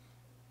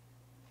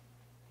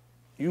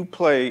you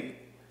play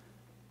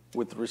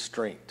with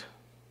restraint.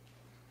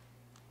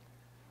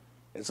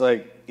 It's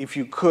like if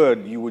you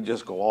could, you would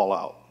just go all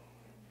out.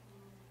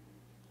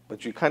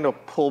 But you kind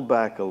of pull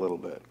back a little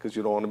bit because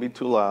you don't want to be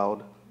too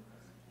loud.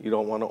 You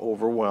don't want to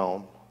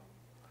overwhelm.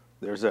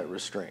 There's that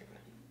restraint.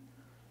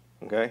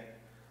 Okay?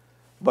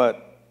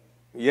 But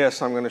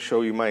yes, I'm going to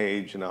show you my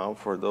age now.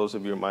 For those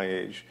of you my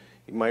age,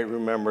 you might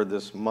remember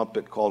this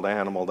Muppet called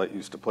Animal that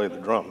used to play the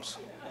drums.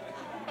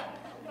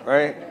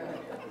 Right?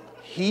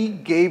 He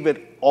gave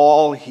it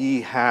all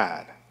he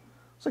had.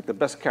 It's like the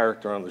best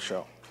character on the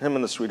show. Him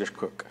and the Swedish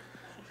cook.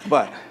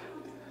 But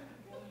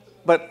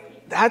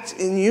that's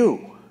in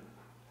you.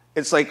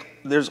 It's like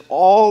there's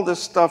all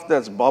this stuff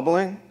that's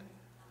bubbling,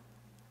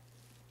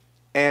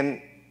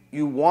 and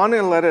you want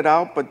to let it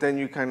out, but then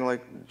you kind of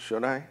like,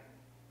 should I?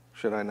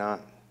 Should I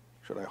not?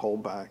 Should I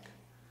hold back?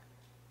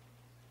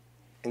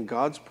 And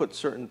God's put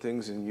certain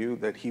things in you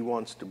that he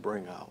wants to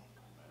bring out.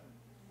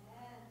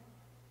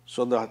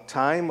 So the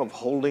time of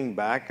holding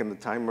back and the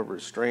time of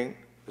restraint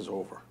is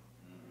over.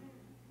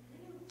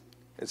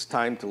 It's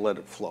time to let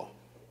it flow.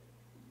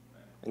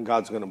 And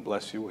God's going to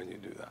bless you when you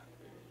do that.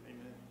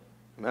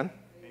 Amen?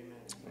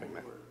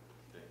 Amen.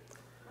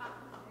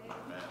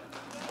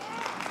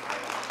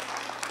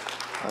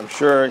 I'm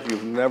sure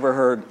you've never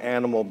heard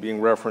animal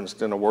being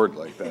referenced in a word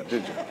like that,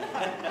 did you?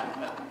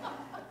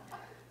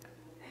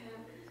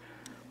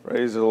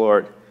 Praise the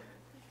Lord.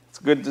 It's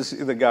good to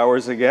see the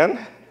Gowers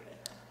again.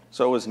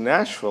 So it was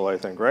Nashville, I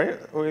think,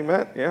 right? We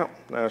met? Yeah,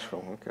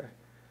 Nashville, okay.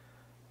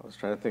 I was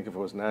trying to think if it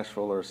was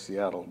Nashville or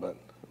Seattle, but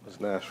it was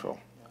Nashville.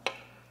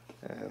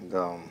 And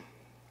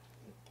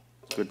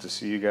it's good to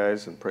see you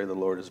guys, and pray the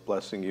Lord is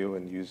blessing you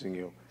and using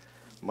you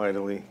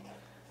mightily.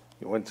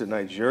 You went to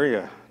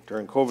Nigeria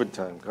during COVID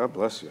time. God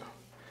bless you.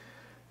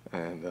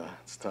 And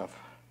it's tough.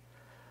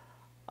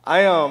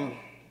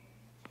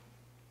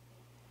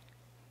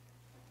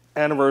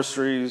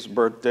 Anniversaries,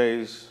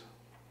 birthdays,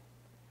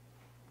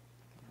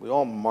 we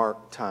all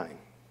mark time.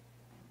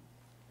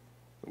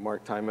 We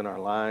mark time in our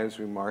lives.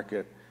 We mark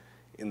it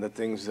in the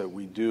things that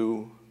we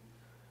do.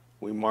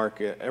 We mark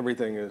it.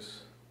 Everything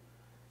is,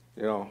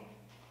 and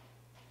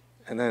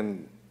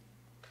then,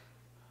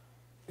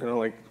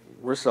 like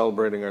we're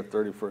celebrating our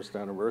 31st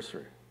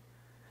anniversary.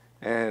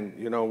 And,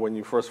 when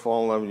you first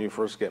fall in love and you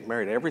first get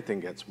married, everything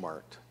gets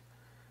marked.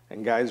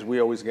 And guys, we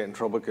always get in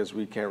trouble because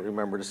we can't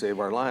remember to save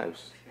our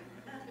lives.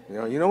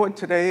 You know what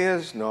today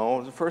is? No,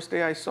 it's the first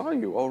day I saw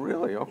you. Oh,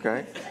 really?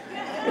 Okay.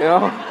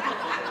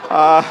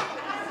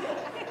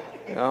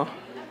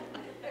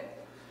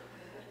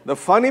 The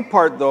funny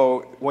part,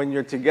 though, when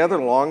you're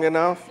together long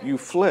enough, you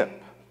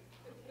flip.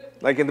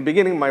 Like in the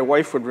beginning, my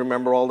wife would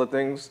remember all the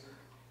things.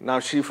 Now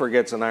she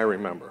forgets and I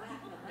remember.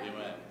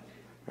 Amen.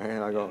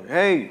 And I go,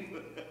 hey,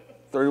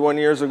 31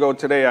 years ago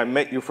today, I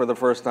met you for the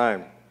first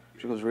time.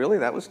 She goes, really?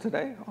 That was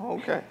today? Oh,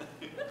 okay.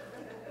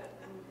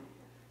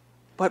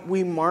 But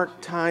we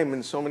mark time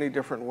in so many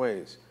different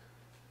ways.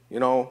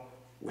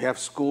 We have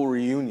school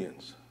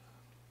reunions.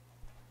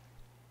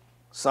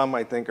 Some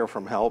I think are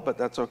from hell, but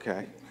that's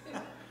okay.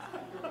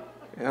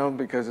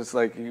 Because it's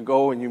like you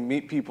go and you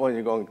meet people and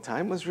you're going,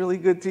 time was really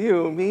good to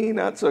you. Me,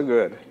 not so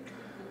good.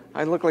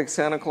 I look like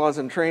Santa Claus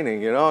in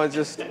training, it's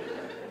just.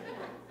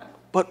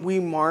 But we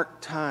mark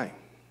time.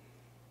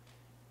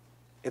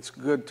 It's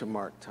good to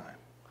mark time.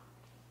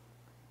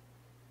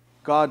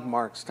 God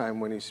marks time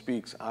when he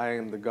speaks, I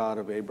am the God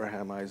of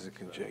Abraham,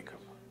 Isaac, and Jacob.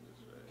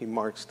 He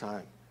marks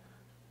time.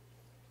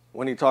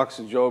 When he talks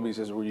to Job, he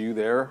says, were you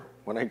there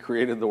when I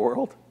created the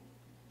world?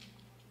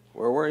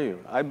 Where were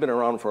you? I've been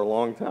around for a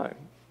long time.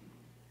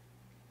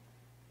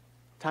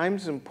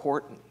 Time's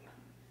important.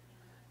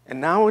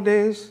 And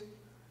nowadays,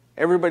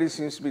 everybody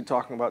seems to be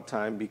talking about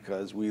time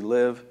because we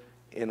live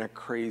in a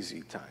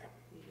crazy time.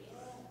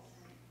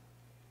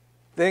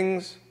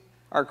 Things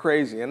are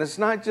crazy. And it's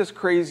not just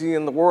crazy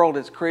in the world,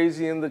 it's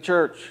crazy in the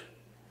church.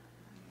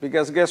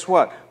 Because guess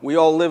what? We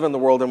all live in the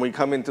world and we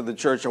come into the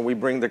church and we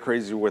bring the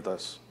crazy with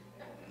us.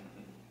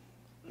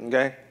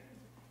 Okay?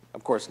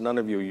 Of course, none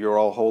of you, you're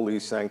all holy,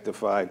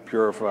 sanctified,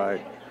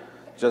 purified,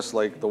 just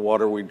like the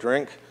water we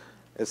drink.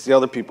 It's the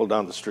other people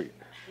down the street.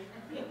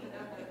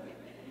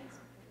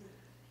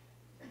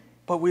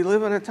 But we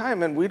live in a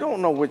time and we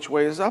don't know which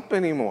way is up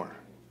anymore.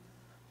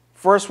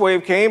 First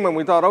wave came and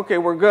we thought, okay,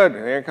 we're good.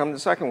 And here comes the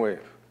second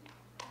wave.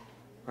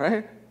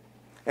 Right?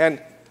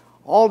 And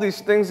all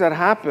these things that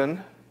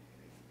happen,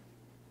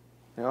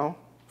 you know,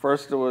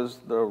 first it was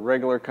the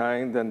regular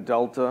kind, then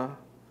Delta,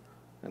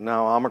 and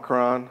now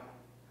Omicron.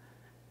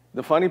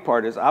 The funny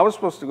part is I was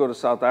supposed to go to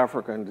South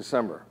Africa in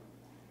December.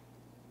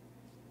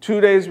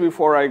 2 days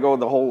before I go,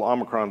 the whole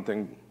Omicron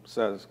thing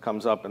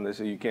comes up and they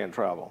say you can't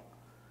travel.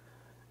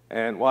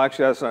 And well,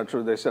 actually that's not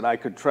true. They said I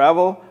could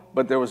travel,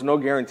 but there was no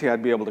guarantee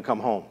I'd be able to come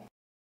home.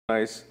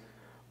 Nice.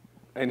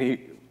 And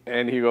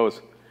he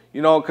goes,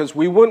 you know, because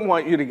we wouldn't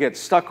want you to get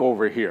stuck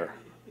over here.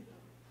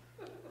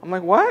 I'm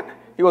like, what?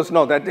 He goes,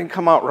 no, that didn't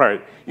come out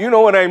right. You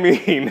know what I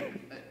mean.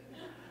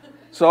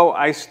 So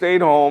I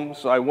stayed home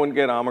so I wouldn't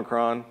get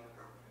Omicron,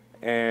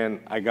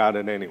 and I got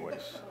it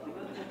anyways.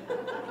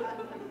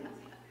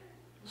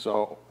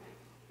 So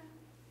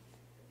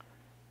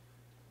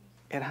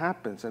it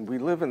happens, and we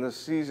live in this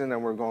season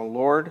and we're going,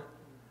 Lord,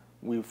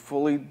 we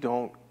fully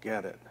don't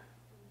get it.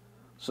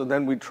 So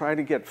then we try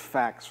to get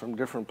facts from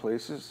different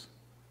places,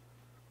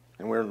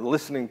 and we're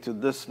listening to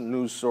this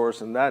news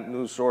source and that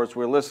news source.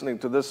 We're listening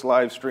to this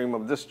live stream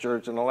of this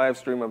church and a live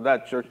stream of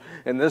that church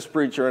and this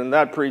preacher and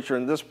that preacher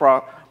and this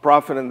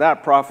prophet and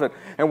that prophet,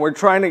 and we're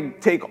trying to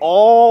take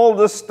all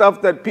the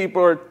stuff that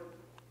people are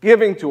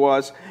giving to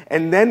us,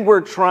 and then we're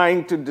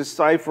trying to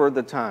decipher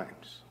the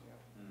times.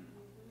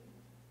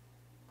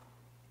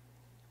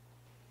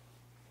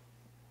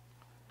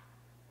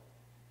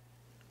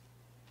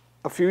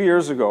 A few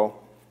years ago,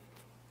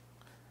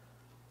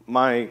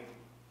 my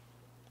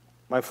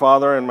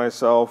father and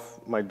myself,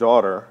 my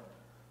daughter,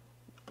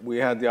 we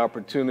had the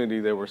opportunity,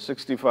 there were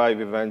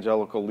 65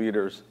 evangelical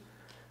leaders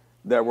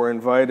that were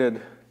invited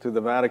to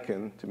the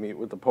Vatican to meet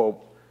with the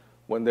Pope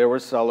when they were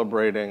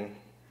celebrating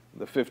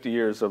the 50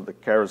 years of the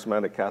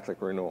charismatic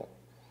Catholic renewal.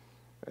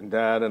 And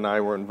Dad and I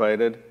were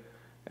invited,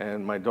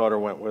 and my daughter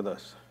went with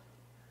us.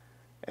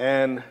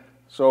 And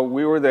so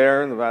we were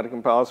there in the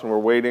Vatican Palace, and we're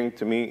waiting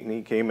to meet, and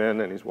he came in,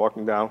 and he's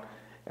walking down,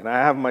 and I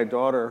have my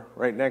daughter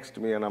right next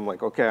to me, and I'm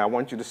like, okay, I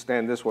want you to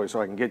stand this way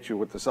so I can get you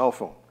with the cell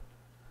phone.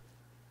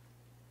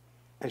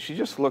 And she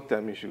just looked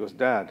at me, she goes,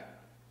 Dad,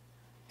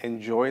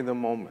 enjoy the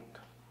moment.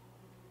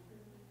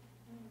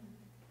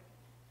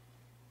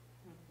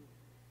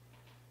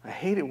 I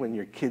hate it when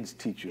your kids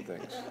teach you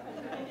things.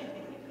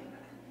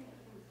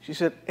 She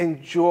said,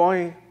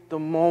 enjoy the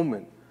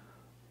moment.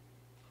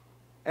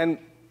 And,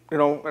 you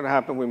know, what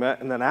happened, we met,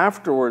 and then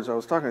afterwards I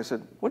was talking, I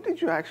said, what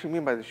did you actually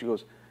mean by this? She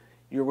goes,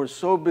 you were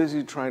so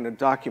busy trying to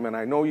document.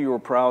 I know you were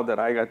proud that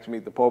I got to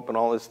meet the Pope and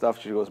all this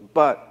stuff. She goes,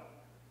 but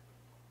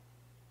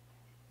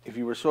if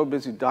you were so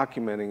busy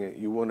documenting it,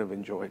 you wouldn't have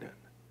enjoyed it.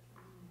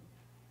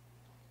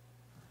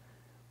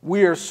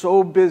 We are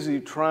so busy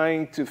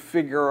trying to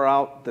figure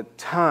out the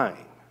time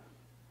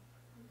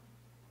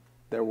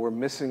that we're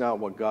missing out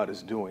what God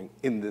is doing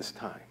in this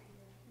time.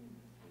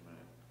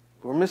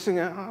 We're missing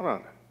out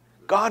on it.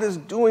 God is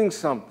doing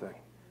something.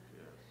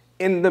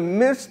 In the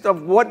midst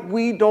of what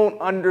we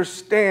don't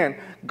understand,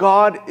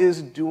 God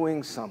is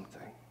doing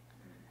something.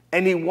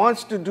 And He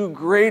wants to do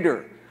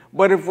greater.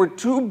 But if we're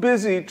too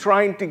busy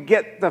trying to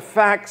get the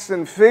facts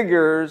and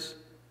figures,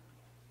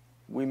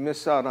 we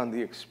miss out on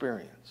the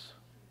experience.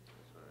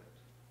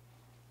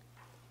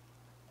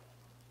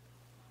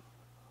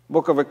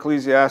 Book of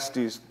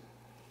Ecclesiastes,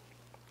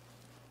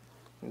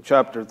 in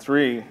chapter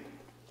 3,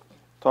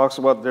 talks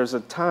about there's a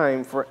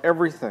time for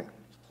everything.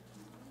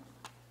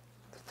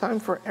 There's a time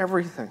for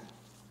everything.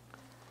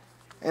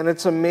 And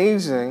it's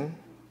amazing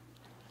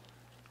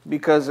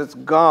because it's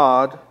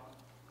God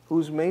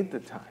who's made the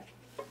time.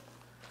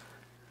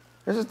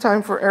 There's a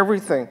time for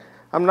everything.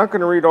 I'm not going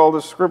to read all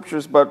the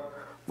scriptures, but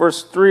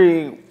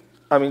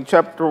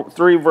chapter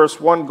 3, verse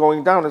 1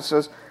 going down, it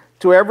says,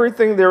 to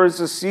everything there is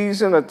a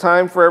season, a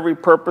time for every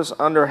purpose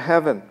under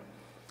heaven.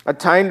 A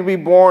time to be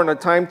born, a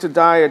time to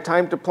die, a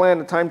time to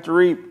plant, a time to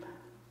reap.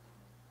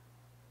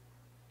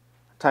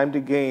 A time to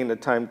gain, a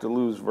time to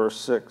lose, verse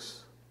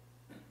 6.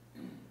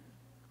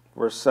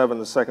 Verse 7,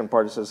 the second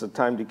part, it says, a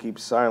time to keep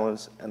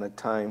silence and a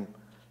time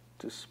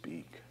to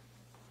speak.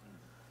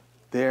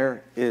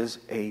 There is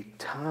a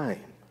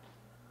time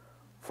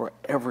for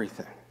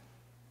everything.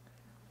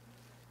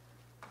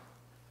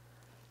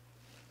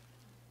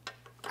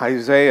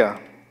 Isaiah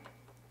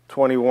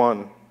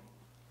 21,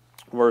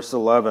 verse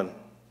 11.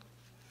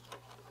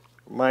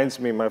 Reminds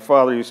me, my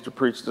father used to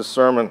preach this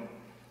sermon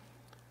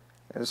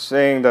and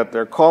saying that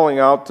they're calling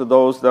out to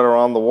those that are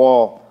on the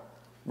wall.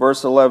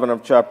 Verse 11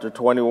 of chapter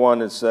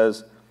 21, it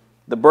says,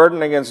 the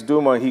burden against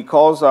Duma, he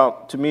calls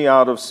out to me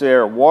out of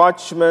Seir,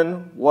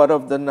 watchman, what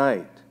of the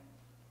night?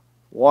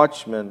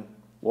 Watchman,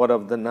 what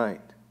of the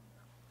night?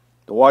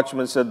 The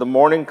watchman said, the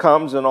morning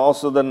comes and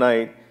also the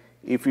night.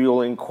 if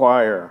you'll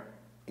inquire,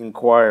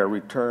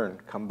 return,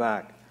 come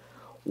back.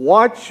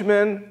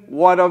 Watchmen,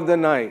 what of the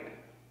night?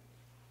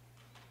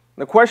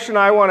 The question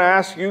I want to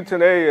ask you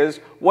today is,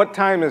 what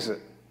time is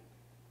it?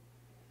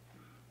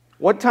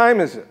 What time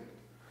is it?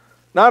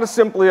 Not as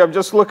simply of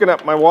just looking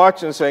at my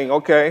watch and saying,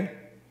 okay,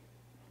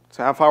 it's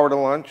a half hour to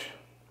lunch.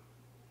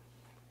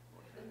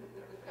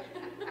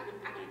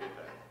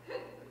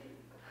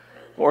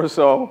 Or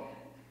so.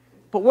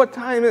 But what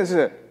time is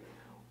it?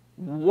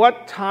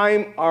 What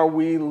time are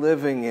we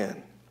living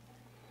in?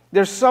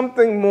 There's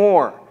something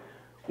more.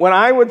 When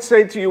I would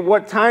say to you,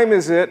 what time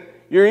is it?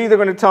 You're either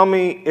going to tell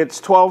me it's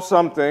 12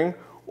 something,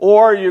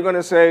 or you're going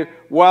to say,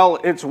 well,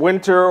 it's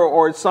winter,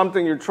 or it's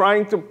something. You're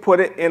trying to put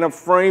it in a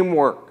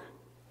framework.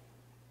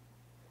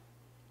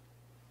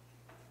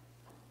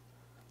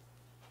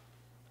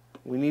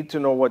 We need to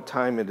know what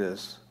time it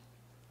is.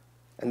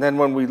 And then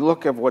when we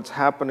look at what's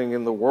happening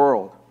in the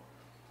world,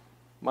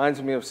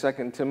 reminds me of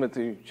 2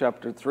 Timothy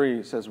chapter 3.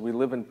 It says we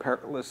live in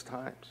perilous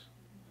times.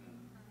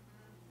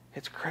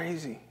 It's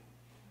crazy.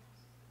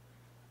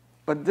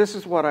 But this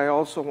is what I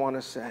also want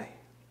to say.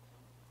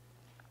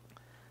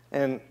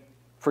 And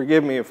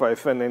forgive me if I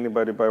offend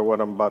anybody by what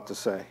I'm about to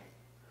say.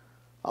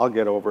 I'll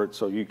get over it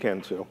so you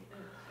can too.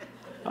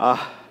 2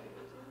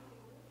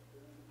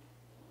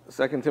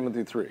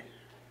 Timothy 3.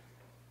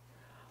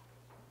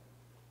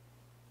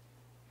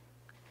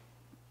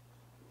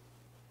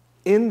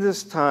 In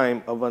this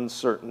time of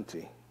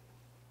uncertainty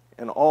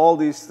and all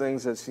these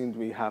things that seem to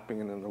be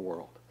happening in the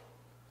world,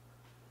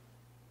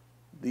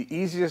 the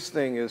easiest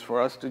thing is for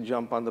us to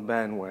jump on the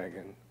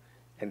bandwagon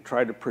and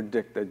try to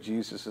predict that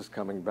Jesus is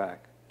coming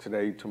back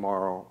today,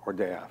 tomorrow, or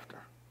day after.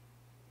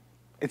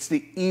 It's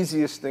the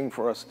easiest thing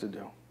for us to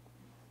do.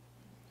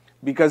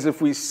 Because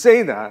if we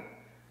say that,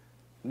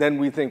 then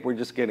we think we're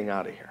just getting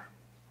out of here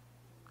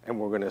and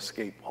we're going to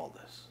escape all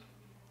this.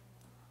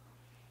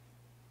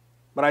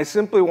 But I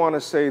simply want to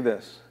say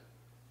this.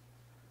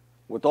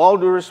 With all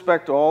due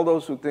respect to all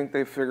those who think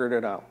they figured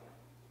it out,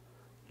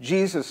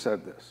 Jesus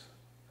said this.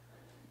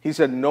 He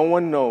said, no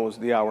one knows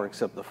the hour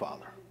except the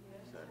Father.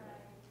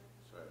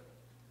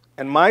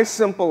 And my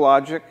simple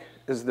logic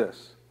is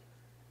this.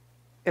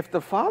 If the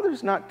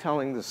Father's not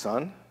telling the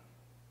Son,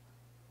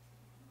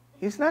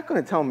 He's not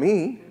going to tell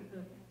me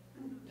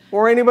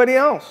or anybody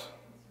else.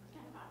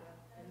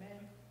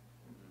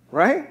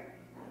 Right?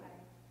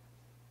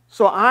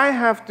 So I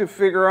have to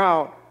figure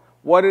out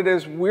what it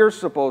is we're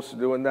supposed to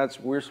do, and that's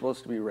we're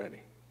supposed to be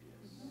ready.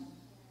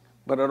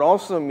 But it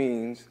also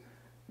means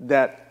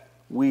that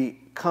we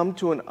come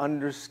to an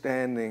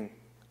understanding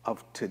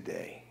of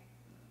today.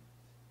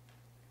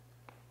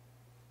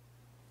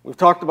 We've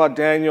talked about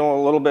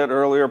Daniel a little bit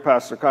earlier.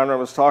 Pastor Conrad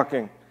was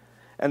talking.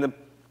 And the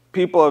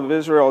people of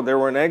Israel, they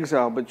were in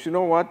exile. But you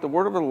know what? The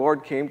word of the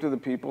Lord came to the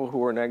people who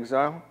were in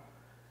exile.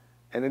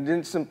 And it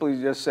didn't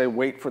simply just say,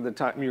 wait for the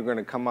time you're going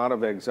to come out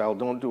of exile.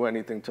 Don't do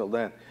anything till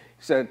then.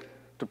 He said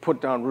to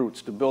put down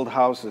roots, to build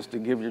houses, to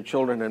give your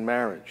children in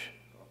marriage.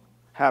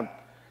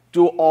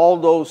 Do all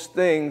those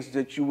things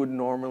that you would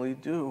normally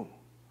do.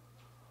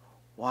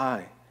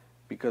 Why?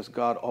 Because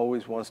God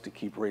always wants to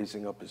keep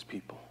raising up His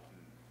people.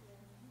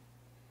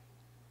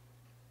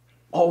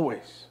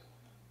 Always.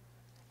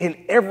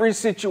 In every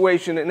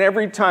situation, in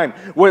every time,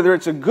 whether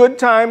it's a good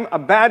time, a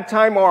bad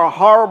time, or a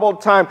horrible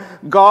time,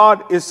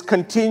 God is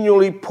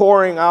continually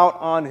pouring out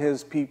on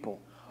His people.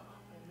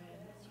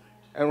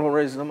 And will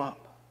raise them up.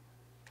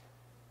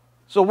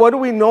 So what do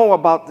we know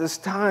about this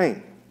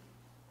time?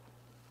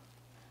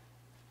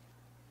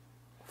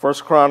 1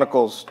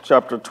 Chronicles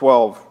chapter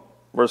 12,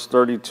 verse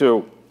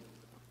 32.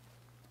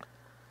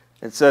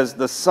 It says,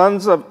 the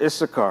sons of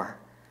Issachar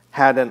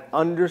had an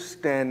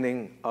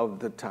understanding of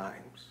the times,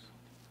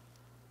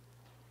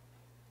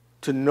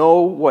 to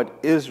know what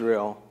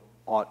Israel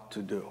ought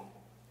to do.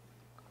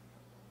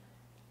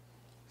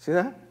 See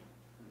that?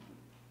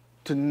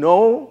 To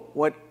know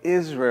what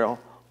Israel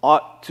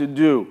ought to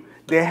do.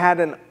 They had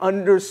an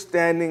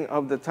understanding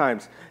of the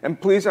times. And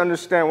please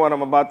understand what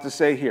I'm about to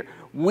say here.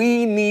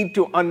 We need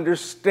to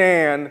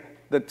understand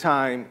the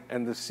time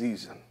and the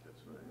season.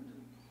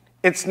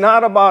 It's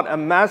not about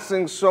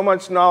amassing so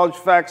much knowledge,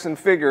 facts, and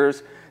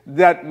figures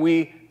that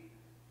we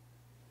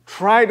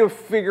try to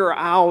figure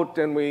out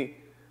and we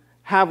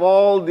have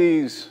all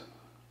these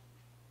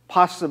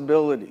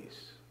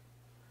possibilities.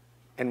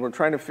 And we're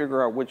trying to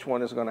figure out which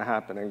one is going to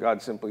happen. And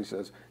God simply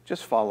says,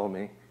 just follow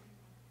me.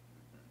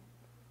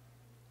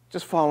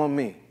 Just follow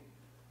me.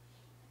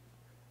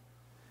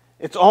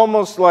 It's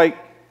almost like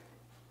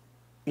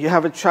you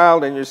have a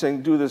child and you're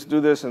saying, do this,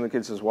 and the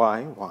kid says,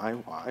 why?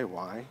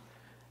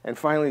 And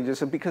finally you just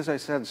said, because I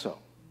said so.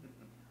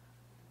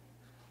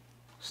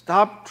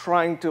 Stop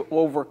trying to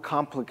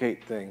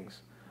overcomplicate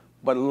things,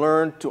 but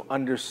learn to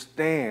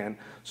understand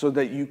so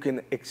that you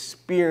can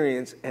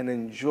experience and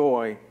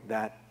enjoy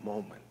that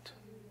moment.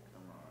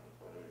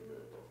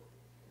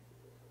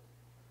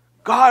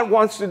 God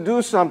wants to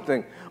do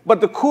something,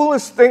 but the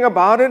coolest thing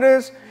about it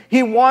is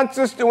He wants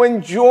us to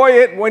enjoy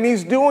it when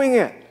He's doing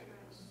it.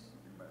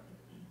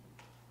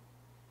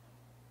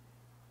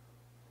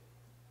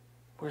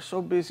 We're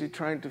so busy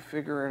trying to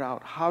figure it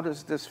out. How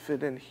does this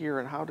fit in here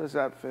and how does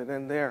that fit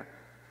in there?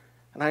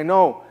 And I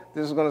know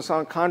this is going to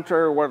sound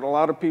contrary to what a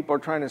lot of people are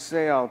trying to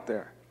say out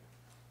there.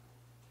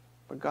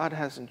 But God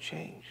hasn't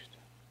changed.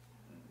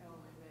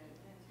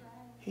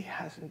 He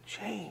hasn't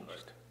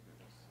changed.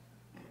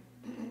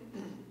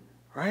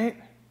 Right?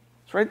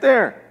 It's right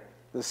there.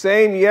 The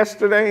same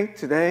yesterday,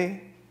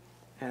 today,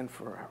 and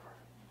forever.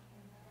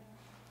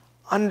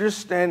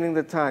 Understanding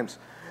the times.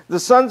 The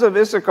sons of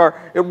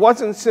Issachar, it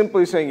wasn't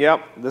simply saying,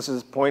 yep, this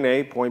is point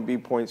A, point B,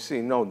 point C.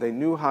 No, they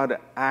knew how to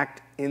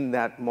act in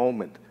that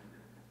moment.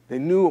 They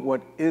knew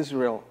what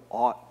Israel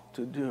ought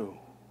to do.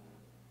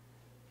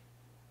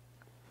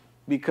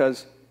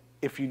 Because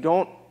if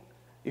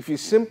you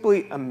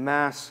simply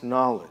amass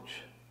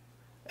knowledge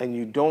and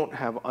you don't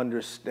have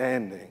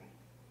understanding,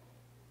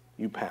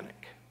 you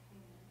panic.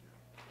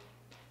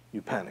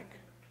 You panic.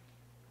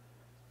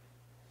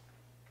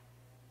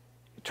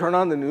 You turn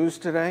on the news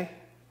today,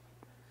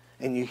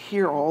 and you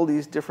hear all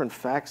these different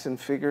facts and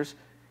figures,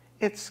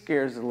 it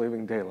scares the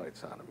living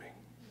daylights out of me.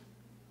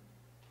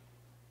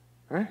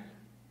 Right?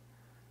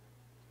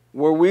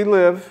 Where we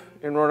live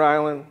in Rhode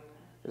Island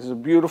is a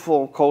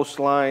beautiful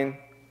coastline.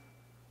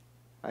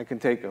 I can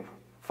take barely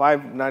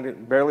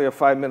a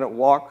 5-minute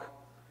walk,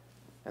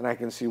 and I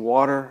can see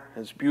water.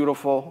 It's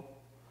beautiful.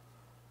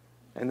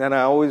 And then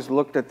I always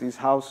looked at these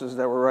houses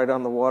that were right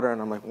on the water,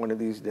 and I'm like, one of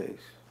these days,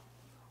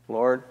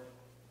 Lord,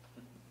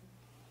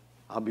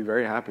 I'll be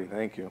very happy,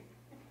 thank you.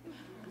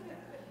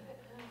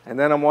 And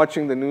then I'm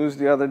watching the news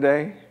the other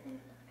day,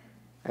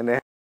 and they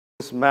have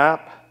this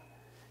map,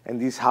 and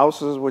these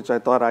houses, which I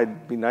thought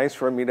I'd be nice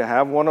for me to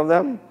have one of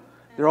them,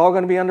 they're all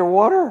going to be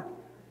underwater.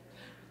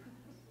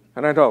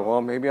 And I thought, well,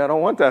 maybe I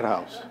don't want that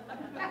house.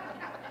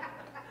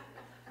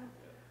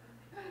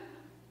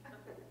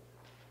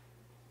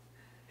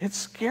 It's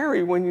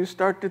scary when you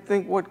start to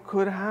think what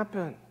could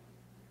happen.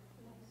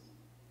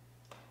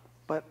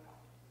 But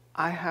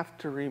I have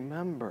to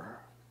remember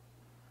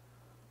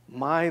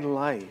my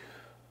life,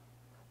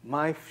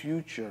 my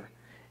future,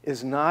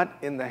 is not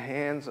in the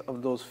hands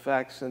of those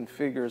facts and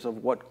figures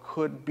of what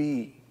could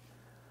be.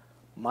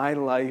 My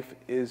life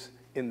is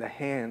in the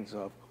hands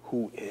of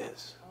who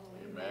is.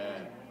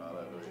 Amen.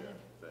 Hallelujah.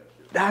 Thank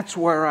you. That's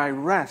where I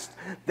rest.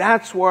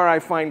 That's where I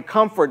find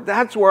comfort.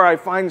 That's where I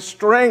find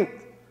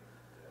strength.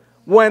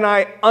 When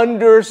I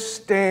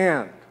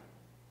understand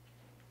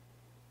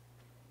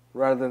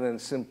rather than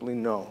simply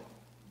know.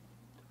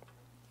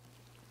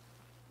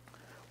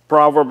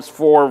 Proverbs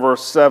 4,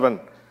 verse 7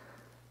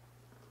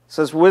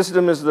 says,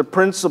 wisdom is the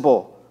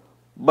principal,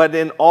 but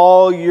in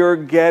all you're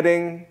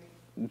getting,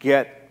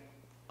 get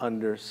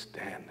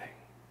understanding.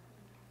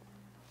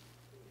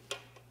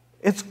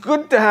 It's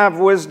good to have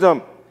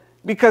wisdom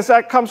because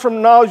that comes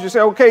from knowledge. You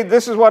say, okay,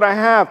 this is what I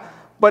have.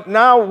 But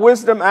now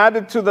wisdom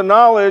added to the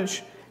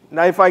knowledge,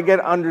 now if I get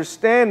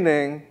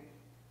understanding,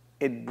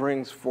 it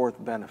brings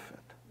forth benefit.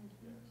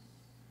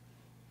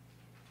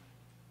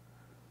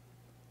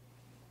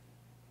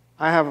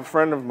 I have a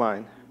friend of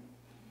mine,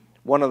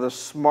 one of the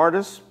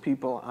smartest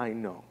people I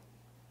know.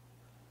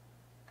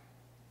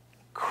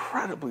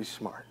 Incredibly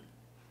smart.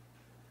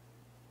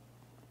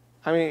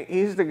 I mean,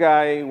 he's the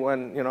guy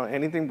when,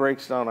 anything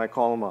breaks down, I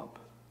call him up.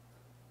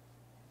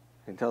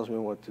 He tells me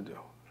what to do.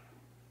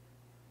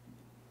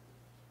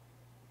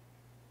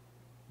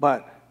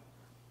 But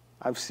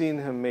I've seen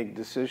him make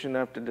decision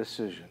after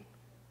decision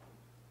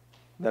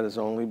that has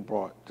only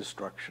brought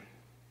destruction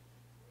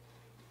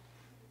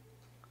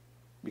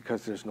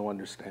because there's no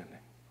understanding.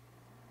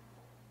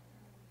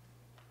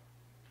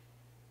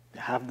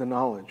 You have the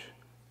knowledge,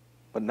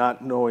 but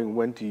not knowing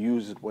when to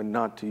use it, when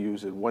not to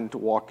use it, when to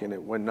walk in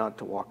it, when not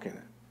to walk in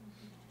it.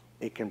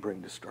 It can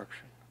bring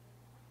destruction.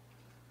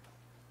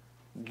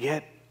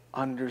 Get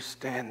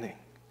understanding.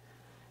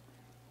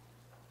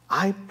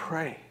 I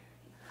pray.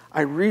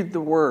 I read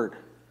the Word.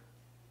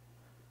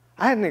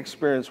 I had an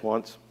experience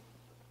once.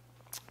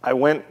 I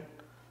went,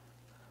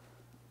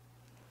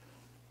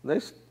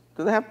 do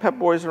they have Pep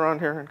Boys around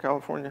here in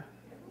California?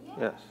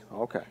 Yes,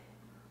 okay.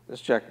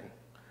 Just checking.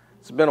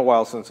 It's been a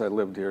while since I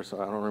lived here, so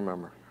I don't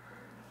remember.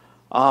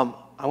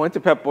 I went to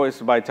Pep Boys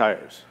to buy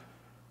tires.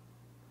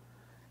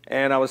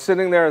 And I was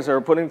sitting there as they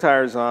were putting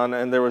tires on,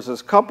 and there was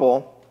this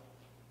couple,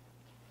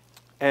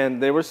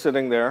 and they were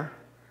sitting there,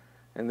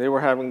 and they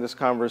were having this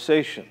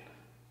conversation.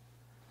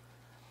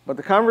 But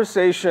the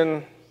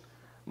conversation,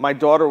 my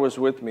daughter was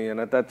with me, and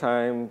at that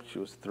time, she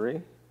was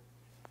 3,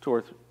 2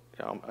 or 3.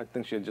 Yeah, I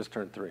think she had just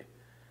turned 3.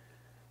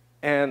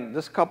 And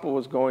this couple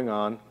was going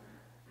on,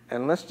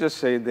 and let's just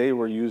say they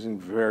were using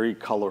very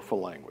colorful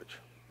language.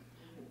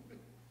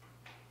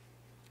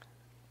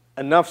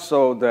 Enough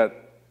so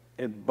that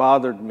it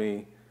bothered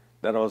me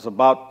that I was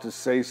about to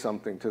say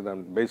something to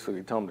them,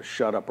 basically tell them to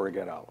shut up or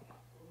get out.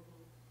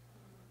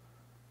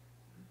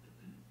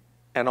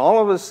 And all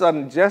of a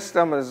sudden, just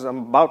as I'm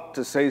about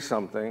to say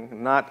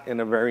something, not in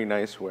a very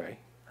nice way,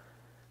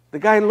 the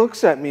guy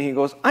looks at me, he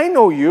goes, I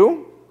know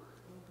you.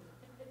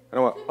 And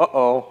I went,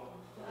 uh-oh.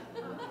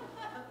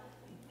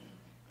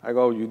 I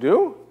go, you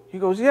do? He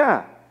goes,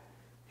 yeah.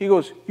 He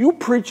goes, you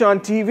preach on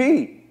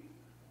TV.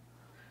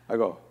 I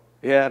go,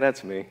 yeah,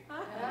 that's me.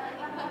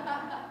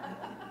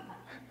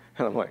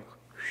 And I'm like,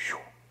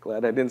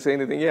 glad I didn't say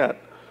anything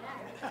yet.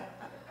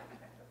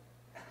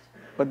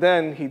 But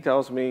then he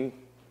tells me,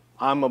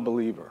 I'm a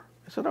believer.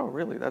 I said, oh,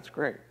 really? That's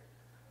great.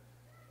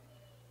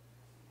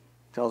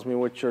 Tells me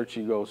what church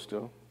he goes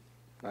to.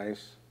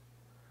 Nice.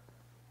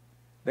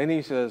 Then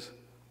he says,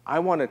 I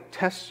want to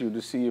test you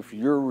to see if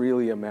you're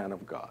really a man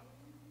of God.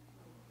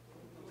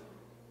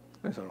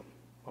 I said,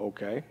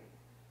 okay.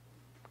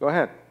 Go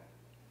ahead.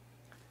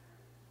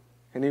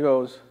 And he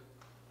goes,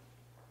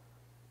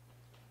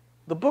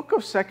 the book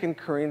of 2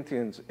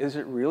 Corinthians, is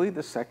it really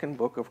the second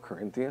book of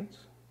Corinthians?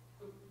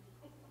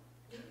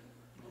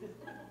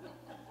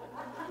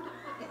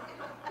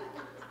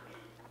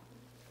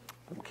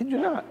 I kid you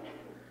not.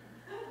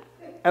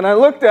 And I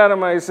looked at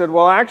him and I said,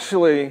 well,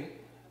 actually,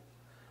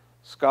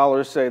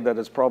 scholars say that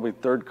it's probably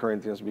 3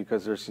 Corinthians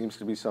because there seems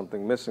to be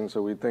something missing,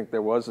 so we think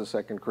there was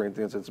a 2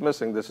 Corinthians. It's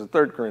missing. This is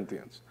 3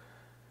 Corinthians.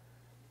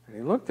 And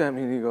he looked at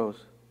me and he goes,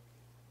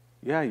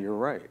 yeah, you're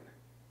right.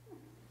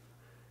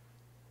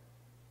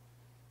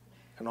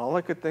 And all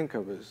I could think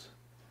of is,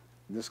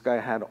 this guy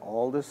had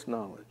all this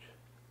knowledge,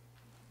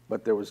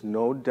 but there was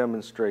no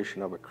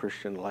demonstration of a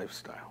Christian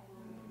lifestyle.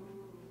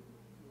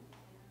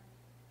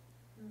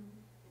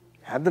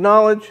 Had the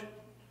knowledge.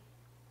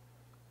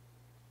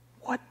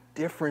 What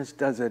difference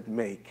does it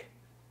make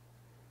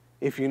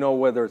if you know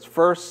whether it's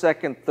 1st,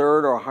 2nd,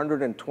 3rd, or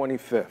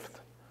 125th?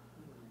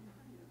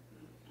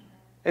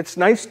 It's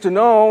nice to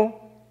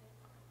know,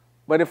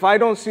 but if I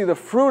don't see the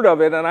fruit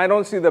of it and I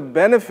don't see the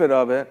benefit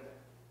of it,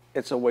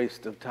 it's a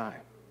waste of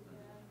time.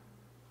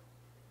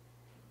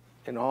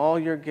 In all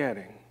you're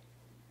getting,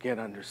 get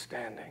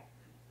understanding.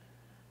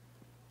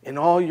 In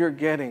all you're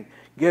getting,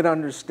 get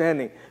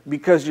understanding.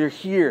 Because you're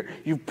here,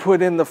 you've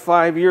put in the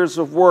 5 years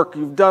of work,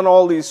 you've done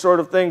all these sort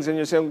of things, and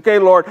you're saying, okay,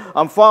 Lord,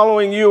 I'm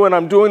following you, and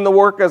I'm doing the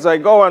work as I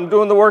go, I'm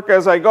doing the work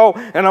as I go,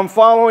 and I'm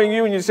following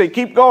you, and you say,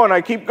 keep going,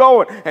 I keep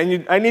going,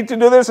 and I need to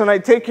do this, and I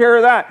take care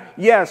of that.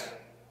 Yes.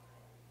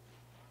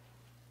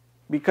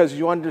 Because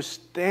you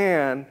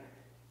understand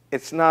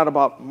it's not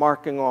about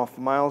marking off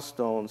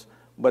milestones,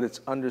 but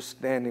it's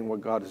understanding what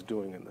God is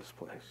doing in this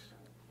place.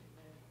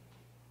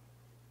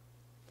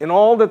 In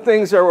all the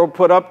things that were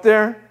put up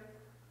there,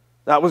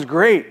 that was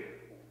great.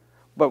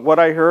 But what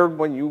I heard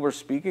when you were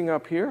speaking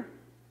up here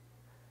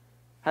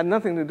had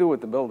nothing to do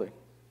with the building.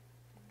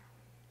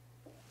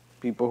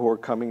 People who were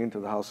coming into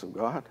the house of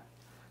God,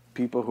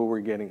 people who were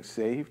getting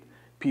saved,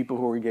 people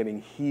who were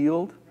getting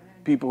healed,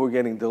 people who were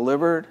getting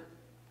delivered.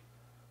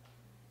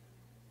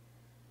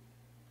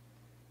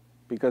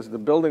 Because the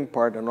building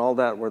part and all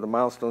that were the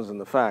milestones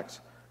and the facts,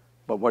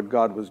 but what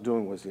God was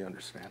doing was the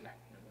understanding.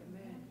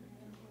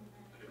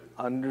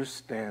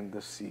 Understand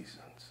the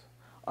seasons,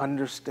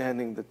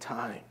 understanding the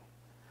time.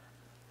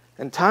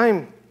 And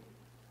time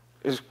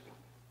is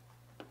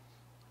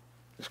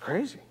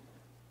crazy.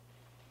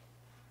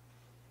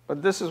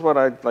 But this is what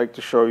I'd like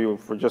to show you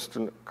for just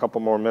a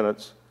couple more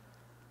minutes.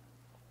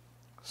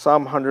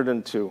 Psalm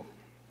 102,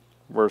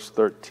 verse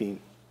 13.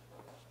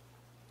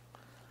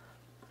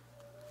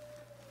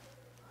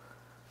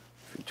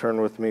 If you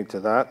turn with me to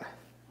that.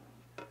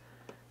 It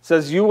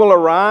says, you will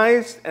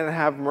arise and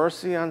have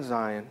mercy on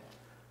Zion,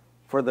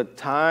 for the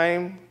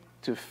time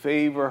to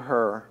favor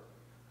her,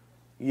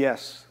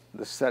 yes,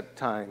 the set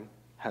time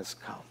has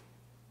come.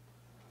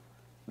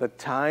 The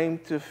time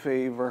to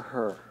favor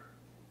her,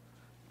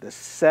 the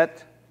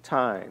set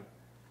time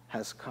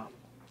has come.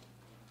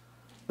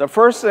 The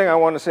first thing I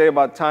want to say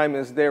about time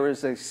is there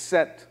is a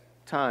set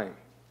time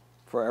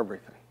for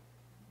everything.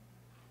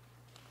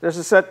 There's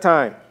a set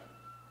time.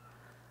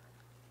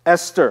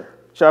 Esther,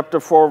 chapter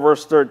 4,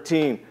 verse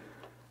 13.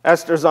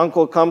 Esther's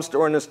uncle comes to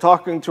her and is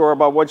talking to her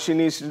about what she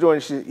needs to do.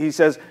 And he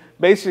says,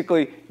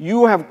 basically,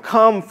 you have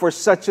come for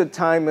such a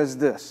time as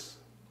this.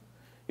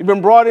 You've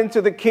been brought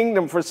into the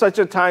kingdom for such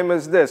a time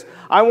as this.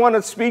 I want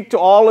to speak to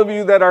all of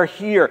you that are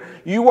here.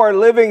 You are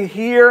living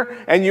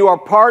here and you are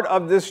part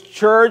of this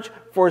church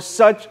for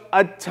such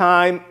a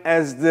time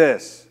as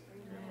this.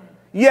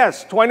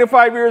 Yes,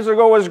 25 years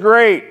ago was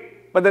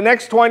great, but the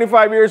next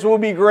 25 years will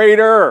be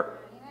greater.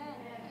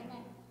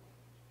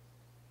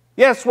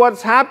 Yes,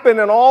 what's happened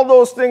and all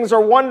those things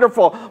are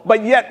wonderful,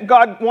 but yet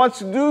God wants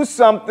to do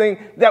something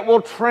that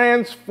will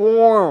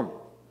transform.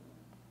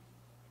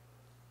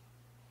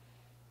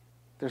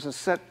 There's a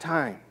set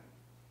time.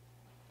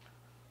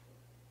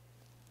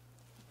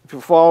 If you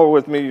follow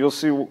with me, you'll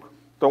see.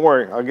 Don't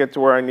worry, I'll get to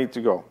where I need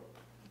to go.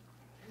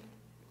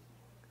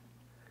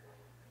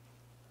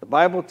 The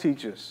Bible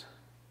teaches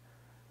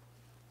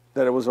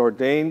that it was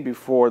ordained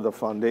before the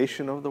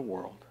foundation of the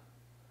world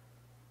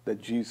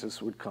that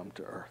Jesus would come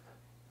to earth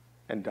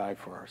and die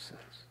for our sins.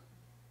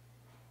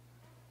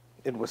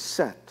 It was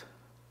set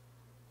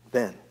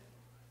then.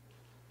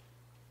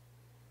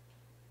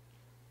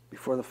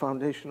 Before the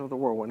foundation of the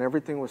world, when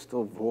everything was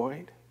still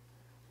void,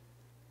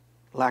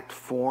 lacked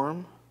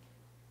form,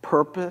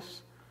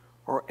 purpose,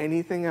 or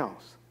anything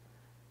else,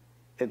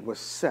 it was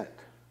set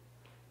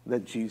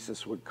that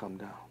Jesus would come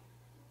down.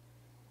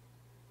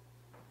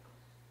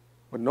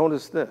 But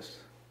notice this.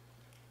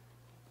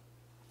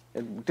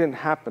 It didn't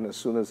happen as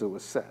soon as it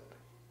was set.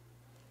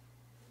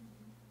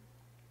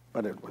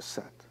 But it was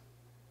set.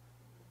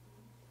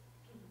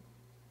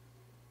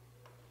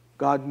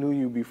 God knew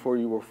you before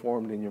you were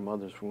formed in your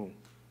mother's womb.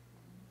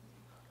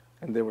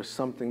 And there was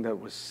something that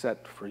was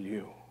set for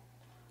you.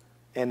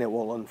 And it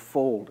will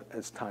unfold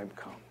as time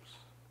comes.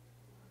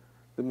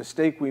 The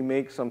mistake we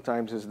make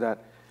sometimes is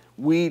that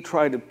we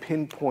try to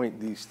pinpoint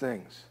these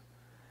things.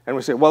 And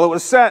we say, well, it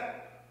was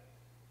set.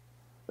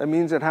 That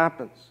means it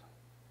happens.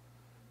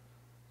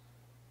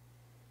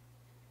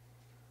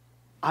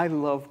 I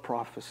love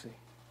prophecy.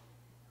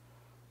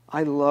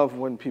 I love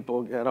when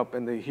people get up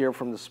and they hear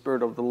from the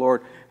Spirit of the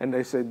Lord and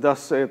they say,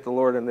 thus saith the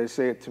Lord, and they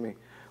say it to me.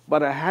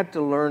 But I had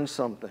to learn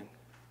something.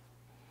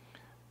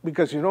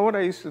 Because you know what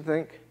I used to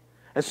think?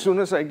 As soon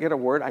as I get a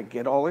word, I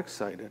get all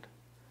excited.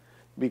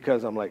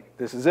 Because I'm like,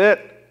 this is it.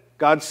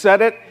 God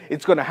said it.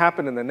 It's going to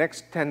happen in the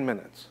next 10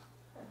 minutes.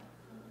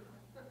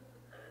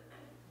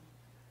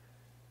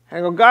 And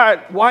I go,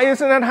 God, why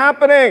isn't it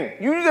happening?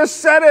 You just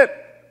said it.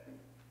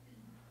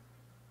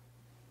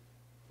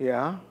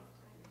 Yeah.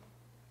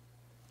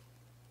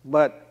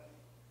 But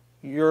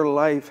your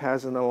life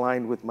hasn't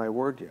aligned with my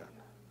word yet.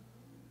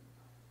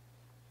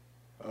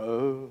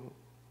 Oh.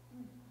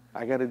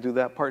 I got to do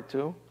that part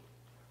too?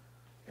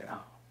 Yeah.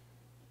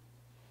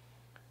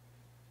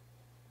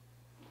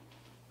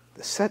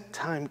 The set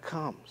time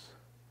comes.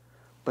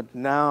 But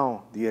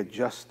now the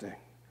adjusting,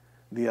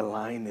 the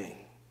aligning,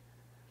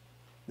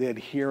 the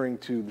adhering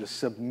to, the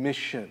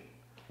submission,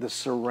 the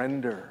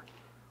surrender,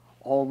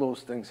 all those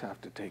things have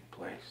to take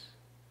place.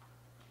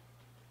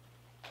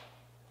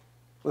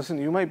 Listen,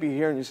 you might be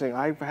here and you're saying,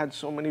 I've had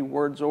so many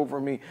words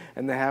over me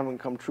and they haven't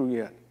come true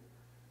yet.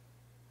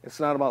 It's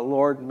not about,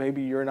 Lord,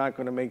 maybe you're not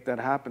going to make that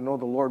happen. No,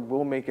 the Lord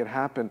will make it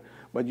happen.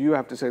 But you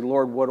have to say,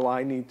 Lord, what do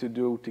I need to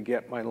do to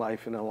get my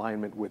life in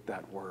alignment with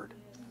that word?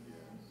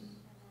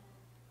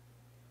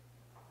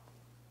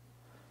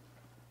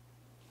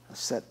 A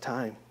set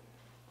time.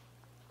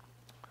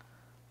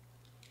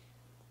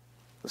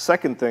 The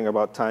second thing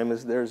about time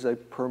is there's a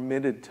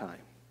permitted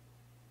time.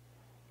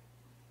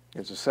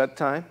 There's a set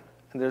time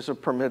and there's a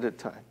permitted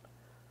time.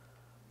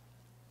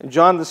 In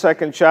John, the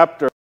 2nd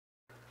chapter,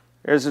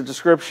 there's a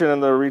description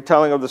and the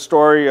retelling of the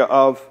story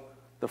of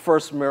the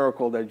first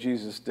miracle that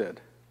Jesus did.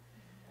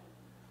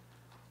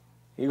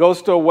 He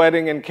goes to a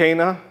wedding in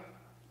Cana,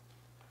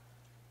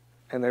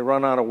 and they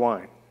run out of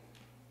wine.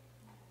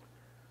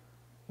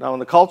 Now, in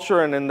the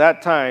culture and in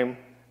that time,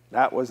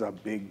 that was a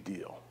big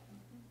deal.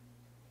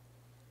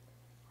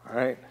 All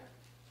right?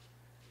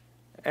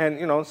 And,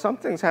 you know, some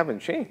things haven't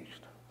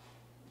changed.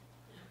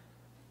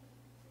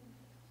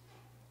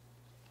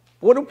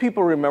 What do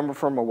people remember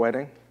from a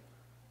wedding?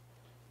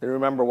 They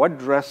remember what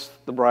dress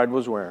the bride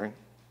was wearing.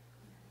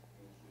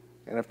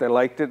 And if they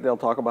liked it, they'll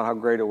talk about how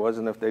great it was.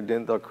 And if they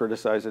didn't, they'll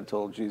criticize it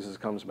till Jesus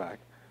comes back.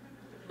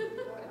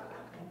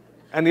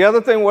 And the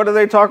other thing, what do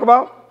they talk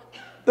about?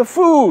 The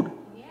food.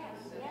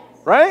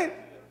 Right?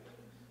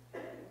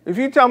 If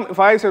you tell me, if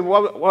I said,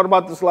 what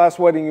about this last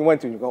wedding you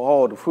went to? You go,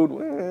 oh, the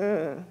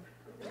food.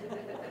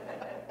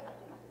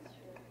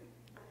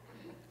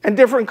 And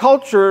different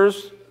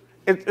cultures,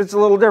 it's a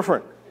little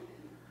different.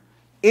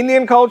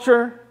 Indian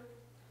culture,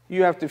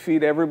 you have to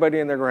feed everybody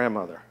and their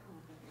grandmother.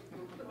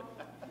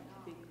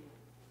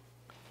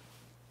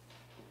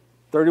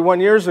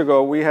 31 years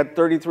ago, we had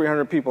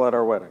 3,300 people at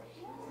our wedding.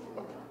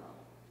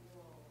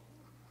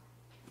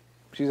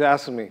 She's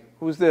asking me,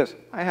 who's this?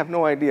 I have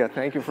no idea.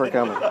 Thank you for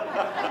coming.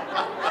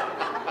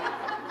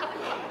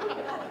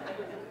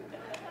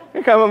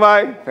 You're coming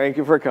by? Thank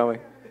you for coming.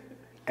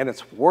 And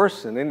it's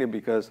worse in India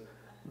because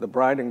the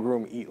bride and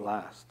groom eat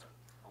last.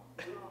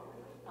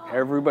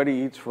 Everybody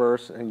eats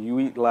first, and you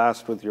eat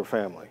last with your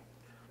family.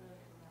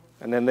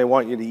 And then they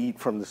want you to eat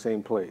from the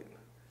same plate.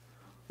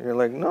 And you're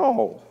like,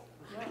 no.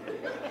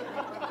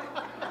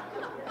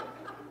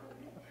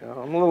 You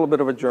know, I'm a little bit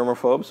of a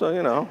germaphobe, so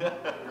you know.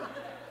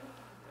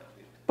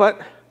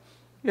 But,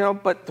 you know,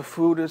 but the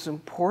food is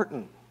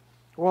important.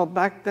 Well,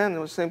 back then, it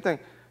was the same thing.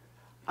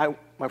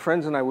 My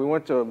friends and I, we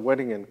went to a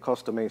wedding in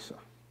Costa Mesa.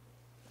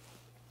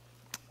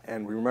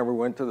 And we remember we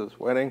went to this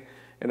wedding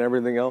and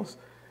everything else.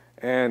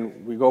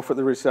 And we go for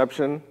the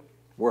reception.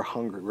 We're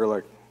hungry. We're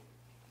like,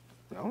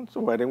 no, it's a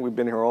wedding. We've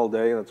been here all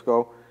day. Let's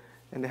go.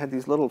 And they had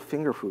these little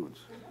finger foods.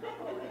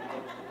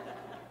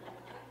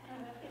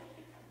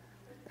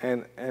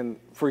 And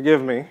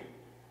forgive me,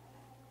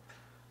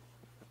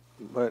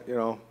 but, you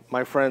know,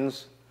 my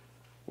friends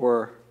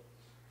were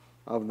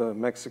of the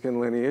Mexican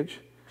lineage.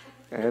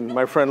 And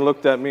my friend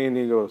looked at me and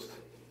he goes,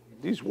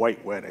 these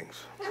white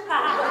weddings.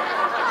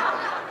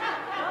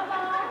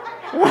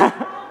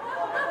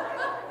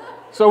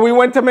 So we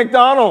went to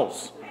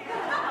McDonald's.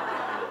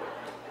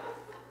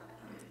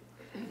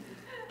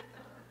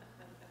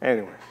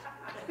 Anyway,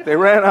 they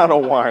ran out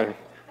of wine.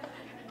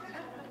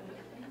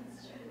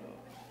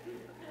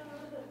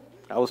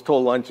 I was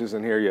told lunch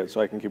isn't here yet,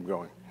 so I can keep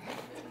going.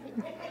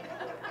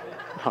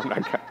 I'm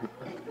not counting.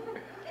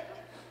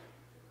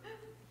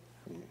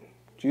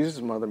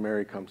 Jesus' mother,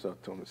 Mary, comes up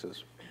to him and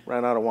says,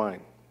 ran out of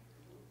wine.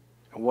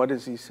 And what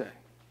does he say?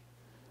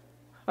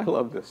 I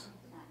love this.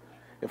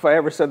 If I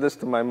ever said this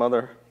to my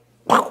mother,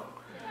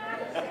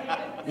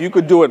 you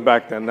could do it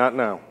back then, not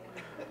now.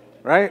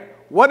 Right?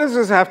 What does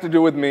this have to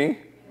do with me?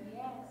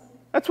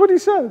 That's what he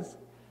says.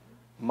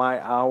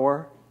 My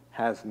hour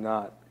has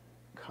not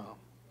come.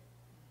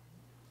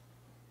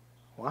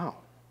 Wow.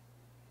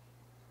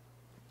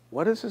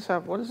 What does this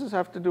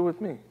have to do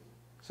with me?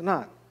 It's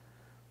not.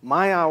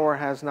 My hour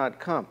has not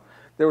come.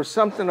 There was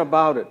something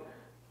about it.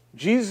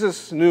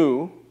 Jesus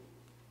knew,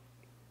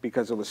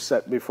 because it was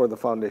set before the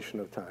foundation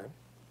of time,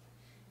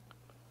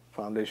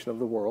 foundation of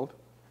the world.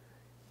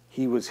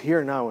 He was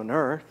here now on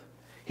earth.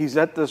 He's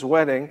at this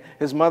wedding.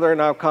 His mother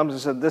now comes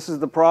and said, this is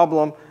the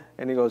problem.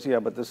 And he goes, yeah,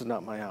 but this is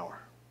not my hour.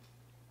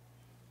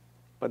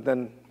 But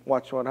then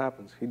watch what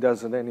happens. He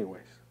does it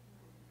anyways.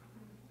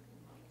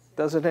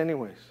 Does it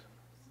anyways.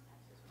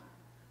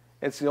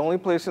 It's the only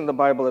place in the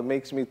Bible that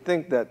makes me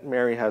think that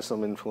Mary has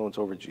some influence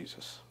over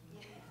Jesus.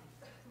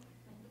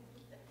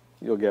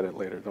 You'll get it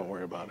later. Don't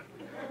worry about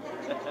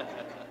it.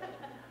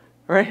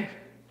 Right?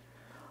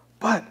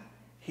 But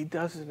he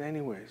does it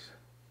anyways.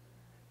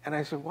 And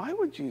I said, why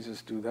would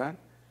Jesus do that?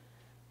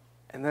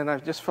 And then I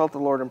just felt the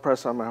Lord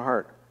impress on my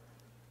heart.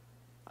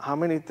 How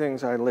many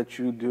things I let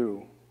you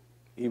do,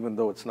 even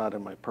though it's not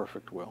in my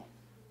perfect will?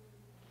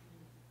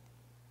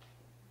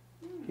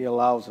 He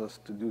allows us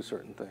to do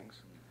certain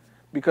things.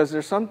 Because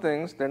there's some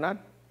things, they're not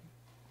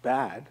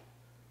bad.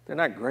 They're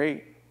not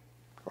great.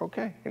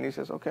 Okay. And he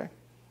says, okay,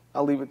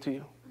 I'll leave it to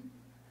you.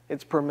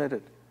 It's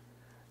permitted.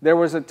 There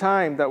was a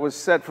time that was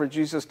set for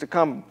Jesus to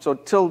come. So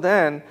till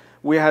then,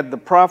 we had the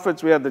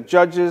prophets, we had the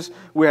judges,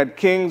 we had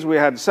kings, we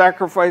had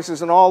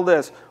sacrifices and all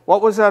this.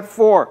 What was that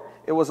for?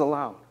 It was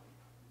allowed.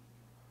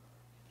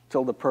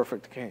 Till the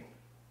perfect came.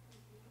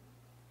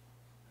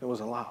 It was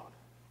allowed.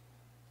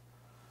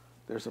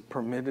 There's a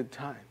permitted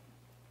time.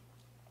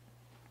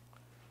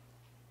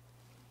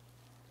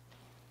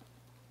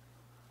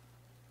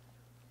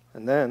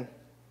 And then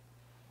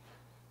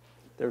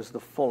there's the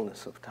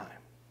fullness of time.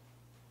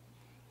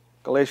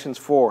 Galatians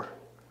 4,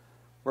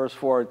 verse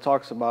 4, it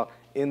talks about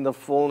in the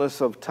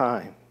fullness of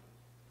time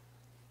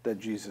that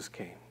Jesus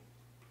came.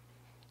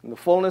 In the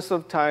fullness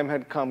of time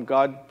had come,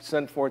 God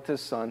sent forth his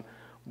Son,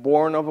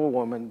 born of a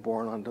woman,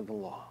 born under the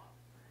law.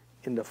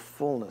 In the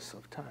fullness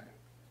of time.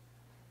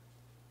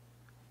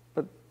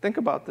 But think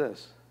about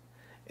this.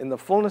 In the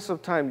fullness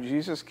of time,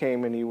 Jesus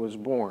came and he was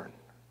born.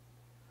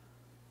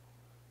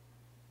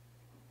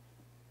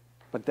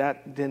 But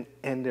that didn't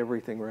end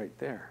everything right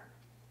there.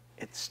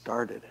 It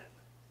started it.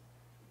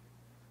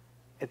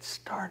 It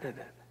started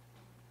it.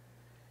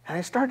 And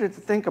I started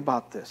to think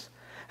about this.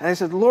 And I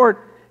said, Lord,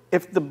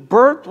 if the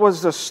birth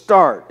was the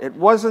start, it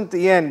wasn't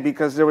the end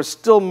because there was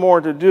still more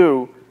to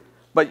do,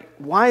 but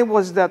why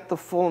was that the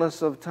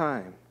fullness of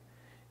time?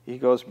 He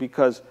goes,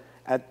 because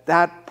at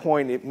that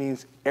point it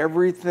means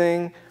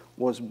everything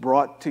was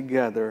brought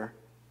together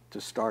to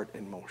start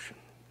in motion.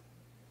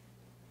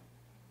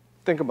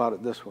 Think about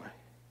it this way.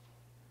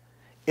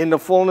 In the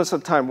fullness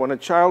of time, when a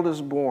child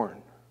is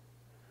born,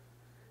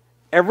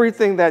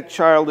 everything that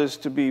child is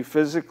to be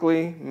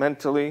physically,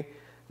 mentally,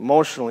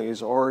 emotionally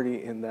is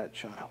already in that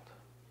child.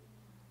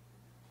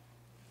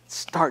 It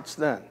starts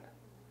then.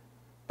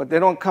 But they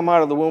don't come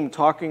out of the womb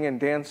talking and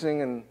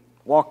dancing and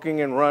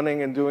walking and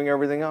running and doing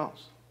everything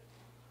else.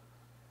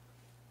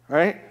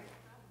 Right?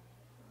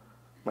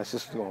 My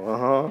sister's going,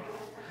 uh-huh.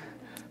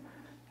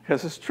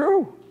 Because it's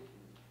true.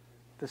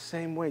 The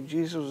same way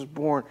Jesus was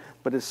born,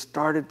 but it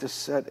started to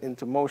set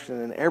into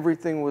motion and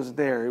everything was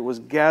there. It was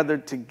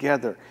gathered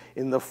together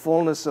in the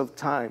fullness of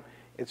time.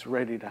 It's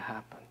ready to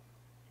happen.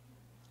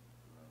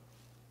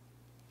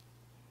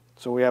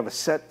 So we have a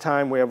set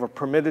time, we have a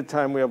permitted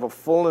time, we have a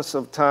fullness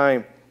of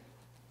time.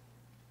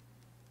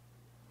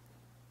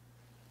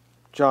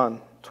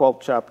 John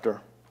 12th chapter,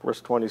 verse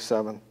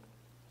 27.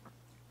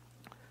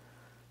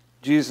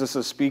 Jesus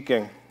is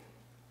speaking,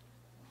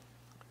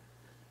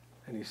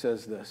 and he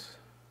says this.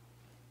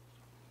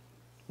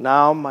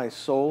 Now my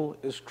soul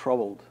is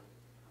troubled,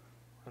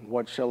 and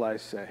what shall I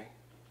say?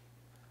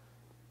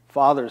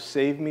 Father,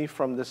 save me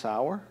from this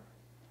hour,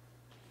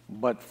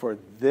 but for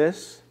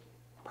this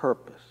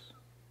purpose.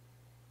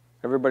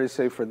 Everybody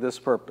say, for this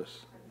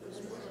purpose.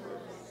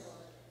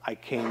 I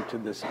came to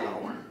this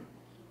hour.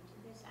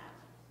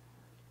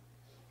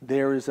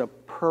 There is a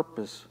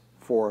purpose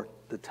for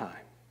the time.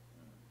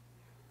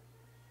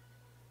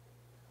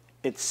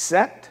 It's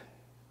set.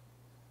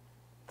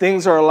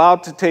 Things are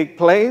allowed to take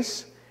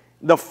place.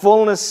 The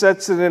fullness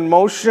sets it in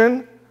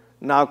motion.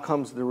 Now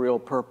comes the real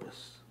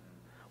purpose.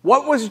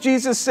 What was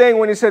Jesus saying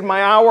when he said,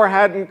 my hour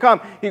hadn't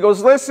come? He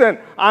goes, listen,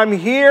 I'm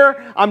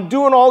here. I'm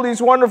doing all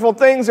these wonderful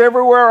things.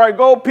 Everywhere I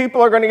go,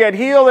 people are going to get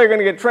healed. They're going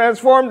to get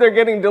transformed. They're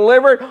getting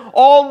delivered.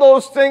 All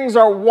those things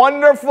are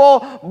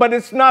wonderful, but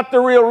it's not the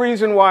real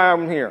reason why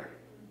I'm here.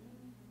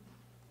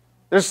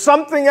 There's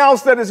something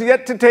else that is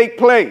yet to take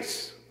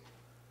place.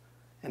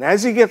 And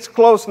as he gets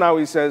close now,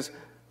 he says,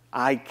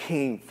 I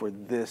came for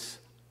this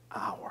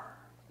hour.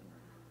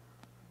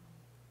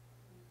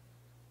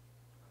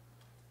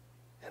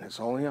 And it's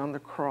only on the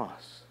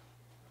cross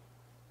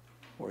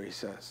where he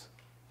says,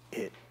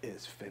 it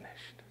is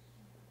finished.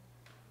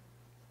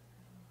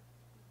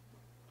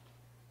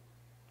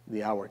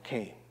 The hour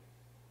came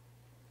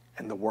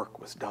and the work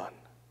was done.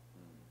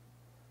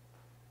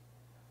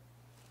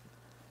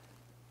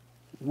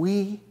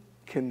 We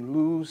can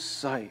lose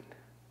sight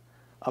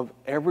of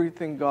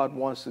everything God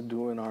wants to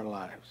do in our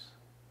lives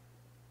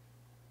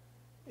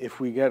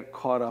if we get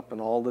caught up in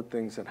all the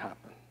things that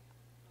happen.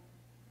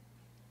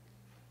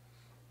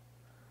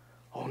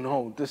 Oh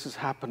no, this is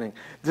happening.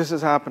 This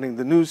is happening.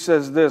 The news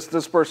says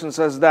this person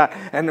says that.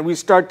 And we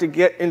start to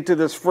get into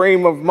this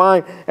frame of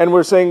mind and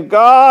we're saying,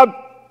 God.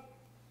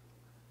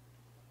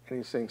 And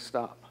he's saying,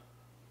 stop.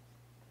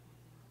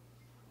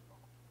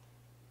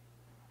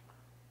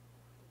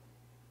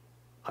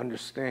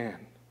 Understand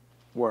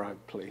where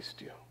I've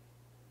placed you.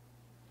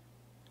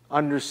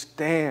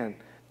 Understand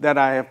that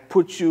I have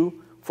put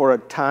you for a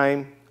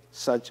time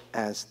such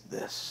as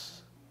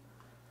this.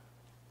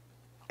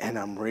 And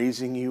I'm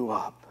raising you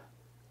up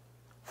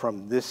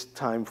from this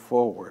time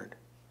forward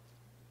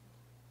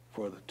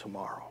for the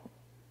tomorrow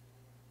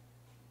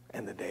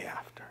and the day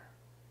after.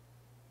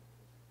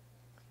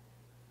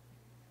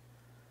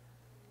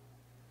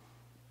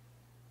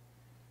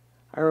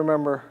 I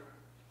remember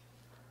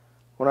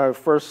when I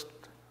first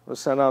was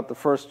sent out the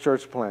first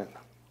church plant,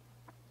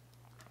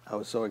 I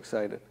was so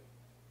excited.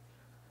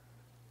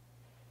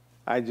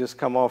 I just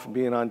come off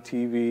being on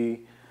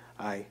TV.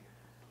 I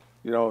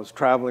was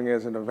traveling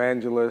as an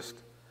evangelist.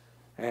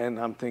 And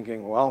I'm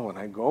thinking, well, when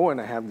I go and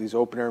I have these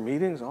open air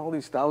meetings, all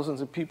these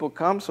thousands of people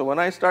come. So when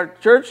I start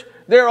church,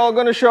 they're all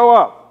going to show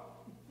up.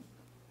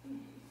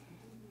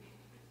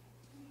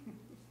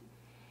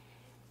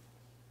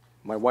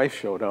 My wife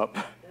showed up.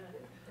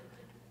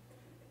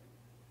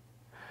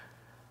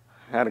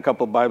 I had a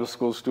couple of Bible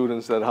school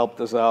students that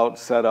helped us out,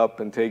 set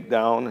up and take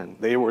down, and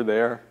they were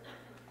there.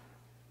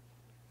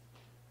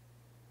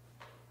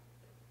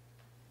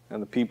 And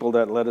the people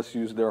that let us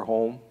use their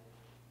home,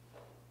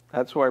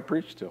 that's who I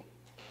preached to.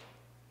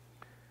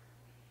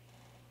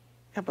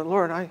 Yeah, but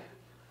Lord, I'm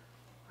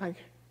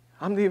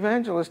the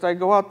evangelist. I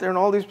go out there and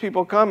all these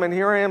people come and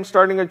here I am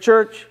starting a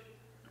church.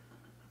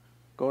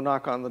 Go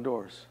knock on the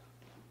doors.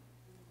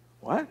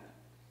 What?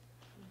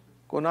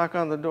 Go knock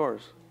on the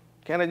doors.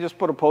 Can't I just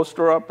put a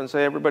poster up and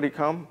say, everybody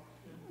come?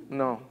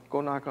 No,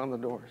 go knock on the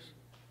doors.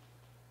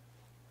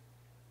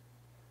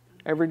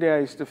 Every day I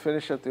used to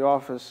finish at the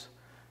office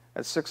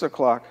at 6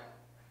 o'clock.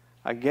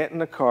 I'd get in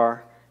the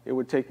car. It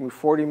would take me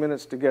 40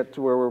 minutes to get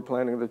to where we were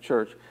planning the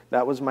church.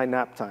 That was my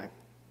nap time.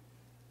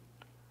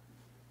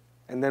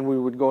 And then we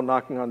would go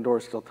knocking on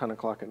doors till 10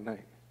 o'clock at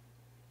night.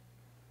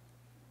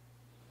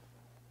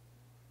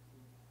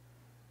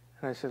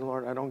 And I said,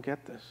 Lord, I don't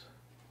get this.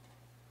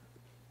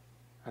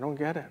 I don't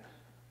get it.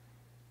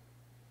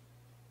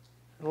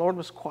 And the Lord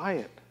was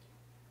quiet.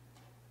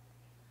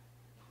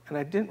 And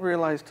I didn't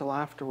realize till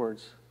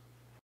afterwards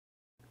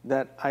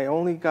that I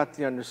only got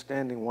the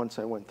understanding once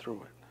I went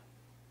through it.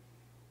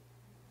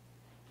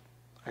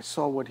 I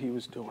saw what he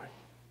was doing.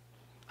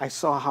 I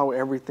saw how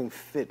everything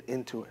fit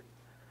into it.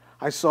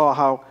 I saw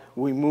how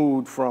we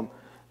moved from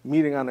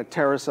meeting on a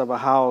terrace of a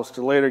house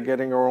to later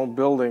getting our own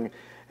building.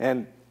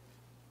 And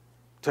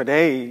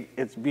today,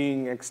 it's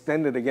being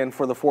extended again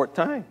for the 4th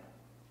time.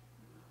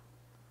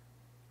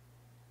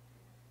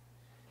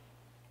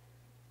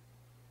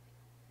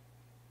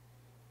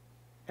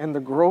 And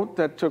the growth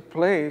that took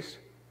place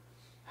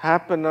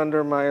happened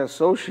under my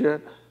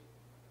associate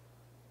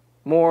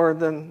more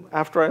than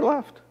after I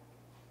left.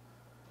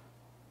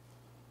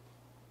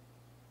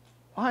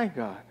 Why,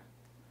 God?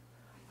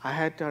 I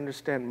had to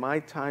understand my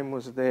time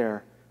was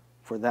there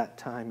for that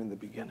time in the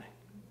beginning.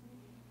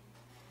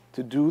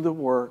 To do the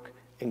work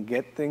and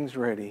get things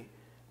ready,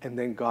 and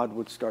then God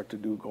would start to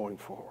do going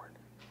forward.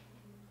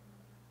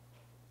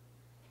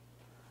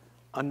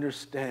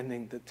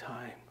 Understanding the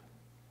time.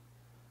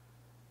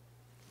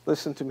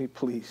 Listen to me,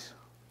 please.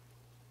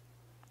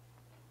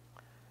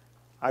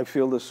 I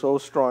feel this so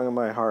strong in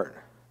my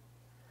heart.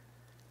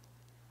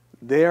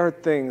 There are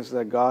things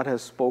that God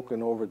has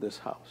spoken over this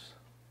house.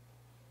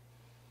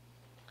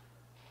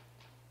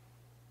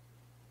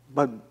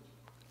 But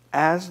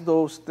as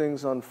those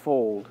things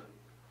unfold,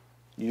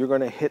 you're going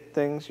to hit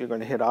things, you're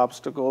going to hit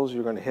obstacles,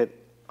 you're going to hit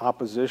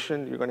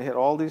opposition, you're going to hit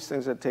all these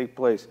things that take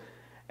place.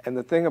 And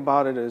the thing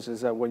about it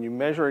is that when you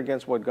measure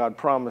against what God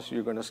promised,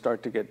 you're going to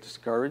start to get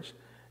discouraged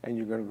and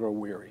you're going to grow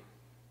weary.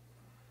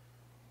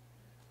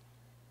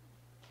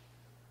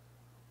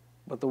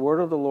 But the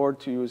word of the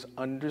Lord to you is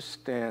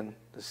understand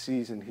the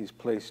season he's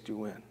placed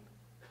you in.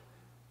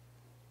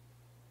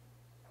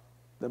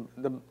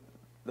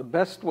 The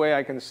best way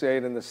I can say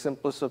it in the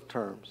simplest of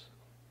terms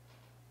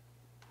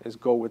is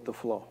go with the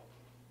flow.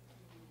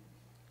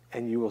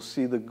 And you will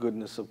see the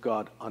goodness of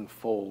God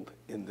unfold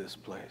in this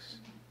place.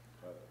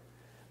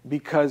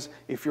 Because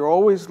if you're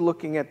always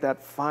looking at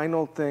that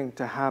final thing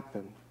to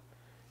happen,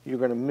 you're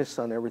going to miss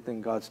on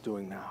everything God's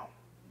doing now.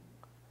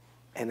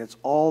 And it's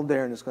all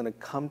there and it's going to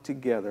come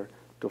together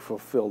to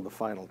fulfill the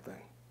final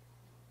thing.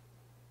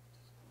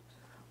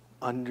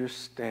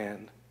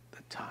 Understand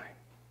time.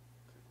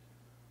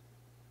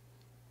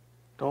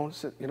 Don't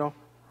sit,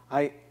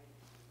 I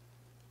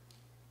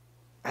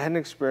had an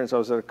experience. I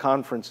was at a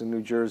conference in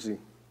New Jersey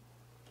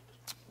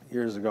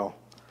years ago,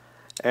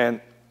 and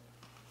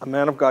a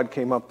man of God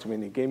came up to me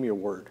and he gave me a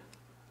word.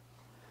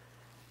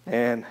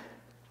 And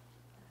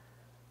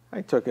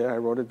I took it, I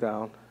wrote it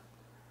down,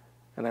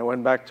 and I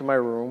went back to my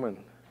room and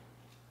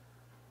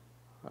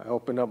I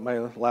opened up my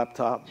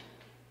laptop,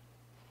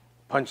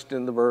 punched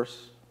in the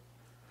verse,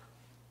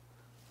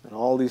 and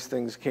all these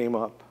things came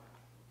up,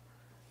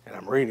 and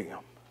I'm reading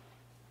them.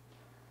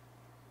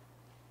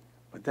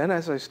 But then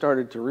as I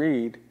started to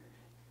read,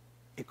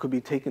 it could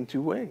be taken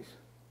two ways.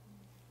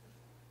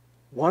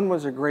 One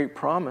was a great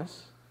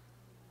promise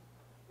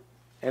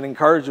and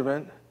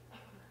encouragement,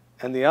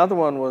 and the other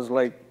one was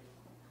like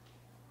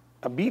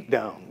a beat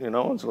down,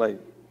 It's like,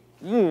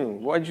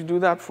 why'd you do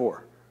that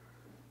for?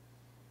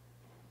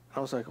 I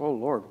was like, oh,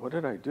 Lord, what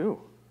did I do?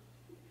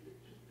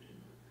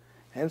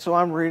 And so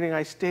I'm reading.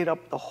 I stayed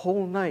up the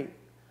whole night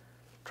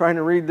trying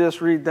to read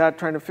this, read that,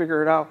 trying to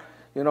figure it out.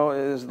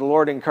 Is the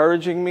Lord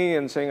encouraging me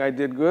and saying I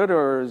did good,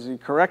 or is he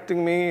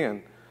correcting me?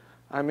 And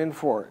I'm in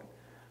for it.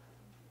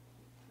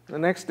 The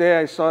next day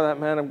I saw that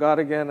man of God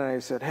again, and I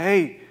said,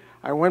 hey,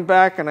 I went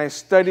back and I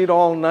studied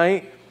all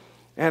night,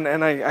 and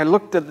I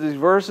looked at these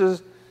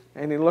verses,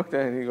 and he looked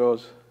at it and he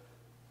goes,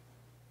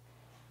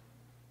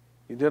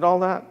 you did all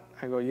that?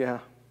 I go, yeah.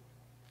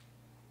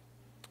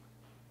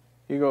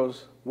 He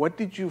goes, what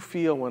did you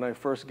feel when I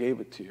first gave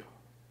it to you?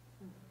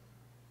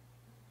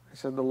 I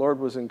said, the Lord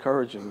was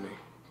encouraging me.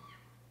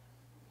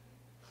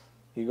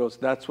 He goes,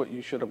 that's what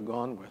you should have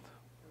gone with.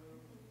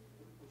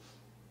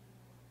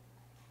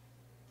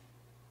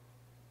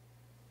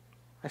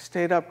 I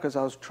stayed up because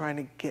I was trying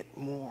to get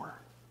more.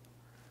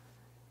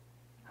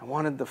 I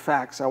wanted the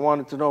facts. I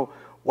wanted to know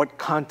what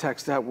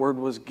context that word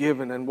was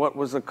given and what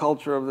was the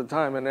culture of the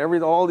time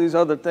and all these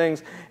other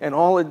things. And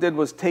all it did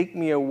was take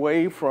me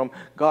away from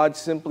God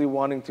simply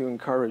wanting to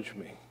encourage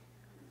me.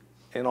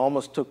 And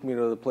almost took me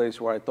to the place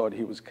where I thought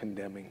he was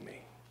condemning me.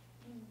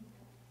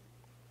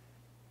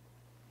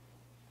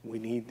 We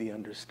need the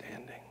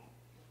understanding.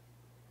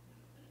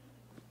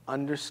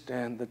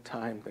 Understand the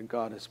time that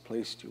God has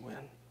placed you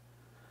in.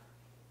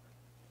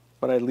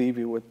 But I leave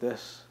you with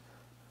this.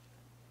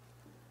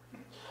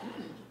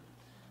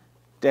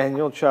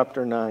 Daniel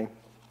chapter 9.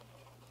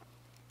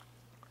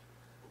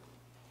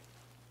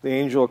 The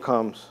angel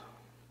comes.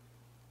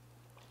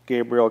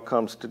 Gabriel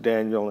comes to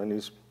Daniel and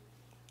he's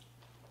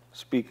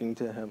speaking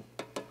to him.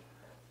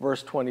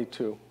 Verse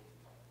 22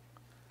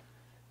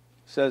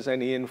 says,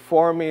 and he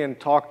informed me and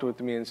talked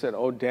with me and said,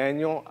 O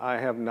Daniel, I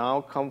have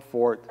now come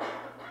forth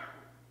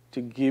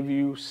to give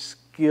you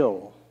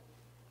skill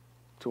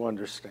to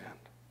understand.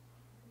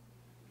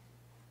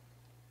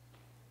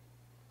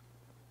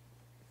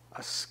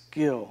 A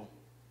skill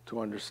to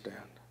understand.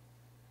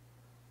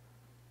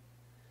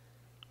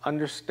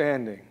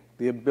 Understanding,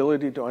 the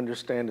ability to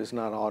understand is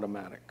not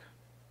automatic.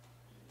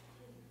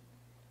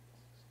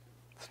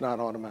 It's not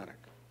automatic.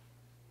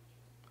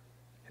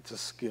 It's a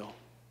skill.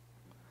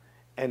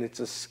 And it's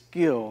a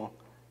skill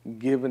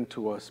given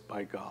to us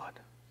by God.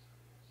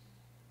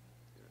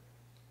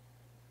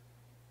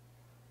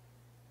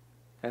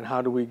 And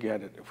how do we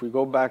get it? If we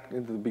go back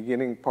into the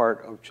beginning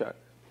part of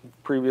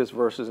previous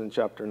verses in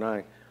chapter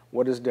 9,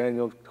 what is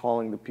Daniel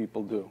calling the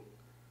people do?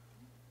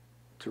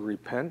 To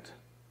repent,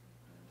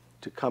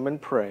 to come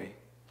and pray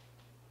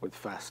with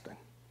fasting.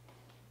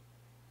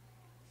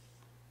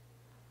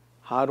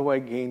 How do I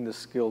gain the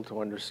skill to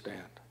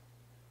understand?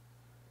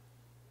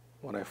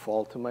 When I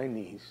fall to my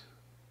knees,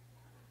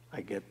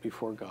 I get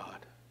before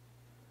God.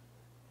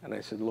 And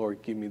I said,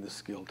 Lord, give me the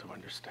skill to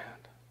understand.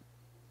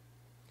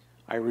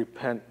 I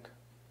repent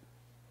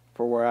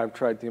for where I've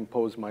tried to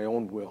impose my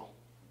own will.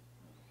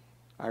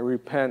 I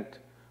repent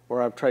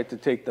where I've tried to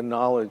take the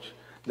knowledge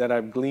that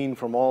I've gleaned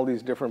from all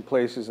these different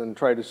places and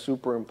try to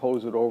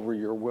superimpose it over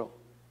your will.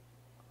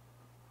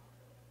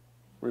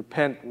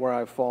 Repent where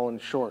I've fallen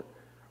short.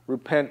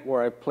 Repent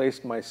where I've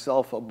placed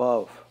myself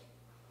above.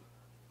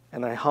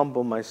 And I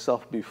humble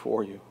myself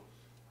before you.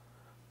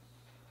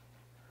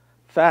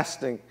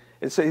 Fasting.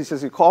 He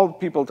says he called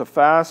people to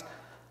fast,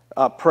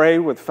 pray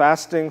with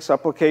fasting,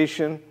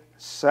 supplication,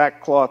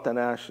 sackcloth, and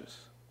ashes.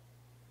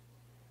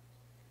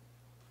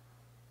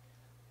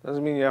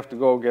 Doesn't mean you have to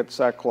go get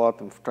sackcloth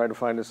and try to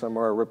find it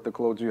somewhere or rip the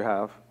clothes you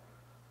have,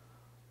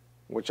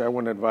 which I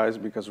wouldn't advise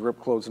because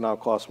ripped clothes now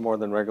cost more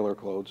than regular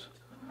clothes.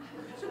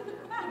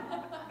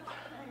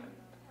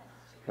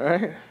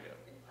 Right?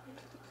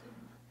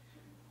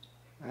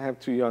 I have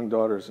 2 young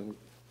daughters and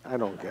I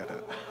don't get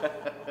it.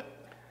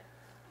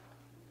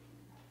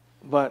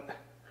 But,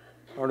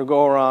 or to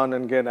go around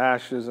and get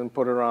ashes and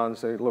put it around and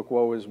say, look,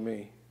 woe is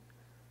me.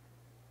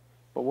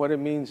 But what it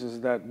means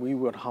is that we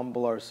would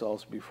humble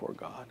ourselves before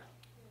God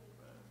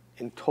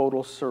in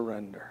total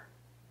surrender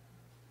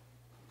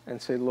and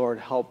say, Lord,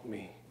 help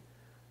me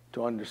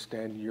to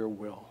understand your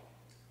will.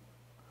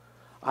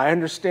 I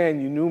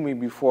understand you knew me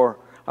before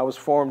I was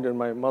formed in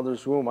my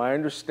mother's womb. I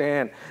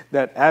understand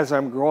that as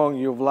I'm growing,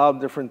 you've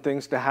allowed different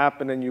things to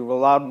happen, and you've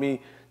allowed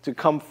me to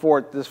come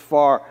forth this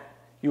far.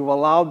 You've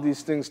allowed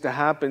these things to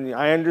happen.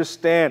 I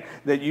understand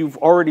that you've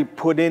already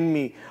put in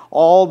me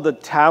all the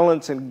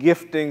talents and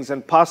giftings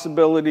and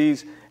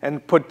possibilities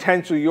and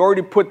potential. You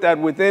already put that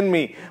within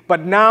me.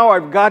 But now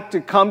I've got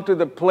to come to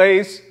the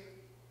place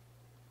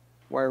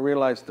where I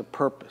realize the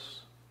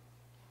purpose.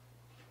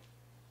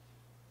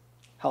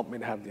 Help me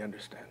to have the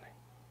understanding.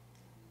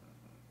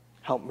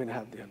 Help me to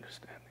have the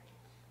understanding.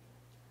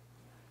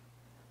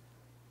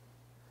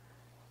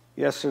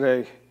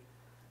 Yesterday,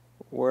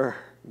 we're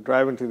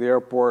driving to the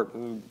airport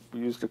and we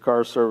used a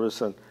car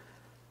service, and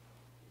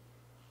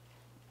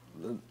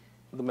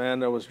the man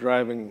that was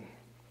driving,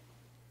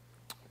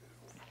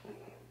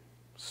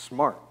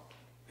 smart.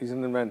 He's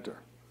an inventor.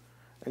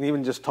 And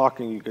even just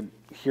talking, you could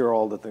hear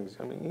all the things.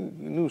 I mean,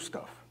 he knew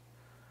stuff.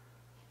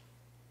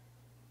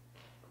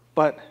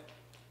 But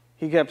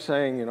he kept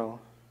saying, you know,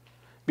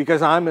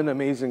 because I'm an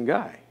amazing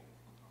guy.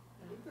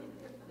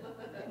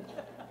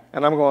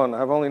 And I'm going,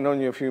 I've only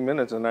known you a few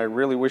minutes, and I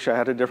really wish I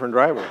had a different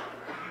driver.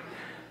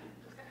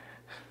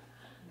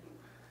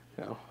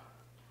 You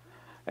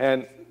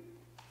know?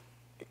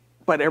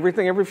 But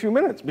everything every few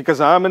minutes,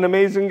 because I'm an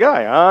amazing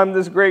guy. I'm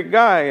this great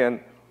guy. And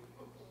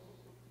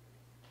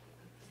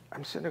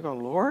I'm sitting there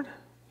going, Lord,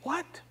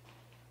 what?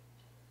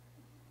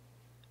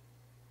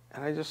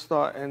 And I just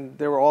thought, and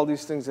there were all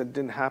these things that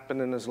didn't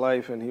happen in his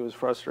life, and he was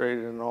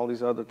frustrated, and all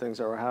these other things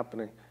that were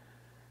happening.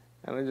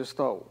 And I just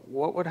thought,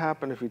 what would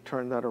happen if he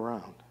turned that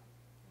around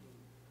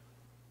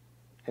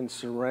and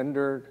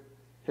surrendered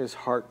his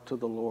heart to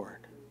the Lord?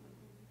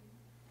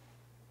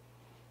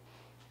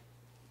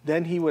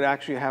 Then he would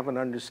actually have an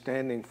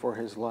understanding for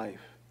his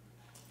life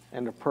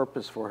and a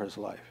purpose for his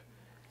life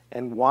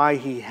and why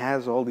he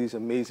has all these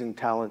amazing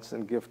talents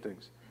and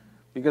giftings.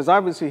 Because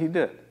obviously he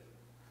did.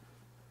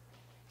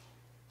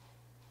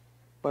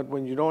 But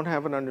when you don't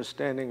have an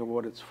understanding of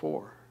what it's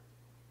for,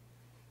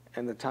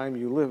 and the time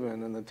you live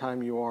in, and the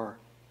time you are,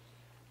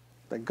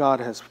 that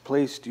God has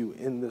placed you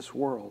in this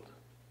world,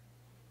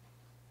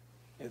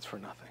 it's for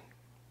nothing.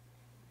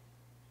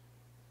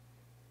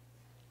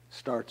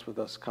 Starts with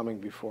us coming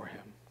before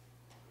Him.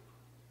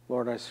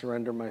 Lord, I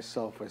surrender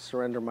myself. I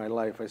surrender my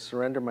life. I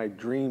surrender my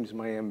dreams,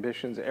 my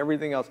ambitions,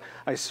 everything else.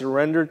 I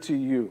surrender to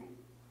you.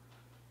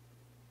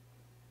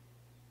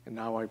 And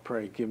now I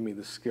pray, give me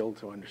the skill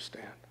to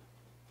understand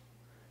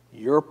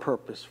your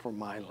purpose for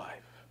my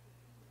life.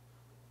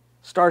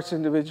 Starts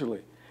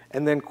individually,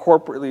 and then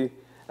corporately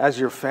as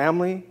your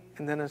family,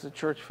 and then as a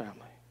church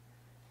family.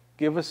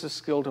 Give us the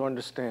skill to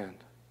understand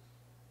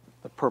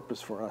the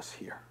purpose for us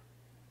here,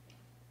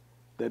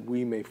 that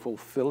we may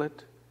fulfill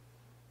it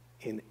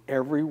in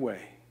every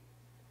way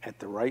at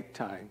the right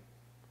time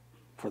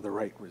for the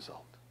right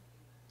result.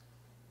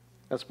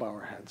 Let's bow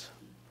our heads.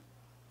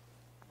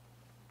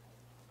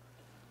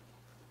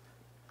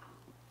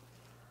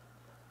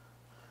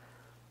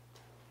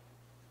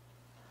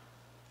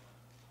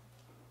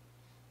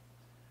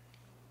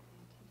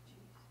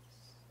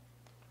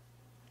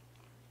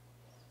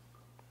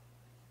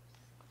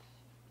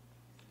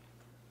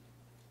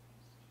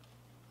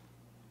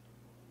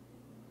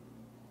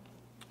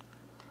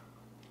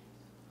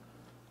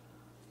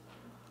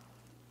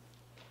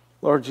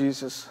 Lord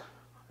Jesus,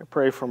 I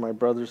pray for my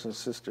brothers and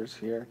sisters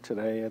here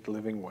today at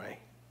Living Way.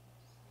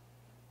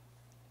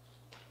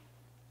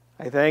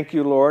 I thank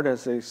you, Lord,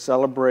 as they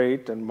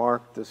celebrate and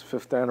mark this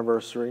 5th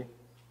anniversary.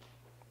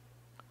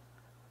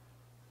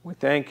 We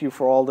thank you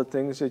for all the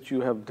things that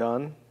you have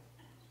done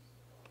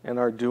and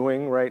are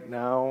doing right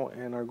now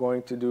and are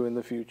going to do in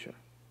the future.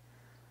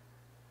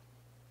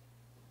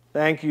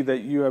 Thank you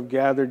that you have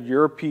gathered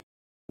your people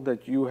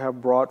that you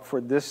have brought for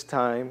this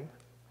time,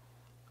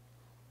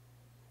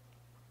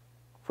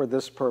 for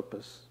this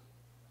purpose.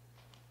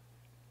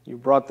 You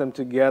brought them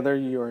together.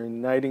 You are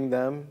uniting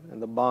them in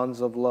the bonds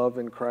of love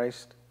in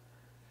Christ.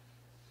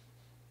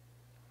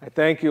 I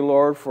thank you,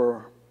 Lord,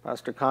 for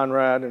Pastor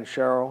Conrad and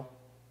Cheryl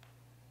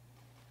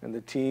and the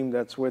team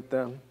that's with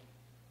them.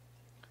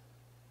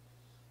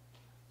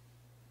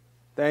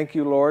 Thank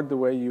you, Lord, the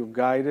way you've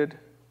guided,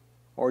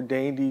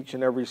 ordained each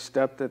and every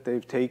step that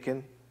they've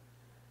taken.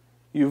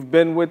 You've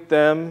been with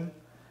them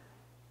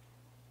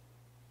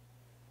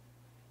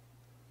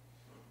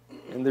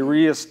in the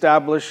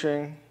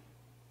reestablishing,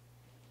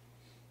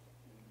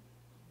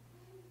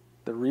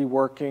 the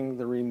reworking,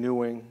 the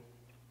renewing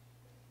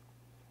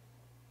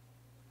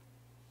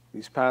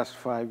these past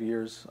 5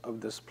 years of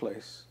this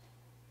place.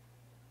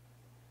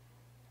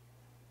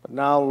 But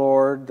now,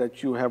 Lord,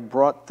 that you have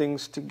brought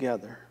things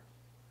together,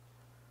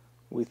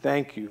 we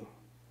thank you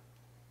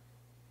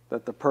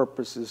that the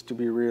purpose is to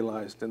be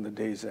realized in the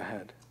days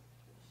ahead.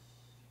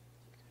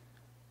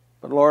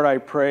 But Lord, I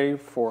pray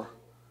for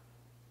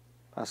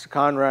Pastor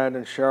Conrad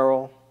and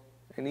Cheryl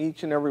and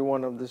each and every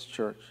one of this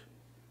church,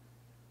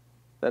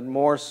 that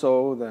more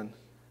so than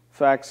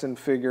facts and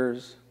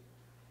figures,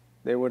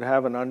 they would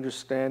have an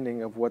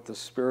understanding of what the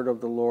Spirit of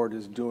the Lord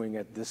is doing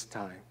at this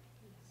time,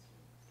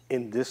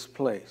 in this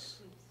place,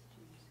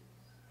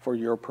 for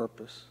your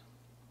purpose.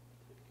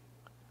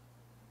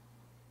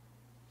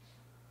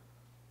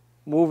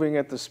 Moving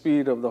at the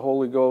speed of the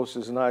Holy Ghost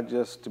is not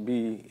just to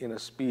be in a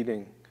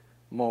speeding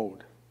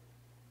mode,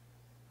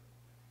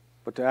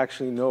 but to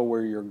actually know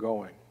where you're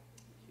going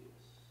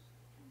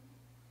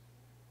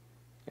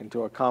and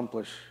to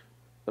accomplish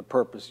the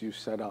purpose you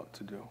set out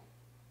to do.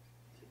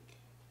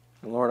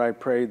 And Lord, I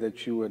pray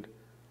that you would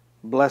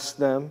bless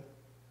them,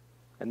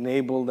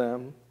 enable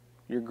them,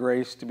 your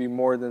grace to be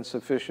more than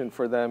sufficient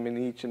for them in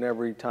each and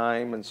every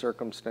time and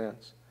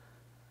circumstance.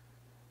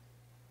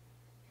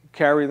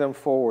 Carry them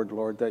forward,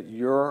 Lord, that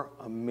your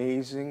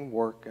amazing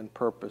work and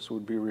purpose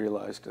would be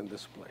realized in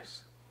this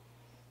place.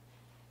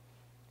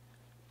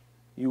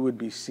 You would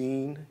be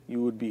seen,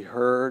 you would be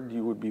heard,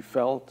 you would be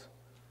felt,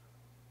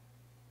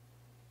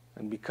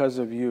 and because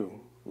of you,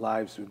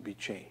 lives would be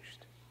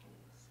changed,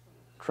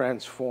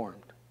 transformed.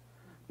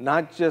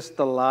 Not just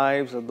the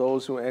lives of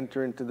those who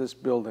enter into this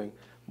building,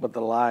 but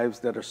the lives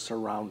that are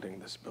surrounding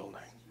this building.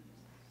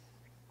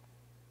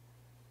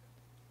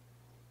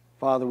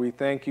 Father, we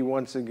thank you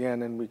once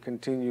again, and we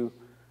continue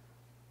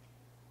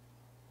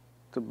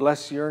to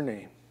bless your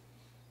name.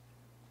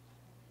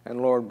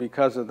 And Lord,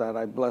 because of that,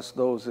 I bless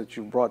those that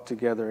you brought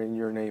together in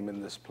your name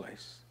in this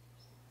place.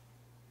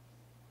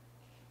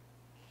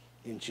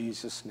 In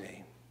Jesus'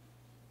 name,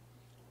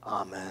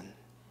 amen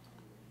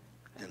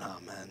and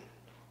amen.